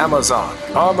Rodatis, Amazon,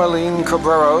 Armelene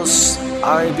Cabreros,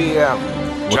 IBM.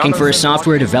 Looking for a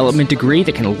software development degree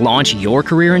that can launch your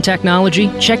career in technology?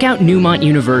 Check out Newmont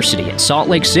University in Salt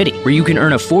Lake City, where you can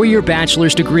earn a 4-year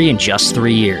bachelor's degree in just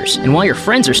 3 years. And while your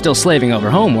friends are still slaving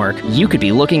over homework, you could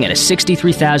be looking at a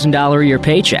 $63,000 a year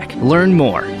paycheck. Learn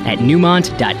more at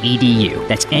newmont.edu.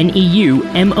 That's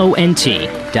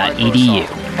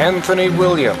NEUMONT.edu. Anthony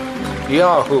William,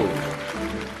 Yahoo.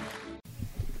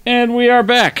 And we are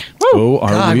back. Oh, are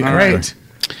God, we? great.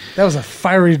 That was a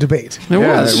fiery debate. It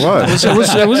was.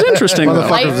 It was interesting. though.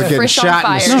 Light fresh on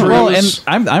fire. No, well, and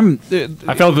I'm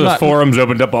I felt the forums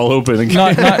opened up all open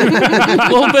again. A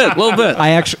little bit.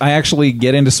 I actually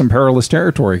get into some perilous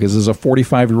territory because as a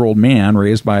 45-year-old man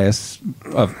raised by a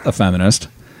feminist,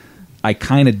 I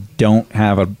kind of don't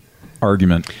have a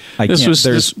argument.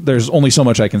 There's only so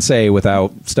much I can say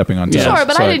without stepping on toes. Sure,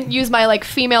 but So I didn't use my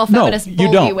feminist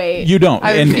bully weight. You don't,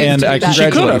 I and I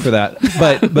congratulate you for that.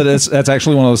 that. But that's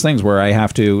actually one of those things where I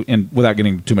have to, and without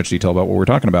getting into too much detail about what we're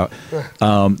talking about,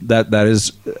 that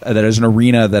is an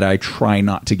arena that I try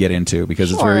not to get into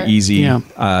because it's very easy.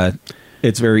 Yeah.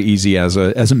 It's very easy as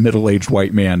a middle-aged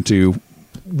white man to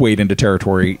wade into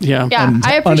territory. Yeah,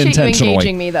 I appreciate you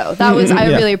engaging me though. That was I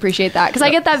really appreciate that because I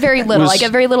get that very little. I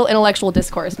get very little intellectual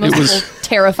discourse. Most people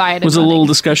terrified. There was a little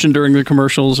discussion during the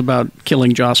commercials about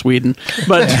killing Joss Whedon,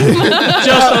 but just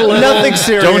a little. Nothing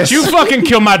serious. Don't you fucking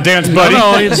kill my dance buddy.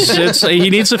 No, it's he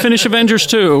needs to finish Avengers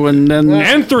 2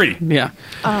 and 3. Yeah.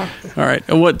 All right.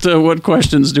 What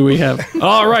questions do we have?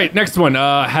 All right, next one.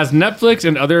 Has Netflix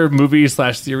and other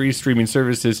movie/series streaming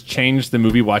services changed the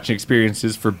movie watching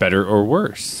experiences for better or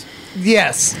worse?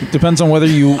 Yes. Depends on whether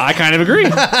you. I kind of agree.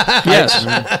 Yes.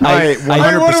 I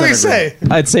 100% What do we agree. say?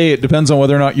 I'd say it depends on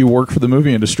whether or not you work for the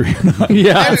movie industry or not.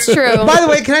 Yeah. That's true. By the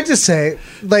way, can I just say,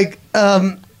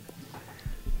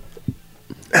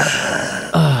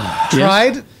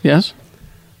 tried Yes.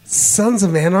 Sons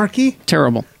of Anarchy?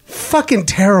 Terrible. Fucking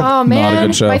terrible. Oh man,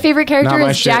 good show. my favorite character Not my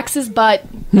is shit. Jax's butt.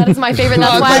 That is my favorite.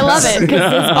 That's why I love it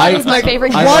because his butt is my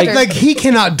favorite What? character. Like he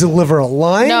cannot deliver a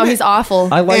line. No, he's awful.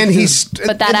 I like and his- he's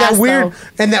But that and ass, weird though.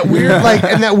 and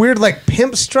that weird like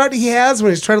pimp strut he has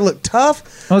when he's trying to look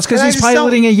tough. Well, it's because And I he's just don't-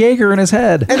 piloting a Jaeger in his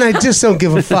head. and I just don't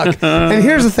give a fuck. And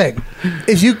here's the thing: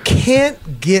 if you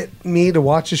can't get me to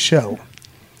watch a show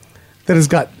that has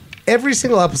got every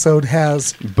single episode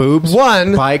has Boobs,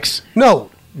 one bikes. no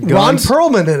Ron Guns.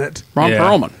 Perlman in it Ron Yeah.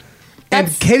 Perlman. and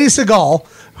Katie Seagal,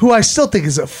 who I still think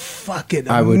is a fucking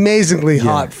I would- amazingly yeah.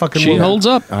 hot fucking She woman. holds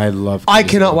up. I love. I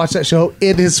cannot watch that show.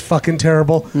 It is fucking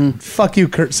terrible. Fuck you,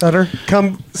 Kurt Sutter.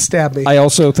 Come stab me. I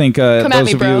also think Come at those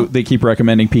me, of bro. you they keep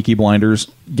recommending Peaky Blinders,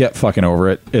 get fucking over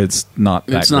it. It's not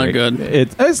that It's not great. good.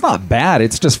 It's not bad.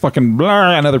 It's just fucking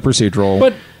another procedural.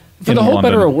 But for in the whole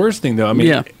London. better or worse thing, though, I mean,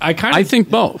 Yeah, I think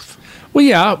both. Well,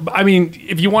 yeah. I mean,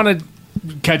 if you want to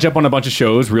catch up on a bunch of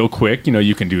shows real quick,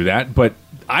 you can do that. But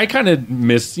I kind of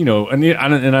miss,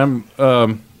 and I'm,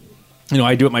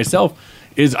 I do it myself.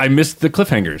 Is I miss the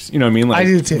cliffhangers. You know what I mean? Like I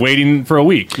do too. waiting for a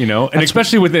week. And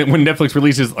especially when Netflix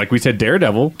releases, like we said,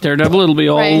 Daredevil. It'll be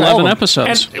all Right. 11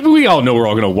 episodes. And we all know we're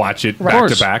all going to watch it back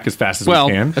course. to back as fast as Well,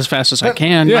 we can. as fast as I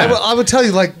can. Yeah. I would tell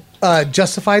you, like,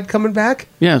 Justified coming back.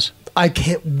 Yes. I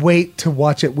can't wait to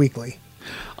watch it weekly.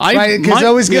 I Right? Because it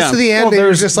always gets to the end Well, and you're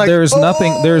there's just like, there's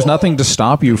nothing "Oh." there's nothing to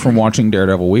stop you from watching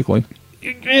Daredevil weekly.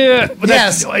 Yeah, but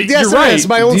Yes, that's- yes, you're there right. is.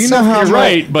 My own Do you know how You're much-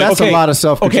 right, but that's okay. a lot of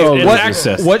self-control. Okay, with it's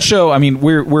it. access. What show? I mean,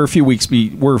 we're a few weeks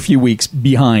we're a few weeks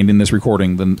behind in this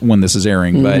recording than when this is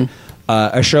airing. But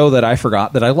a show that I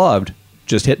forgot that I loved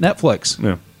just hit Netflix.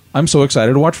 Yeah. I'm so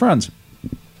excited to watch Friends.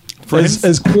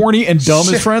 As corny and dumb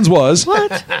as Friends was,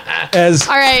 What? as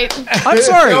All right. I'm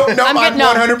sorry, No, I'm I'm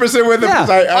getting 100% with him. Yeah. 'cause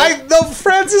I The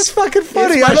Friends is fucking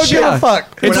funny. It's I my don't give shit. a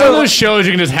fuck. It's one of those shows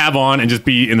you can just have on and just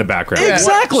be in the background.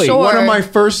 exactly. Sure. One of my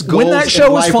first goals When that show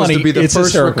in was life funny, was to be the it's first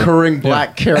hysterical. recurring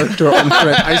black character on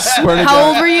Friends. I swear to How God.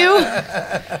 old were you?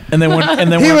 And then He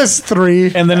when, was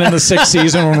 3. and then in the 6th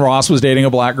season when Ross was dating a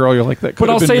black girl, you're like, that could But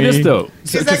I'll have say been this me. though.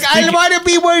 He's like, I want to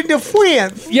be one of the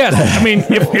friends. Yes, I mean,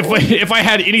 if I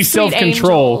had any self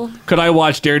control, angel. could I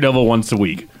watch Daredevil once a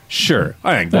week? Sure,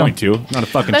 I ain't going to. Not a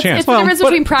fucking That's, chance. it's the difference But-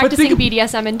 between but practicing think-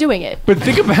 BDSM and doing it. But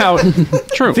think about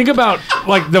True. Think about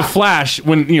like the Flash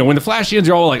when when the Flash ends,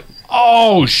 you're all like,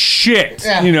 oh shit,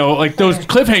 Yeah. like those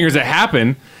cliffhangers that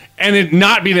happen, and then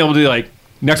not being able to like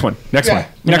next one, next Yeah. one,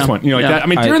 next Yeah. one, like Yeah. that. I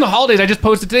mean, during the holidays, I just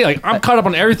posted today, like I'm caught up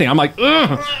on everything. I'm like,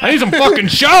 ugh, I need some fucking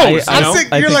shows. I you know? I'm sick.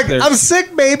 I You're think like, there's- I'm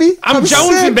sick, baby. I'm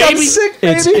jonesing, sick. baby. I'm sick,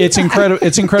 baby. It's incredible.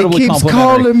 It's incredibly He keeps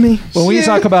complimentary. calling me. But when you Shit.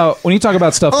 talk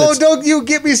about stuff Oh, that's don't you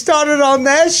get me started on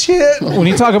that shit. when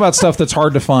you talk about stuff that's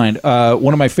hard to find,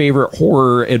 one of my favorite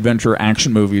horror adventure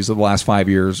action movies of the last 5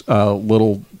 years,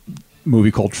 little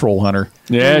movie called Troll Hunter.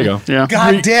 There you go. Yeah.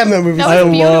 God damn that movie. That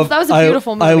was beautiful. That was a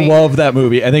beautiful movie. I love that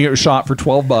movie. I think it was shot for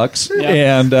 $12,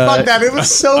 and Fuck that. It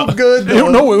was so good. I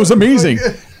don't know. It was amazing,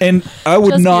 and I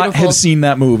would Just not beautiful. have seen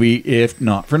that movie if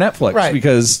not for Netflix, Right.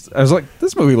 because I was like,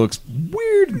 this movie looks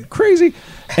weird and crazy.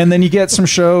 And then you get some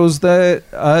shows that,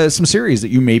 some series that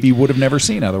you maybe would have never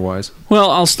seen otherwise.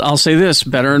 Well, I'll say this: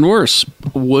 better and worse.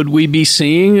 Would we be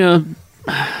seeing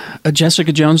a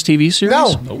Jessica Jones TV series?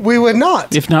 No, we would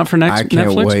not. If not for next I can't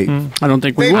Netflix, wait. I don't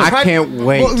think we They would. I can't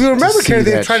wait Well, you remember, to Carrie,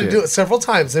 see they that tried to shit. do it several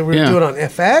times. They were Yeah. doing it on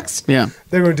FX. Yeah.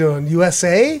 They were doing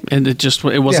USA. And it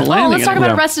wasn't Yeah. Oh, landing. let's talk anymore.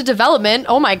 about Arrested Development.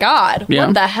 Oh my God. Yeah.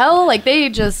 What the hell? Like they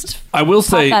just I will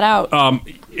say, that out.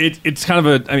 it's kind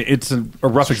of it's a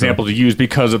rough example to use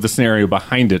because of the scenario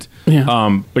behind it. Yeah.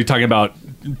 But you're talking about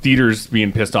theaters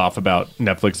being pissed off about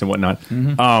Netflix and whatnot.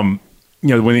 When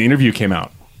the interview came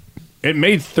out, it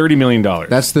made $30 million.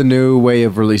 That's the new way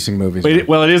of releasing movies. But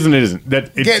it isn't. It isn't.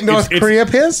 That it's, Get North Korea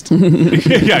pissed?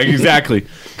 yeah, exactly.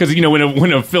 Because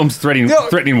when a film's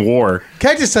threatening war,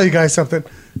 Can I just tell you guys something?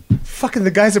 Fucking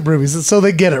the guys at Broovies, so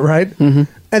they get it, right? And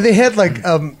they had like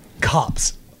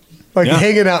cops like Yeah.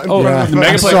 hanging out in oh, front of the the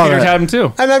Megaplex saw theaters that. had them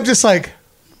too. And I'm just like,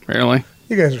 Really?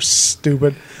 you guys are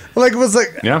stupid. Like it was like,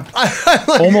 Yeah.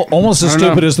 Almost as I don't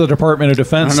stupid know. as the Department of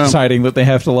Defense I don't know. deciding that they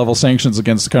have to level sanctions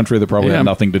against a country that probably Yeah. had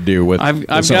nothing to do with. I've with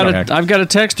got something a like- I've got a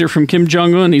text here from Kim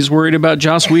Jong Un. He's worried about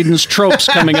Joss Whedon's tropes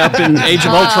coming up in Age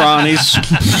of Ultron. He's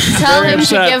tell very him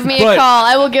upset. to give me But- a call.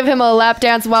 I will give him a lap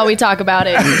dance while we talk about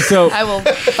it. So- I will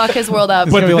fuck his world up.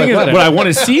 But the be like thing is, that. what I want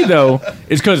to see though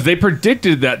is because they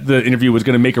predicted that the interview was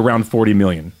going to make around $40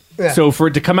 million. Yeah. So for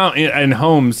it to come out in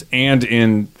homes and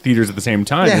in theaters at the same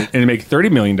time Yeah. and make $30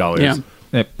 million, Yeah.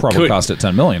 It probably Could- cost it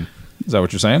 $10 million. Is that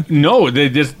what you're saying? No, they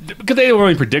just because they were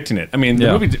only predicting it. I mean,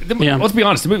 the movie. Let's be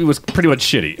honest, the movie was pretty much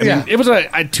shitty. I mean, it was a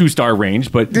 2-star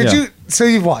range, but Did you? So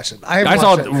you've watched it? I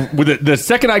saw watched it. with the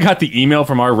second I got the email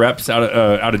from our reps out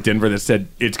of Denver that said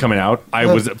it's coming out. I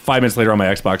was 5 minutes later on my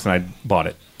Xbox and I bought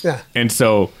it. Yeah. And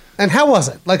so. And how was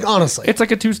it? Like honestly, it's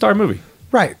like a 2-star movie.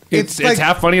 Right. It's like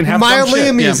half funny and half mildly dumb shit.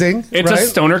 amusing. Yeah. It's a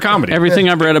stoner comedy. Everything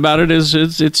I've read about it is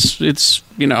it's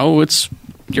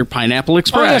your Pineapple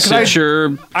Express.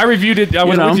 I reviewed it. I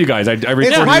was with you guys. I recorded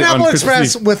It's it on Pineapple Christmas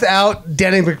Express Eve. without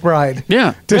Danny McBride.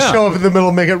 Yeah. To show up in the middle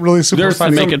and make it really super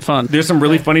funny. Make it fun. There's some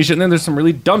really funny shit in there. There's some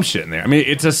really dumb shit in there. I mean,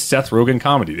 it's a Seth Rogen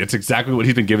comedy. It's exactly what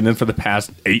he's been giving them for the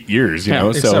past 8 years. You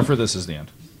know, except for This Is the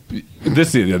End.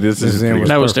 This is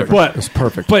that was different. But it's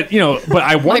perfect. But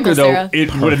I wonder though,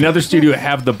 would another studio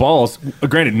have the balls?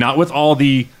 Granted, not with all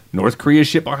the North Korea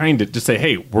shit behind it. Just say,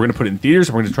 hey, we're going to put it in theaters.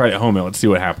 We're going to try it at home and let's see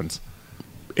what happens.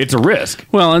 It's a risk.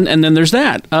 Well, and then there's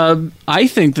that. I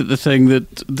think that the thing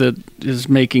that is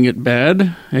making it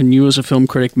bad, and you as a film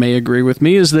critic may agree with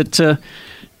me, is that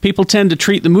people tend to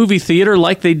treat the movie theater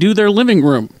like they do their living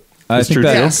room. I think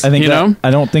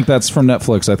I don't think that's from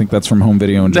Netflix. I think that's from home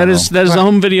video in general. That is the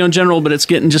home video in general, but it's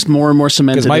getting just more and more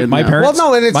cemented. My parents,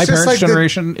 it's my just parents' like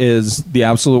generation is the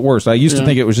absolute worst. I used to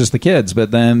think it was just the kids,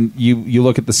 but then you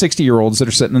look at the 60-year-olds that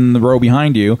are sitting in the row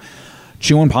behind you,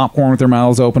 chewing popcorn with their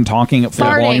mouths open, talking at full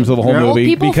volumes of the whole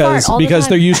movie because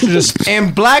they're used to just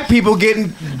and black people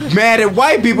getting mad at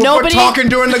white people for talking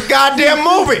during the goddamn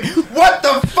movie. What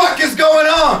the fuck is going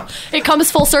on? It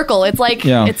comes full circle. It's like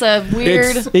it's a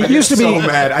weird. It used to be so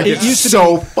mad. I get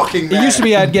so fucking mad. It used to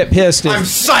be I'd get pissed. I'm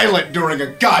silent during a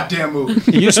goddamn movie.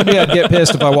 It used to be I'd get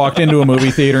pissed if I walked into a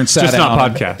movie theater and sat just down.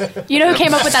 Not podcast. You know who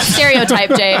came up with that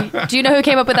stereotype, Jay? Do you know who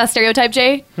came up with that stereotype,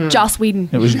 Jay? Joss Whedon.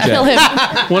 It was Jed. Kill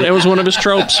him. It was one of his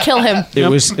tropes. Kill him. It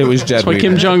was Jed. That's why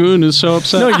Kim Jong-un is so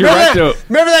upset. No, you're right though.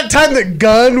 Remember that time that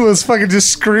Gunn was fucking just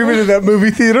screaming in that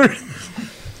movie theater?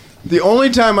 The only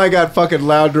time I got fucking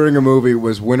loud during a movie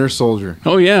was Winter Soldier.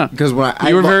 Oh yeah, because when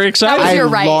you were very excited. That was your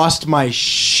right. Lost my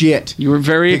shit. You were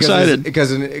very excited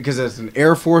because as an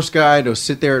Air Force guy to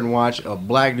sit there and watch a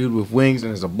black dude with wings,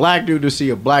 and as a black dude to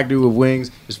see a black dude with wings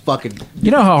is fucking.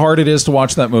 You know how hard it is to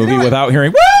watch that movie without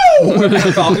hearing "woo" when the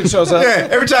Falcon shows up. Yeah,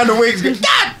 every time the wings go,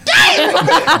 God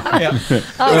damn!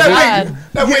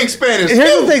 That wingspan is.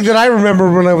 Here's the thing that I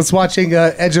remember when I was watching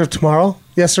Edge of Tomorrow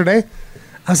yesterday.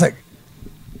 I was like,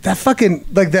 that fucking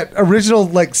that original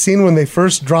scene when they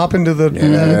first drop into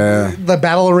the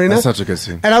battle arena. That's such a good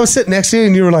scene. And I was sitting next to you,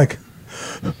 and you were like,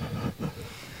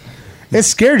 it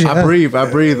scared you. I breathe.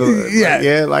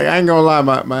 Yeah. I ain't gonna lie,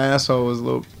 my asshole was a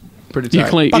little pretty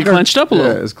tight. You clenched up a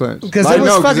little. Yeah, it's clenched. Because it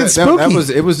was fucking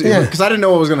spooky. It was because I didn't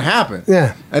know what was gonna happen.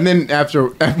 Yeah. And then after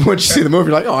once you see the movie,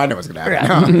 you're like, oh, I know what's gonna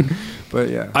happen. But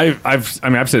yeah, I've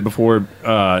said it before.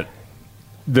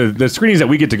 The screenings that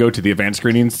we get to go to, the advanced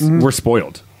screenings, we're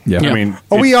spoiled. Yeah. I mean,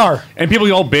 we are. And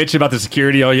people all bitch about the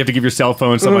security. Oh, you have to give your cell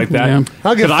phone, stuff like that. Yeah.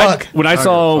 I'll give a fuck. When I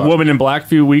saw Woman in Black a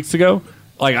few weeks ago,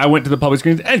 I went to the public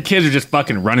screens and kids are just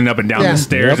fucking running up and down the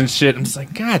stairs and shit. I'm just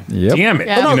like, God damn it.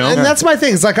 Yeah. You know? And that's my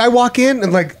thing. It's I walk in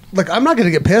and I'm not gonna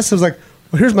get pissed. It was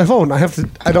well, here's my phone. I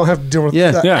don't have to deal with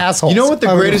assholes. You know what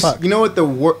the greatest? You know what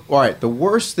the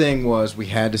worst thing was? We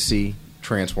had to see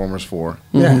Transformers 4.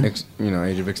 Yeah.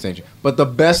 Age of Extinction. But the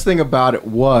best thing about it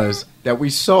was that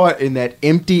we saw it in that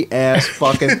empty ass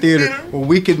fucking theater where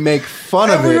we could make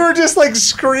fun of it. We were just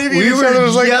screaming. We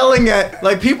were yelling at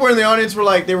people in the audience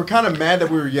were they were kind of mad that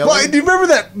we were yelling. Well, do you remember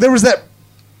that there was that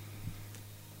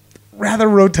rather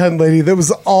rotund lady that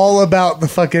was all about the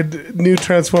fucking new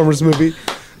Transformers movie,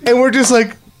 and we're just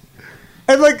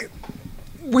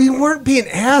we weren't being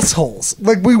assholes.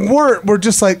 We weren't. We're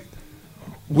just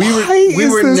we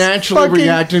were naturally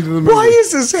reacting to the movie. Why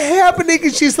is this happening?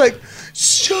 And she's like,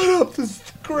 shut up, this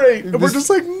is great. And we're just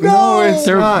no, it's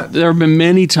not. There have been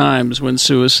many times when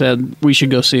Sue has said, we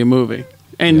should go see a movie.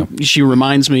 And she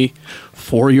reminds me,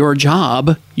 for your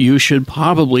job, you should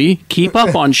probably keep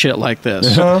up on shit like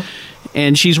this.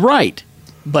 And she's right.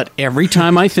 But every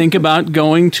time I think about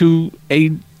going to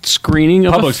a screening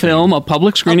of a film, a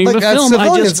public screening of a film,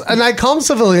 I call them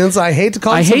civilians. I hate to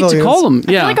call them civilians. I hate to call them.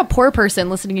 Yeah, I feel like a poor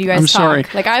person listening to you guys I'm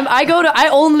talk. sorry. I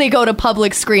only go to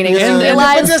public screenings to But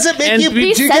realize. does it make you?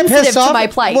 Be Do you get sensitive pissed to off? my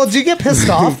plight. Well, do you get pissed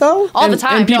off though? All the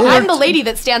time. people I'm the lady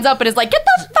that stands up and is like, "Get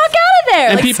the fuck out of there!"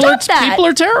 And people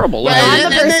are terrible. Yeah, I'm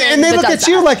the person And they that look does at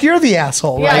you that. like you're the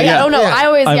asshole, Yeah, right? yeah. Oh no, I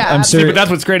always. I'm See, but that's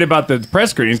what's great about the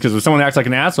press screenings because if someone acts like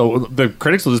an asshole, the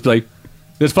critics will just be like,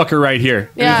 this fucker right here.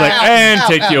 Yeah. And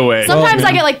take you away. Sometimes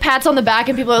I get pats on the back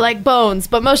and people are like bones,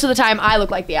 but most of the time I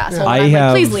look like the asshole. And I'm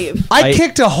like, please leave. I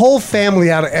kicked a whole family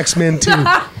out of X-Men 2.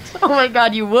 Oh my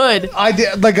god, you would. I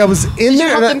did. Like I was in there,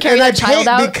 help them carry and I that child paid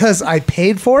out? because I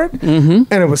paid for it,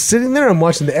 and I was sitting there. I'm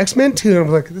watching the X-Men 2, and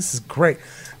I'm like, "This is great."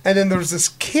 And then there was this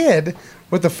kid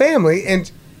with the family,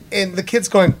 and the kid's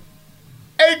going,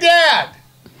 "Hey, Dad!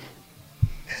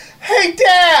 Hey,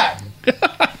 Dad!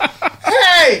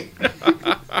 Hey!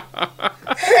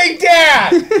 Hey,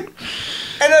 Dad!"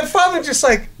 And I'm finally just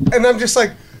like, I'm just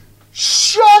like,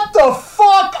 "Shut the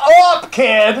fuck up,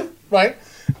 kid!" Right?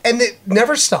 And it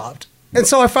never stopped. And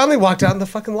so I finally walked out in the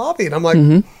fucking lobby, and I'm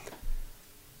like,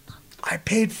 I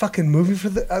paid fucking movie for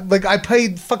the I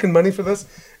paid fucking money for this,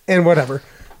 and whatever.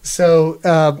 So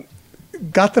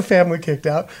got the family kicked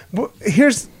out.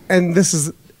 And this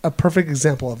is a perfect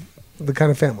example of the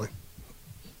kind of family.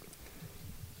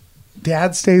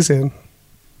 Dad stays in,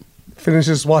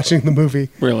 finishes watching the movie.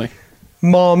 Really?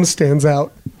 Mom stands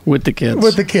out with the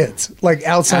kids. Like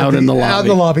outside, Out in the lobby. out in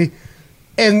the lobby,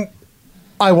 and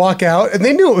I walk out, and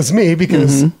they knew it was me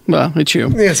because well, it's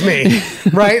you. it's me,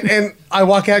 right? And I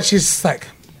walk out, she's just like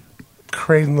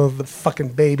cradling the fucking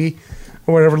baby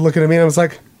or whatever, looking at me, and I was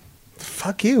like,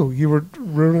 "Fuck you! You were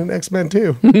ruining X-Men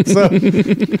too." So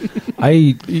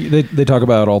they talk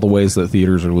about all the ways that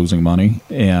theaters are losing money,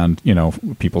 and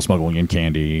people smuggling in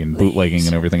candy and bootlegging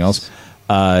and everything else.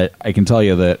 I can tell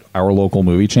you that our local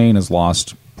movie chain has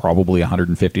lost probably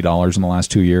 $150 in the last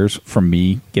 2 years from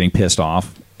me getting pissed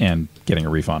off and getting a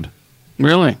refund.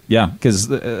 Really? Yeah,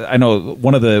 because I know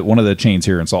one of the chains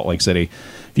here in Salt Lake City.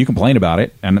 If you complain about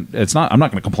it, and I'm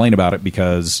not going to complain about it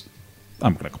because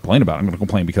I'm going to complain about it. I'm going to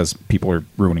complain because people are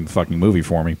ruining the fucking movie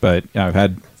for me. But I've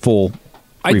had full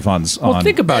refunds. Well,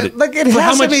 think about it. like it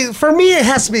has to be for me. It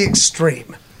has to be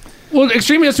extreme. Well,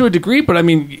 extreme is to a degree, but I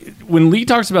mean, when Lee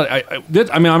talks about,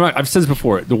 I've said this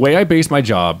before. The way I base my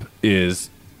job is,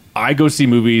 I go see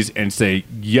movies and say,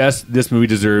 yes, this movie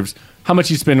deserves how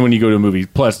much you spend when you go to a movie.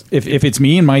 Plus, if it's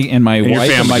me and my wife your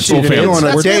and family, my full two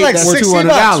family. kids, That's like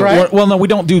 $60, right? well, no, we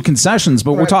don't do concessions,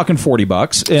 but we're talking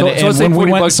 $40. And, let's say when we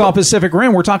 $40 went and saw bucks. Pacific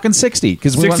Rim, we're talking $60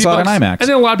 because we went and saw it in IMAX. And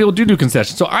then a lot of people do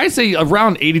concessions. So I say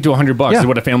around $80 to $100 is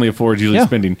what a family of four is usually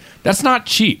spending. That's not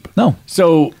cheap. No.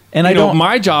 So And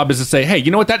my job is to say, hey,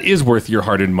 you know what? That is worth your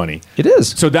hard-earned money. It is.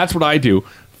 So that's what I do.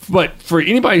 But for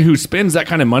anybody who spends that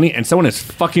kind of money and someone is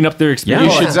fucking up their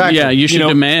experience, you should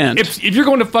demand. If you're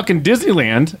going to fucking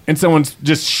Disneyland and someone's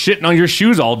just shitting on your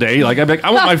shoes all day, like I'd be like, I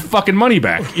want my fucking money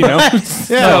back.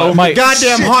 So my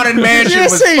goddamn haunted mansion Did you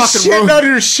was say fucking shit ruined. on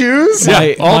your shoes?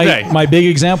 all day. My big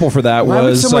example for that Why would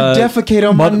was someone defecate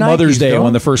on my Mother's Nikes, Day dog?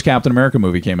 when the first Captain America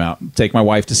movie came out. Take my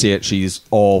wife to see it. She's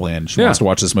all in. She wants to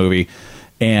watch this movie.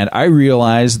 And I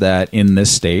realized that in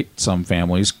this state, some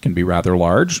families can be rather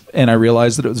large. And I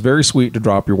realized that it was very sweet to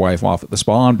drop your wife off at the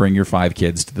spa and bring your 5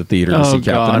 kids to the theater to see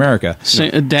Captain America.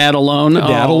 Dad alone?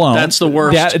 Dad alone. That's the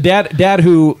worst. Dad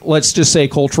who, let's just say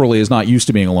culturally, is not used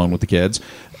to being alone with the kids.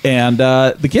 And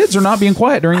the kids are not being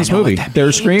quiet during this movie.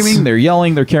 They're screaming, they're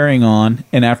yelling, they're carrying on.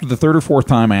 And after the 3rd or 4th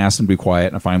time I asked them to be quiet,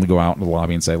 and I finally go out into the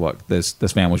lobby and say, look, this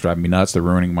family's driving me nuts. They're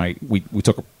ruining we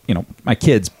took, my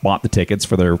kids bought the tickets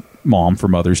for their mom for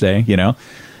Mother's Day,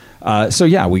 So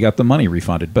yeah, we got the money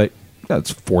refunded, but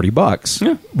that's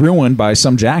 $40 ruined by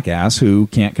some jackass who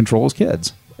can't control his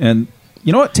kids. And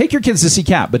you know what? Take your kids to see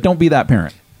Cap, but don't be that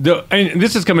parent. And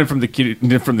this is coming from the kid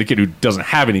who doesn't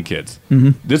have any kids.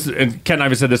 And Ken and I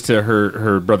have said this to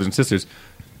her brothers and sisters.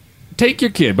 Take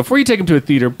your kid before you take them to a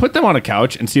theater. Put them on a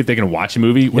couch and see if they can watch a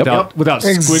movie without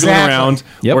squiggling around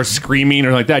or screaming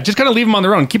or like that. Just kind of leave them on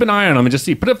their own. Keep an eye on them and just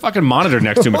see. Put a fucking monitor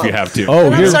next to them if you have to.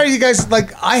 And I'm sorry, you guys.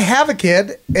 Like, I have a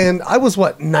kid, and I was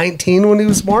 19 when he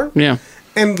was born. Yeah,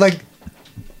 and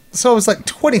so I was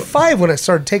 25 when I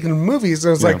started taking him to movies. And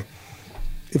I was like,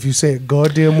 if you say a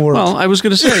goddamn word. Well, I was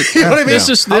going to say, you know what I mean?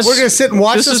 We're going to sit and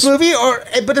watch this movie,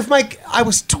 but if I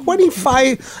was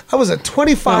 25, I was a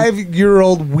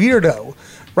 25-year-old weirdo,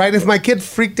 right? If my kid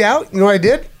freaked out, you know what I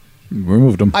did?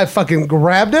 Removed him. I fucking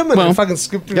grabbed him and I fucking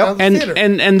scooped him out of the theater.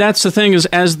 And that's the thing is,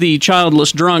 as the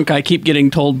childless drunk, I keep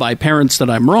getting told by parents that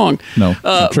I'm wrong. No,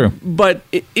 not true. But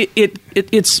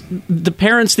it's the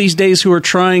parents these days who are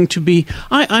trying to be.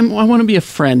 I want to be a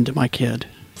friend to my kid.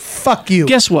 Fuck you.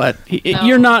 Guess what?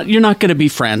 You're not going to be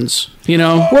friends.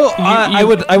 Well, I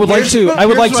would like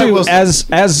to as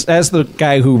the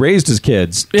guy who raised his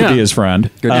kids to be his friend.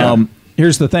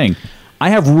 Here's the thing. I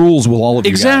have rules with all of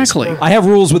you guys. Exactly. I have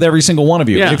rules with every single one of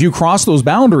you. Yeah. And if you cross those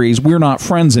boundaries, we're not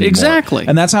friends anymore. Exactly.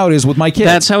 And that's how it is with my kids.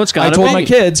 That's how it's got to be. I told my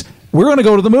kids, we're going to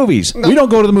go to the movies. No. We don't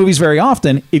go to the movies very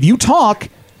often. If you talk,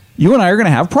 you and I are going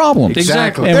to have problems.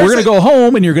 Exactly. And we're going to go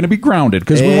home and you're going to be grounded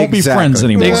because we won't be friends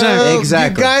anymore. Well,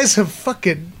 Exactly. You guys have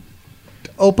fucking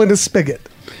opened a spigot.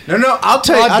 No, I'll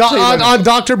tell you. On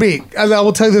Dr. B. I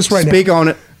will tell you this right now. Speak on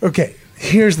it. Okay,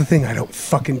 here's the thing I don't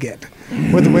fucking get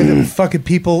with the way that fucking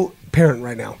people parent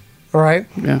right now. All right?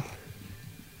 Yeah.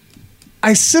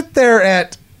 I sit there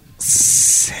at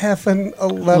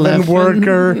 7-Eleven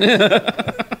worker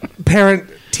parent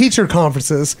teacher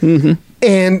conferences,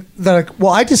 and they're like,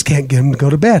 "Well, I just can't get them to go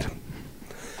to bed.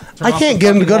 I can't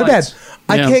get them to go to bed.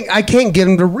 I can't get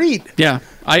them to read." Yeah,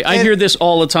 I hear this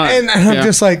all the time, and I'm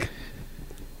just like,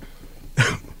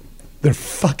 they're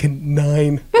fucking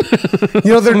 9.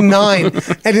 They're 9,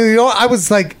 and I was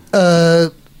like,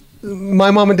 my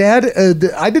mom and dad,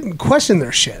 I didn't question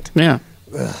their shit. Yeah.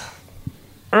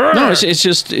 No, it's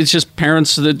just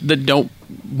parents that don't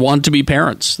want to be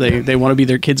parents. They want to be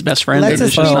their kid's best friend.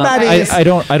 I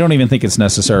don't even think it's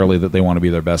necessarily that they want to be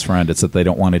their best friend. It's that they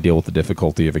don't want to deal with the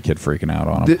difficulty of a kid freaking out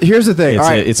on them. Here's the thing.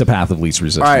 It's a path of least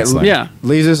resistance. All right, thing.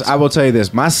 Lises, I will tell you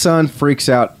this. My son freaks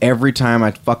out every time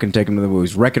I fucking take him to the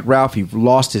movies. Wreck-It Ralph, he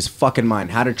lost his fucking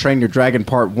mind. How to Train Your Dragon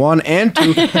Part 1 and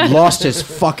 2, lost his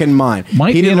fucking mind.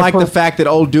 He didn't like the fact that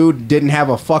old dude didn't have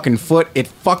a fucking foot. It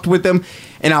fucked with him.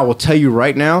 And I will tell you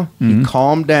right now, he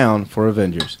calmed down for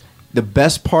Avengers. The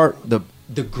best part, the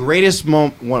greatest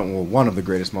moment, one of the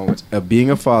greatest moments of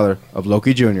being a father of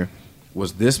Loki Jr.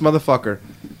 was this motherfucker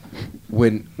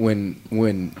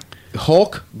when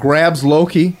Hulk grabs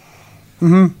Loki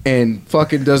and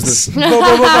fucking does this.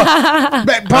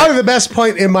 Probably the best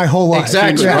point in my whole life.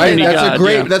 Exactly, right?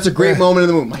 That's a great moment in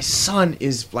the movie. My son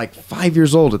is like 5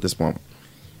 years old at this moment.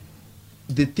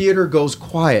 The theater goes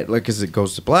quiet, like as it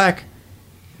goes to black.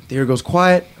 The theater goes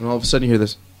quiet, and all of a sudden you hear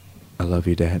this. I love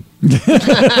you, Dad. It's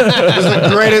the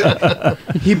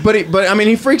greatest. But I mean,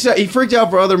 he freaks out. He freaked out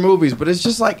for other movies, but it's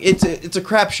just like it's a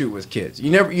crapshoot with kids. You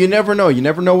never know. You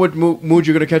never know what mood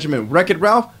you're gonna catch him in. Wreck-It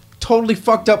Ralph totally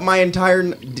fucked up my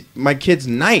kid's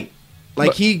night.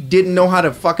 Like he didn't know how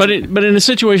to fucking. But in a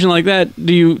situation like that,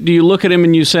 do you look at him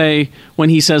and you say, when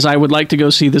he says, "I would like to go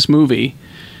see this movie,"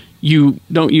 you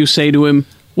say to him,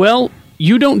 "Well,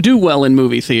 you don't do well in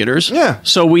movie theaters,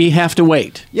 so we have to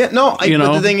wait." Yeah, no.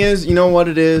 But the thing is, you know what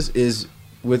it is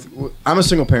with I'm a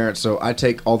single parent, so I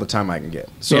take all the time I can get.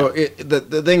 So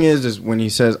the thing is when he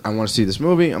says, "I want to see this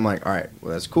movie," I'm like, "All right,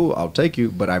 well that's cool, I'll take you."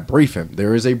 But I brief him.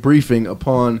 There is a briefing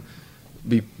upon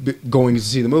going to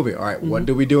see the movie. All right, what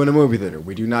do we do in a movie theater?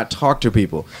 We do not talk to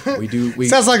people. We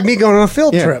sounds like me going on a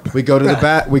field trip. We go to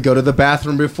the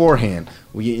bathroom beforehand.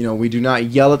 We do not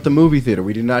yell at the movie theater.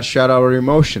 We do not shout out our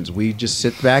emotions. We just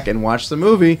sit back and watch the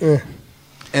movie.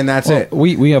 And that's it.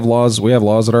 We have laws. We have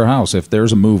laws at our house. If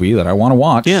there's a movie that I want to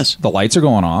watch, the lights are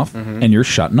going off, and you're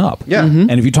shutting up. Yeah.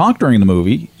 And if you talk during the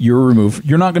movie, you're removed.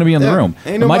 You're not going to be in the room.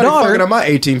 Ain't nobody fucking on my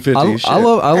 1850.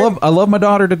 I love my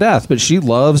daughter to death, but she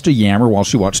loves to yammer while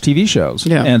she watches TV shows.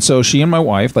 Yeah. And so she and my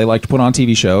wife, they like to put on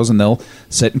TV shows, and they'll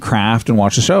sit and craft and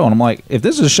watch the show. And I'm like, if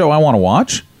this is a show I want to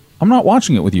watch, I'm not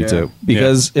watching it with you two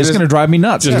because it's going to drive me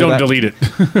nuts. Just don't delete it.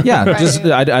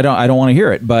 I don't want to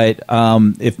hear it. But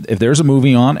if there's a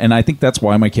movie on, and I think that's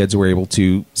why my kids were able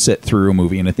to sit through a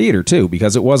movie in a theater too,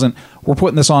 because it wasn't we're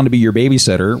putting this on to be your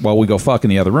babysitter while we go fuck in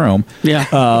the other room. Yeah,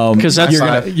 because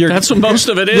that's what most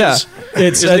of it is. Yeah,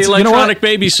 it's the electronic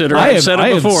babysitter. I've said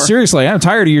it before. Seriously, I'm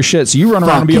tired of your shit. So you run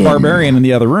around and be a barbarian in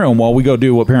the other room while we go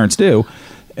do what parents do.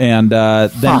 And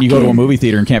then you go to a movie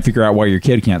theater and can't figure out why your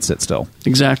kid can't sit still.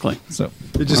 Exactly. So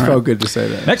it just felt good to say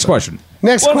that. Next question.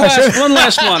 One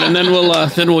last one, and then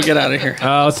we'll get out of here.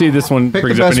 Let's see. This one Pick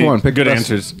brings the up best any one. Pick good the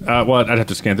best. answers. Well, I'd have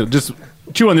to scan through. Just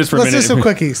chew on this for a minute. Let's do some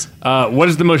quickies. What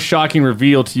is the most shocking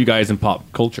reveal to you guys in pop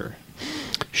culture?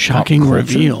 Shocking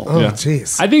reveal. Oh,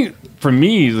 jeez. I think for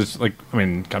me, it's like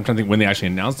I'm trying to think when they actually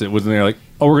announced it. Wasn't they like,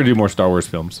 oh, we're gonna do more Star Wars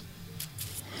films?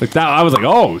 Like that, I was like,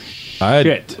 oh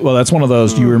shit. Well, that's one of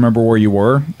those. Do you remember where you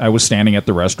were? I was standing at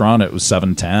the restaurant. It was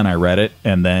 7:10. I read it,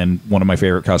 and then one of my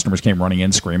favorite customers came running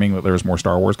in screaming that there was more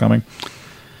Star Wars coming.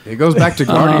 It goes back to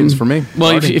Guardians for me.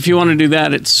 Well, if you want to do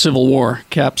that, it's Civil War,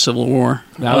 Cap Civil War.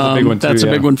 That was a big one too. That's a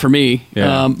big one for me.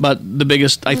 Yeah. But the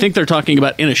biggest, I think they're talking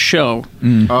about in a show.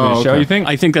 Oh, show you think?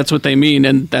 I think that's what they mean,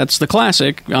 and that's the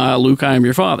classic. Luke, I am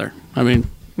your father. I mean,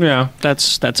 yeah,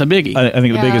 that's a biggie. I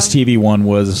think the biggest TV one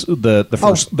was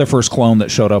the first clone that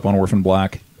showed up on Orphan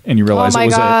Black. And you realize it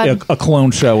was a clone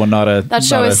show and not a... That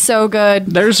show is so good.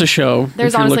 There's a show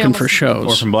if you're looking for shows.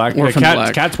 Orphan Black.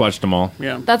 Cats watched them all.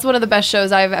 Yeah. That's one of the best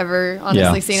shows I've ever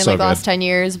honestly seen in the last 10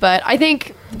 years. But I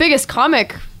think the biggest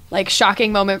comic,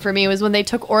 shocking moment for me was when they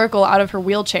took Oracle out of her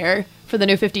wheelchair for the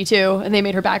New 52 and they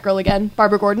made her Batgirl again.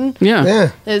 Barbara Gordon. Yeah.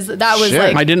 Yeah. That was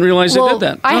I didn't realize they did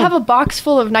that. I have a box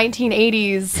full of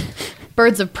 1980s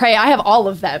Birds of Prey. I have all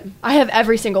of them. I have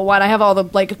every single one. I have all the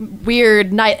like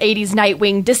weird 80s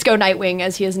Nightwing, Disco Nightwing,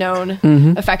 as he is known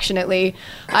affectionately.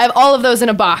 I have all of those in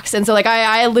a box, and so like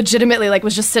I legitimately like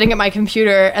was just sitting at my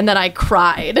computer, and then I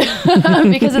cried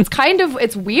because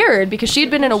it's weird because she'd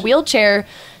been in a wheelchair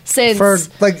since For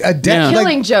like a decade.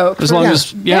 Killing Joke As for long a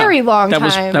as very long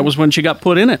time. That was when she got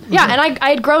put in it. Yeah, and I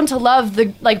had grown to love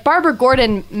Barbara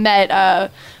Gordon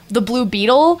met the Blue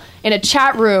Beetle in a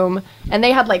chat room, and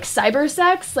they had like cyber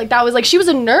sex. Like that was like she was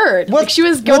a nerd. What? Like she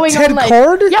was With going Ted on like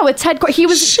Cord? yeah with Ted Cord. He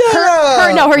was Shut her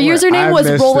up. username I was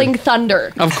missed Rolling it.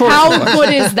 Thunder. Of course how it was.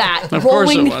 good is that? Of course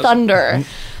it Rolling was. Thunder.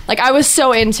 Like I was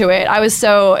so into it.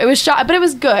 It was shot, but it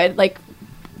was good. Like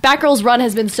Batgirl's run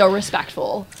has been so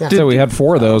respectful. So we had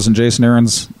 4 of those, and Jason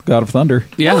Aaron's God of Thunder.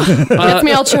 Yeah. Gets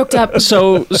me all choked up.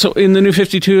 So in the New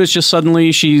 52, it's just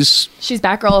suddenly she's She's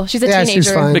Batgirl. She's a Yeah, she's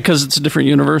teenager. fine. because it's a different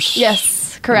universe.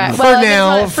 Yes, correct. For Well,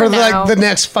 now, it's for not like now. the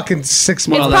next fucking 6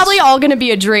 months. It's probably all going to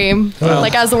be a dream,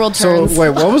 like as the world So turns.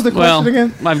 wait, what was the Well, question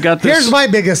again? I've got this. Here's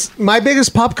my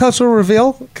biggest pop culture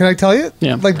reveal. Can I tell you?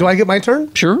 Yeah. Like, do I get my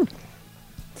turn? Sure.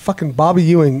 Fucking Bobby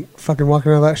Ewing fucking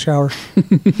walking out of that shower.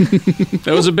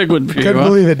 That was a big one for you. Couldn't huh?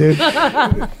 believe it, dude.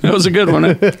 That was a good one.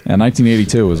 And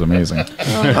 1982 was amazing.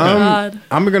 God.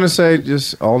 I'm gonna say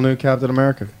just all new Captain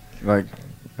America. Like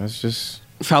that's just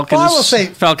Falcon Well, I will is say-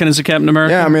 Falcon is a Captain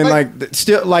America. yeah. I mean,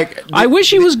 still like I wish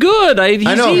he was good. He's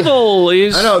know. evil.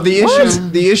 He's, I know the What?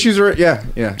 issues. The issues are yeah.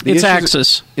 The It's issues,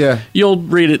 Axis. Yeah. You'll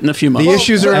read it in a few months. The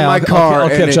issues are in Yeah, my car. I'll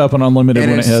and catch up on Unlimited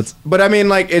and when it it's- hits. But I mean,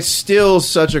 like, it's still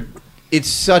such a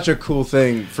cool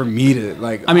thing for me to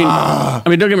like. I mean,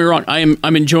 don't get me wrong.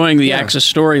 I'm enjoying the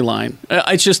Axis storyline.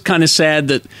 It's just kind of sad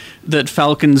that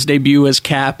Falcon's debut as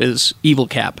Cap is evil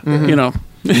Cap. You know,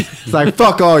 it's like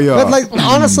fuck all y'all. But like,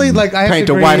 honestly, like I have Paint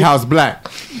to the agree, White House black.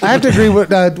 I have to agree with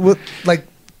like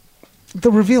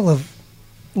the reveal of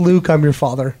Luke, I'm your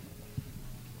father,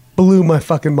 blew my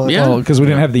fucking mind. Yeah. Because we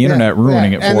didn't have the internet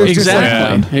ruining it And for us. it's just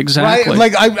exactly, exactly.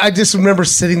 Right? Like I just remember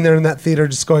sitting there in that theater,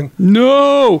 just going,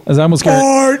 no. As I almost got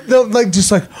 "Art," like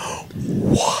just like,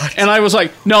 And I was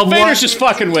like, no, Vader's just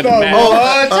fucking with him, man.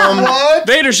 what?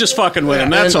 Vader's just fucking with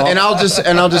him. That's all. And I'll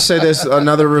just say this: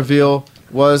 another reveal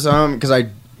was because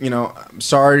I'm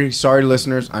sorry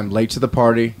listeners, I'm late to the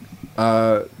party.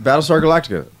 Battlestar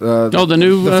Galactica. the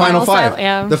new the final Final five.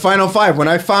 yeah. The final five. When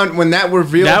that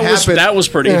reveal happened, that was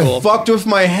pretty cool. fucked with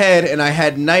my head, and I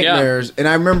had nightmares. And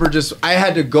I remember I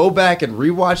had to go back and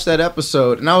rewatch that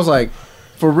episode, and I was like,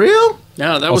 for real?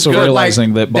 Yeah, that was also good.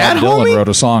 realizing that Bob that Dylan homie? wrote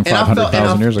a song And I felt-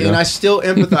 500,000 years ago. And I still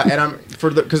empathize. And I'm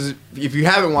because if you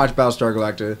haven't watched Battlestar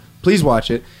Galactica, please watch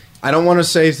it. I don't want to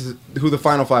say who the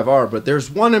final five are, but there's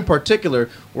one in particular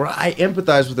where I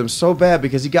empathize with him so bad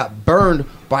because he got burned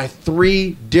by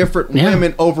 3 different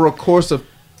women over a course of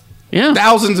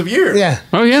thousands of years. Yeah.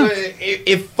 Oh, yeah. So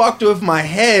it fucked with my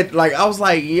head. Like I was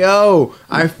like, yo,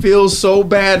 I feel so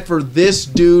bad for this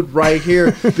dude right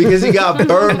here because he got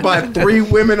burned by 3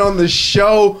 women on the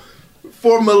show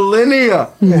for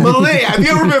millennia. Millennia. Have you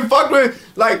ever been fucked with?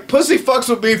 Like, pussy fucks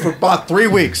with me for about 3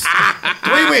 weeks.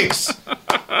 3 weeks.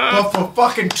 But for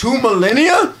fucking 2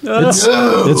 millennia?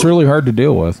 It's really hard to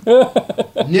deal with.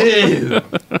 No.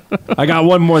 I got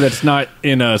one more that's not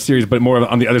in a series, but more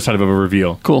on the other side of a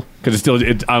reveal. Cool. Because it's still,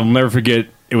 I'll never forget.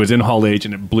 It was in Hall H,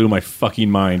 and it blew my fucking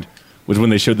mind. Was when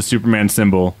they showed the Superman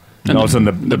symbol, and all of a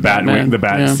sudden the bat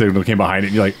Batman. signal came behind it,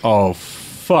 and you're like, oh,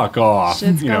 fuck off.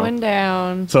 Shit's You know? going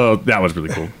down. So that was really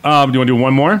cool. Do you want to do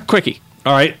one more? Quickie.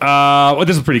 All right. Well,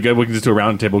 this is pretty good. We can just do a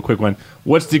round table, quick one.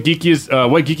 What's the geekiest?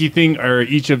 What geeky thing are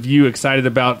each of you excited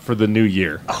about for the new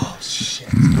year?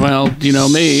 Well, you know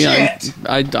me.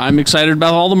 I'm excited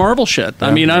about all the Marvel shit.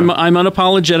 I mean, I'm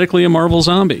unapologetically a Marvel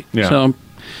zombie. Yeah. So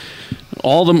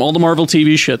all the Marvel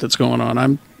TV shit that's going on.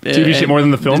 I'm TV shit more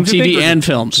than the films, you TV think, or and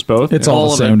films. Both. It's all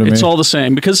the of same it. to me. It's all the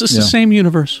same because it's the Yeah. same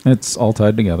universe. It's all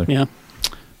tied together. Yeah.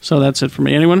 So that's it for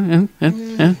me. Anyone?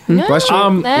 Question?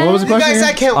 What was the You question? guys, again?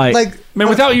 I can't I mean,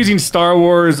 without using Star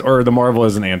Wars or the Marvel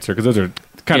as an answer, because those are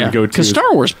kind of go-to. Because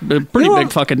Star Wars, a pretty You know,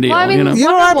 big fucking deal. well, I mean, you know? You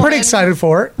know what I'm Wonder pretty Woman. excited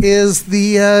for is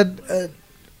the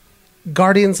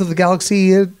Guardians of the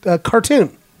Galaxy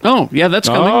cartoon. Oh yeah, that's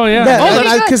coming. Oh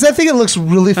yeah. Because I think it looks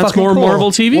really That's fucking more cool.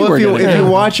 Marvel TV. Well, we're if getting.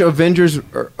 you watch Avengers,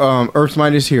 Earth's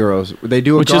Mightiest Heroes, they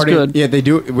do a Which is Guardian. good. Yeah, they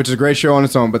do, which is a great show on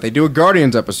its own. But they do a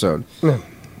Guardians episode.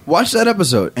 Watch that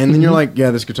episode, and then you're like, yeah,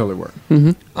 this could totally work.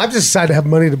 I'm just excited to have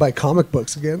money to buy comic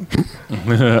books again.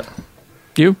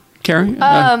 You?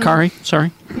 Kari,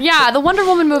 sorry. Yeah, the Wonder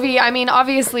Woman movie, I mean,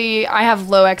 obviously, I have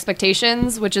low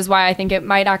expectations, which is why I think it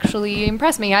might actually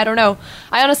impress me. I don't know.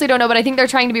 I honestly don't know, but I think they're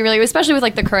trying to be really, especially with,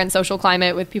 like, the current social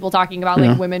climate, with people talking about,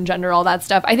 like, women, gender, all that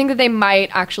stuff. I think that they might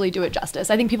actually do it justice.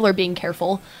 I think people are being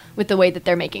careful with the way that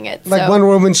they're making it. Like Wonder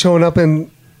Woman showing up in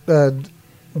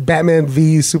Batman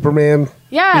v Superman.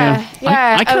 Yeah.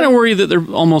 I kind of worry that they're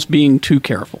almost being too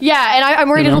careful. Yeah, and I'm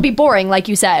worried it'll be boring, like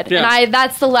you said. Yeah. And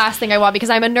that's the last thing I want, because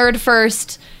I'm a nerd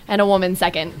first and a woman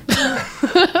second.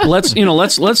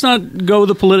 Let's not go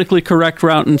the politically correct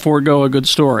route and forego a good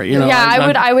story.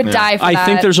 I would die for that. I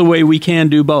think there's a way we can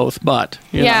do both, but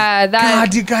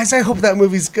God, you guys, I hope that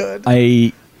movie's good.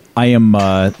 I'm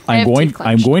have going teeth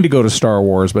clenched. to go to Star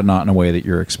Wars, but not in a way that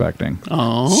you're expecting.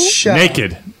 Oh,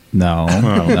 Naked. No.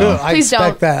 I Please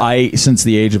expect don't. that. Since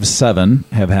the age of 7,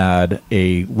 have had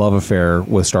a love affair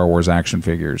with Star Wars action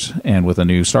figures. And with a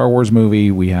new Star Wars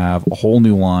movie, we have a whole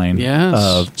new line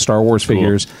of Star Wars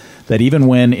figures that even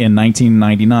when in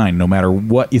 1999, no matter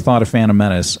what you thought of Phantom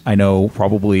Menace, I know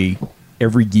probably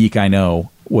every geek I know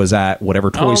was at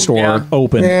whatever toy store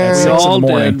open at 6 in the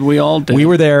morning. We all did. We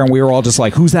were there, and we were all just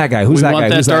like, "Who's that guy? Who's that guy?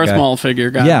 Want Who's that that Darth guy?" Maul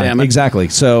figure? God Yeah, damn it! exactly.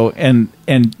 So, and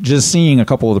just seeing a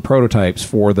couple of the prototypes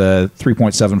for the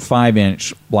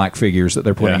 3.75-inch black figures that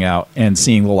they're putting out, and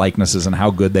seeing the likenesses and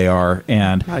how good they are,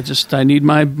 and I need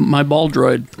my ball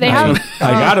droid. I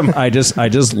got him.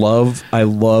 I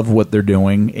love what they're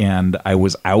doing, and I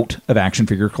was out of action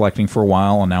figure collecting for a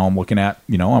while, and now I'm looking at,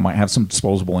 I might have some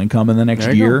disposable income in the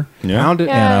next year. Found it.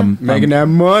 Yeah. And I'm Making that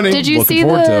money. Did you looking see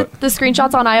forward to the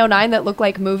screenshots on IO9 that look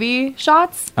like movie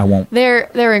shots? I won't.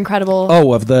 They're incredible.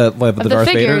 Oh, of the Darth Vader,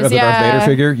 figures, of the Darth Vader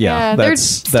figure. Yeah, they're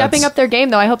stepping up their game,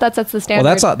 though. I hope that sets the standard.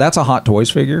 Well, that's a Hot Toys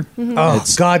figure. Oh,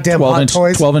 It's goddamn Hot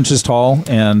Toys. 12 inches tall,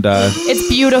 and it's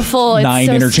beautiful. It's 9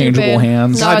 so interchangeable stupid.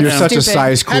 hands. No, God, you're it's such a stupid.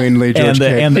 size queen, Lee George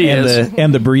K. and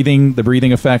the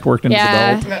breathing effect worked into the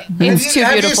belt. It's too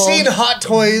Have beautiful. you seen Hot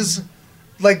Toys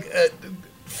like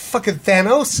fucking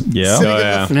Thanos? Yeah. Sitting Oh, in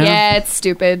yeah. the Yeah, it's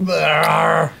stupid. We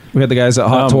had the guys at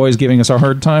Hot Toys giving us a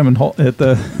hard time at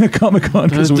the Comic Con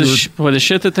because the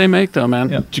shit that they make, though, man.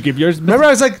 Did you give yours? Remember, I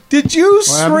was like, "Did you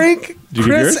shrink Did you give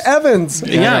Chris yours? Evans?"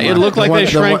 Yeah, it looked like they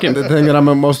shrank him. The thing that I'm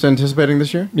most anticipating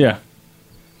this year? Yeah.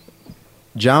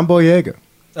 John Boyega.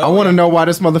 I want to know why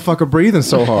this motherfucker breathing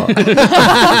so hard.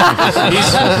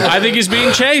 I think he's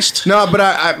being chased. No, but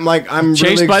I'm Chased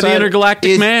really by the excited.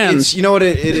 intergalactic man. It's, you know what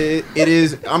it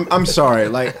is. I'm sorry.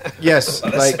 Like, yes,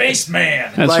 like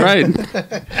spaceman. That's like- right.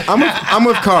 I'm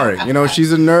with Kari.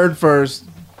 She's a nerd first,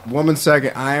 woman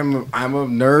second. I'm a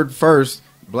nerd first,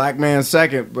 black man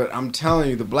second. But I'm telling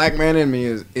you, the black man in me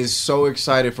is so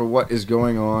excited for what is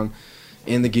going on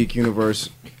in the geek universe.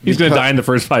 He's going to die in the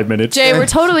first 5 minutes. Jay, we're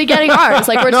totally getting ours.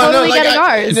 Like, we're totally getting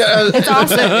ours. It's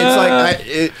awesome.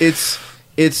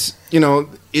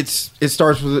 It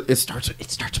starts with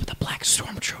a black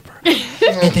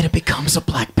stormtrooper, and then it becomes a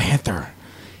Black Panther,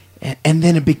 and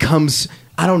then it becomes,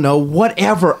 I don't know,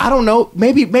 whatever. I don't know.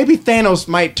 Maybe Thanos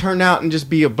might turn out and just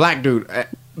be a black dude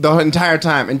the entire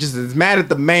time, and just is mad at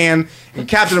the man. And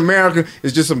Captain America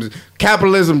is just some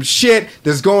capitalism shit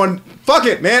that's going. Fuck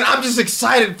it, man. I'm just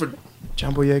excited for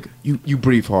John Boyega. You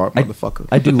breathe hard, motherfucker.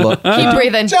 I do love. Keep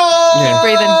breathing. Yeah. Keep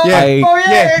breathing. Yeah.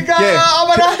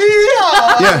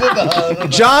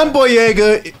 John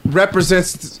Boyega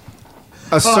represents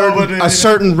a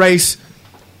certain race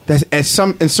that in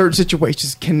certain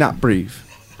situations cannot breathe,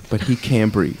 but he can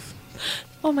breathe.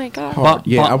 Oh my god.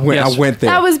 Hard. I went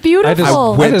there. That was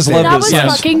beautiful. I just love that this. was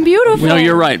fucking beautiful. No,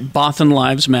 you're right. Bothan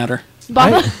lives matter.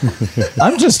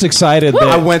 I'm just excited that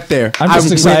I went there. I'm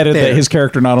just excited that his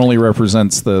character not only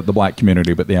represents the black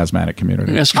community but the asthmatic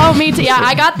community. Yes. Oh, me too. Yeah,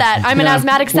 I got that. I'm an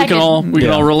asthmatic We second. can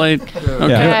all relate. Okay.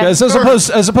 Yeah. As opposed,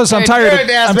 I'm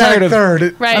tired of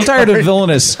third. Right. I'm tired of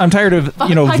villainous. I'm tired of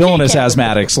villainous can't.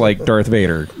 asthmatics like Darth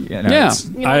Vader. Yeah. it's-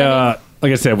 You know what I mean?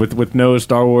 Like I said, with no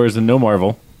Star Wars and no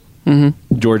Marvel,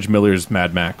 George Miller's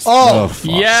Mad Max. Oh,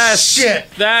 Yes. shit.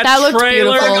 That looked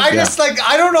trailer. beautiful.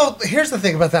 I don't know. Here's the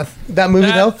thing about that movie,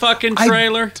 That though. fucking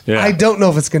trailer. Yeah. I don't know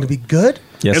if it's going to be good.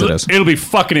 Yes, it is. It'll be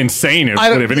fucking insane if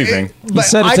anything. He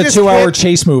said it's a 2-hour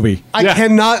chase movie. I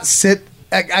cannot sit.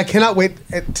 I cannot wait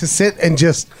to sit and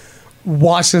just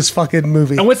watch this fucking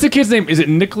movie. And what's the kid's name? Is it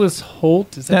Nicholas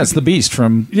Holt? Is that Yeah, it's the Beast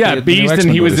from Yeah, the Beast, new and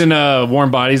X-Men he was movies. in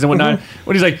Warm Bodies and whatnot.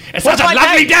 When he's like, "It's such a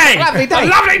lovely day, Lovely day. a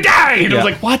lovely day," and I Yeah. was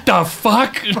like, "What the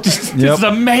fuck? This Yep. is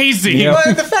amazing." Yep.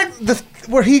 But the fact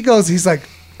where he goes, he's like,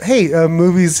 "Hey,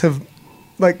 movies have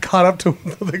like caught up to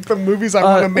like the movies I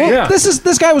want to make." yeah. This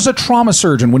guy was a trauma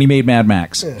surgeon when he made Mad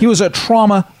Max. He was a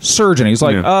trauma surgeon. He's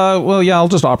like, Yeah. I'll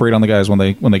just operate on the guys when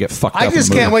they get fucked up. I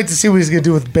just can't wait to see what he's going to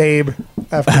do with Babe.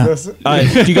 after this.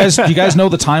 Do you guys know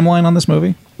the timeline on this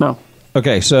movie? No.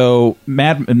 Okay, so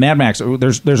Mad Max.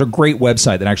 There's a great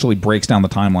website that actually breaks down the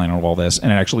timeline of all this,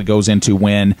 and it actually goes into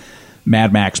when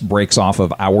Mad Max breaks off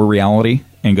of our reality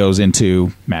and goes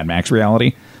into Mad Max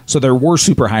reality. So there were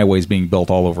superhighways being built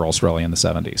all over Australia in the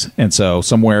 70s. And so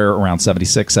somewhere around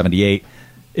 76, 78,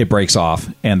 it breaks off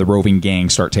and the roving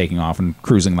gangs start taking off and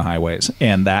cruising the highways.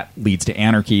 And that leads to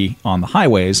anarchy on the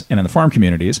highways and in the farm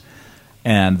communities.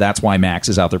 And that's why Max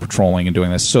is out there patrolling and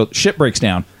doing this. So shit breaks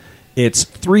down. It's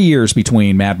 3 years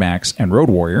between Mad Max and Road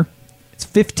Warrior. It's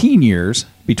 15 years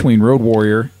between Road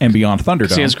Warrior and Beyond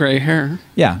Thunderdome. He has gray hair.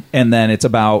 Yeah. And then it's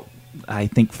about, I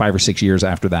think, 5 or 6 years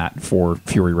after that for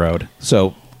Fury Road.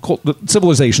 So the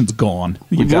civilization's gone.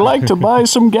 Would you like to buy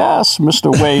some gas,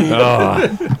 Mr. Wayne?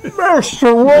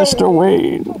 Mr.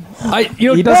 Wayne.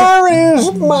 Where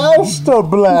is Master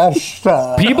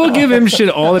Blaster? People give him shit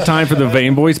all the time for the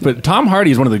Bane voice, but Tom Hardy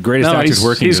is one of the greatest actors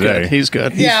working today. Good. He's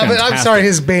good. Yeah, but I'm sorry,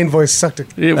 his Bane voice sucked.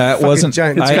 That wasn't.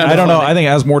 I don't know. I think it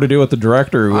has more to do with the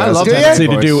director who has a that tendency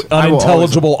to voice. do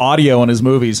unintelligible audio in his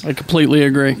movies. I completely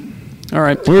agree. All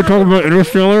right. We were talking about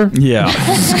Interstellar? Yeah.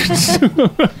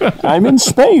 I'm in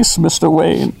space, Mr.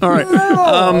 Wayne. All right.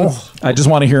 I just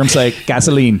want to hear him say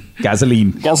gasoline,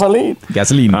 gasoline, Gasoline.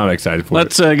 gasoline. I'm excited for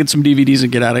Let's get some DVDs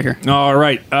and get out of here. it. All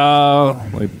right.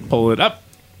 Let me pull it up.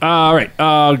 All right.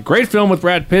 Great film with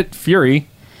Brad Pitt, Fury.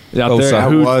 Out there.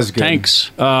 That was good. Tanks.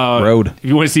 Road. If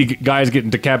you want to see guys getting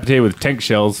decapitated with tank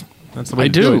shells, that's the way I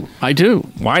to do it. do. I do.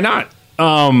 Why not?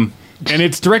 And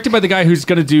it's directed by the guy who's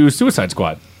going to do Suicide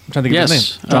Squad. I'm trying to think of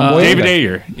Yes. his name. David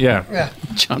Ayer. Yeah.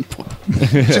 John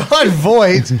Boyega. John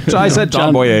Voight. I said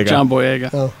John Boyega. John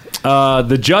Boyega.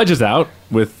 The Judge is out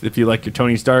with, if you like your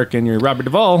Tony Stark and your Robert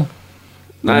Duvall.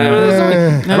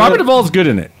 Robert Duvall's good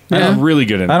in it. Yeah. Really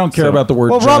good in it. I don't care about the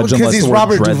word Well, judge because unless he's the word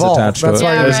Robert dread's Duvall. attached That's to it.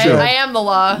 why Yeah, that's right. good. I am the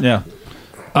law. Yeah.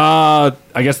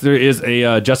 I guess there is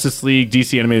a Justice League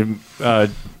DC animated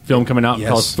film coming out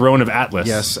called Throne of Atlas.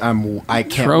 Yes, I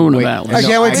can't Throne of wait. Atlas. I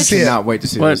can't wait to see it. I cannot wait to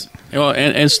see What? this. Well,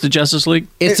 and it's the Justice League.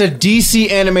 It's a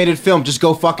DC animated film. Just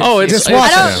go fucking Oh, see it's it. Just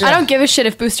watch it. I don't give a shit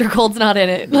if Booster Gold's not in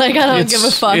it. Like, I don't It's- give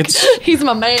a fuck. it's- He's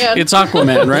my man. It's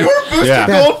Aquaman, right? Yeah.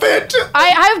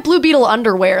 I have Blue Beetle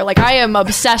underwear. Like, I am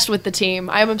obsessed with the team.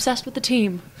 I am obsessed with the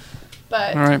team.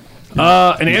 But All right.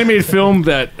 An animated film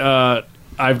that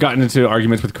I've gotten into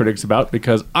arguments with critics about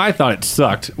because I thought it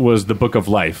sucked was The Book of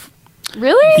Life.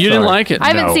 really? You didn't like it. I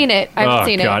haven't No. seen it. I haven't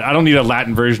seen God. it. I don't need a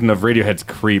Latin version of Radiohead's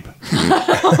Creep.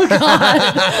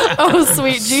 Oh,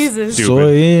 sweet Jesus. Stupid.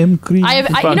 Soy em creep. You know,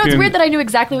 it's Fucking- weird that I knew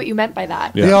exactly what you meant by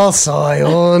that. Yeah. Yo soy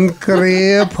un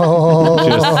cripple.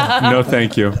 Just, no,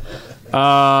 thank you.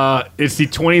 It's the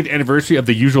 20th anniversary of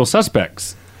The Usual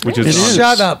Suspects, which is, It is.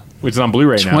 Shut up. which is on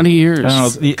Blu-ray now. 20 years. I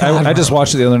don't know. I just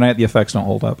watched it the other night. The effects don't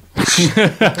hold up.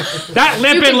 That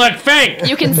lippin' looked fake.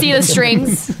 You can see the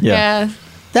strings. Yeah.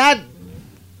 That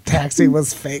taxi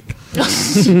was fake.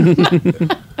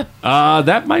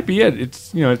 That might be it.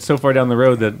 It's it's so far down the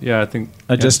road that I think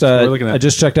I just that's what we're looking at. I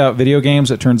just checked out video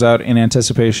games. It turns out, in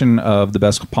anticipation of the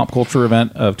best pop culture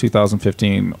event of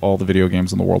 2015, all the video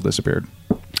games in the world disappeared.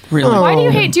 Really? Why do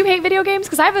you hate? Do you hate video games?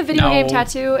 Because I have a video No. game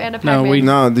tattoo and a No, Pac-Man. we-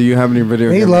 No, do you have any video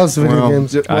He games? loves video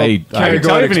games. I tell you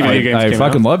if any video games I came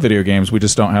fucking out. love video games. We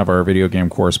just don't have our video game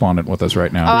correspondent with us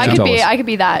right now. Oh, I to could tell be. us. I could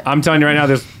be that. I'm telling you right now,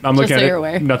 I'm looking so at you're it.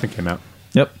 aware. Nothing came out.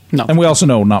 Yep. No. And we also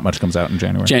know not much comes out in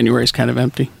January. January's kind of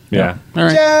empty. Yeah. All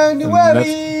right.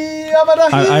 January.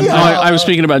 I was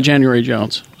speaking about January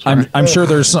Jones. I'm sure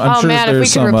there's some. I'm Oh sure man, if we there's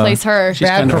could some. replace her. She's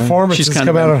Bad kind of- performances she's kind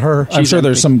come of out of her. I'm sure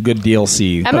there's empty. some good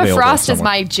DLC. Emma available Frost is somewhere.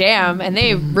 my jam, and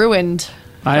they ruined.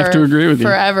 I have her to agree with you.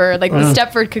 forever. Like the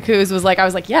Stepford Cuckoos was like, I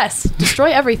was like, yes,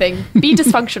 destroy everything, be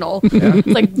dysfunctional,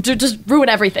 like just ruin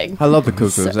everything. I love the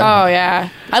Cuckoos. Oh yeah,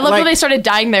 I love when they started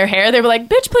dyeing their hair. They were like,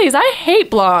 bitch, please, I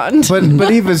hate blonde. But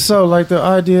even so, like the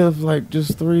idea of like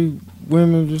just 3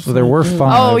 women. Just Well, there were 5.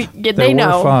 Oh, yeah, There they were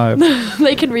know. 5.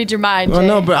 They can read your mind. I Jay.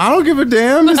 know, but I don't give a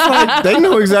damn. It's like they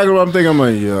know exactly what I'm thinking. I'm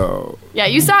like, yo. Yeah,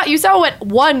 you saw what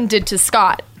one did to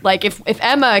Scott. Like if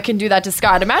Emma can do that to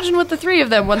Scott, imagine what the 3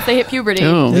 of them once they hit puberty.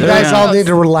 Oh, You guys all need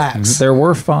to relax. There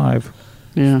were 5.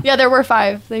 Yeah. Yeah, there were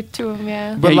 5. They 2 of them.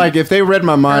 Yeah. But like, if they read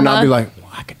my mind, I'd be like,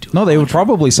 well, I could do. No, they would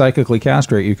probably psychically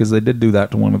castrate you because they did do that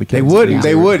to one of the kids. They wouldn't.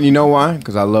 They wouldn't. You know why?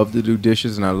 Because I love to do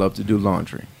dishes and I love to do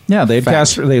laundry. Yeah, they'd they'd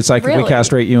psychically Really?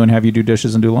 castrate you and have you do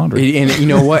dishes and do laundry. And you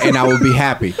know what? And I would be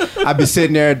happy. I'd be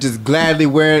sitting there just gladly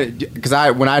wearing because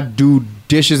when I do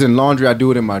dishes and laundry, I do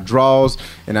it in my drawers,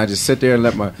 and I just sit there and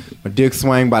let my dick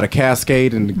swing by the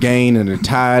Cascade and the Gain and the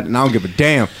Tide, and I don't give a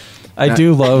damn. I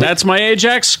do love. That's my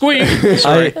Ajax squeak.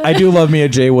 I do love me a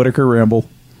Jay Whittaker ramble.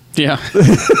 Yeah.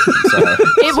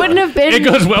 It wouldn't have been. It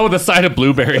goes well with a side of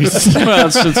blueberries. Well,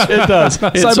 It does.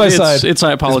 Side by side.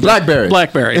 I apologize. blackberries.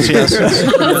 Blackberries, yes.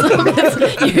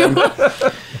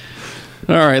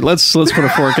 All right, let's put a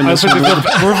fork in this one.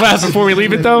 We're fast before we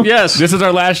leave it, though. Yes. This is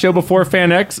our last show before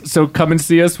Fan X, so come and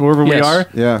see us wherever we Yes. are.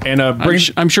 Yeah. And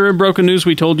I'm sure in Broken News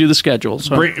we told you the schedule.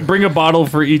 So bring a bottle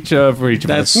for each of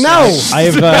us. No. I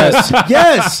have.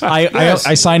 Yes.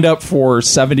 I signed up for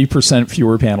 70%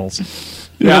 fewer panels.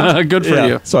 yeah, good for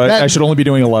you. So I should only be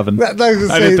doing 11. I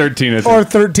I did 13, I think. Or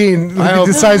 13. I He hope-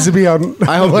 decides to be on.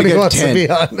 I hope when we he get wants 10. to be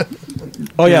on.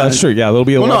 Oh yeah, that's true. Yeah, there'll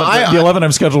be 11. Well, no, the 11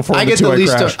 I'm scheduled for. I and get the the 2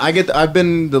 least. I crash. I've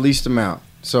been the least amount,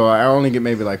 so I only get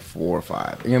maybe like 4 or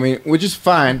 5. You know what I mean, which is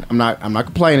fine. I'm not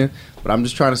complaining, but I'm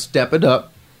just trying to step it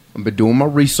up. I've been doing my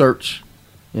research,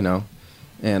 you know,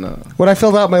 and When I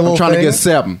filled out my little I'm trying thing, to get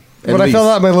 7. at when I least. filled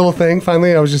out my little thing,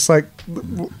 finally, I was just like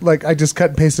I just cut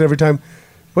and pasted every time.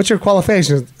 What's your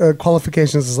qualifications?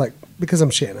 Qualifications is like, because I'm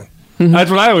Shannon.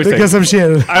 That's what I always say. Because I'm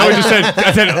Shannon. I always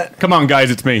just said, come on, guys,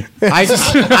 it's me. I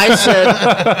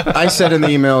said in the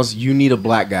emails, you need a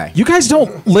black guy. You guys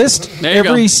don't list There you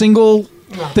every go. single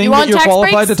thing You that want you're tax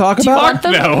qualified breaks? to talk Do you about. want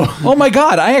them? No. Oh my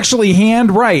god! I actually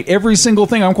handwrite every single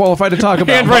thing I'm qualified to talk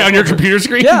about. Handwrite on your computer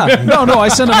screen? Yeah. No. I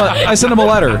sent him a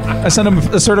letter. I sent him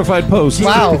a certified post.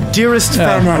 Wow. Dearest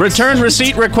fan. Return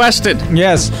receipt requested.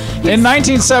 Yes. In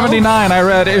 1979, I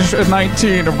read issue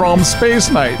 19 of Rome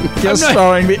Space Knight, guest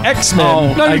starring the X-Men.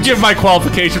 Oh, Let me give my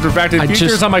qualifications for Back to the I Future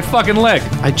just- is on my fucking leg.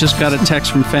 I just got a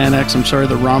text from Fan X. I'm sorry,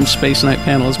 the ROM Space Night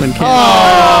panel has been canceled.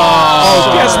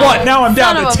 Oh, guess what? Now I'm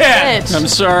down Son to of a 10. bitch. I'm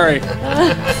sorry.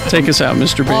 Take us out,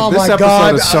 Mr. B. Oh This my episode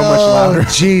God. is so much louder.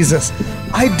 Jesus.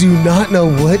 I do not know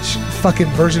which fucking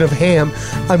version of Ham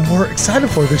I'm more excited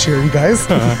for this year, you guys.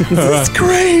 This is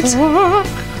great.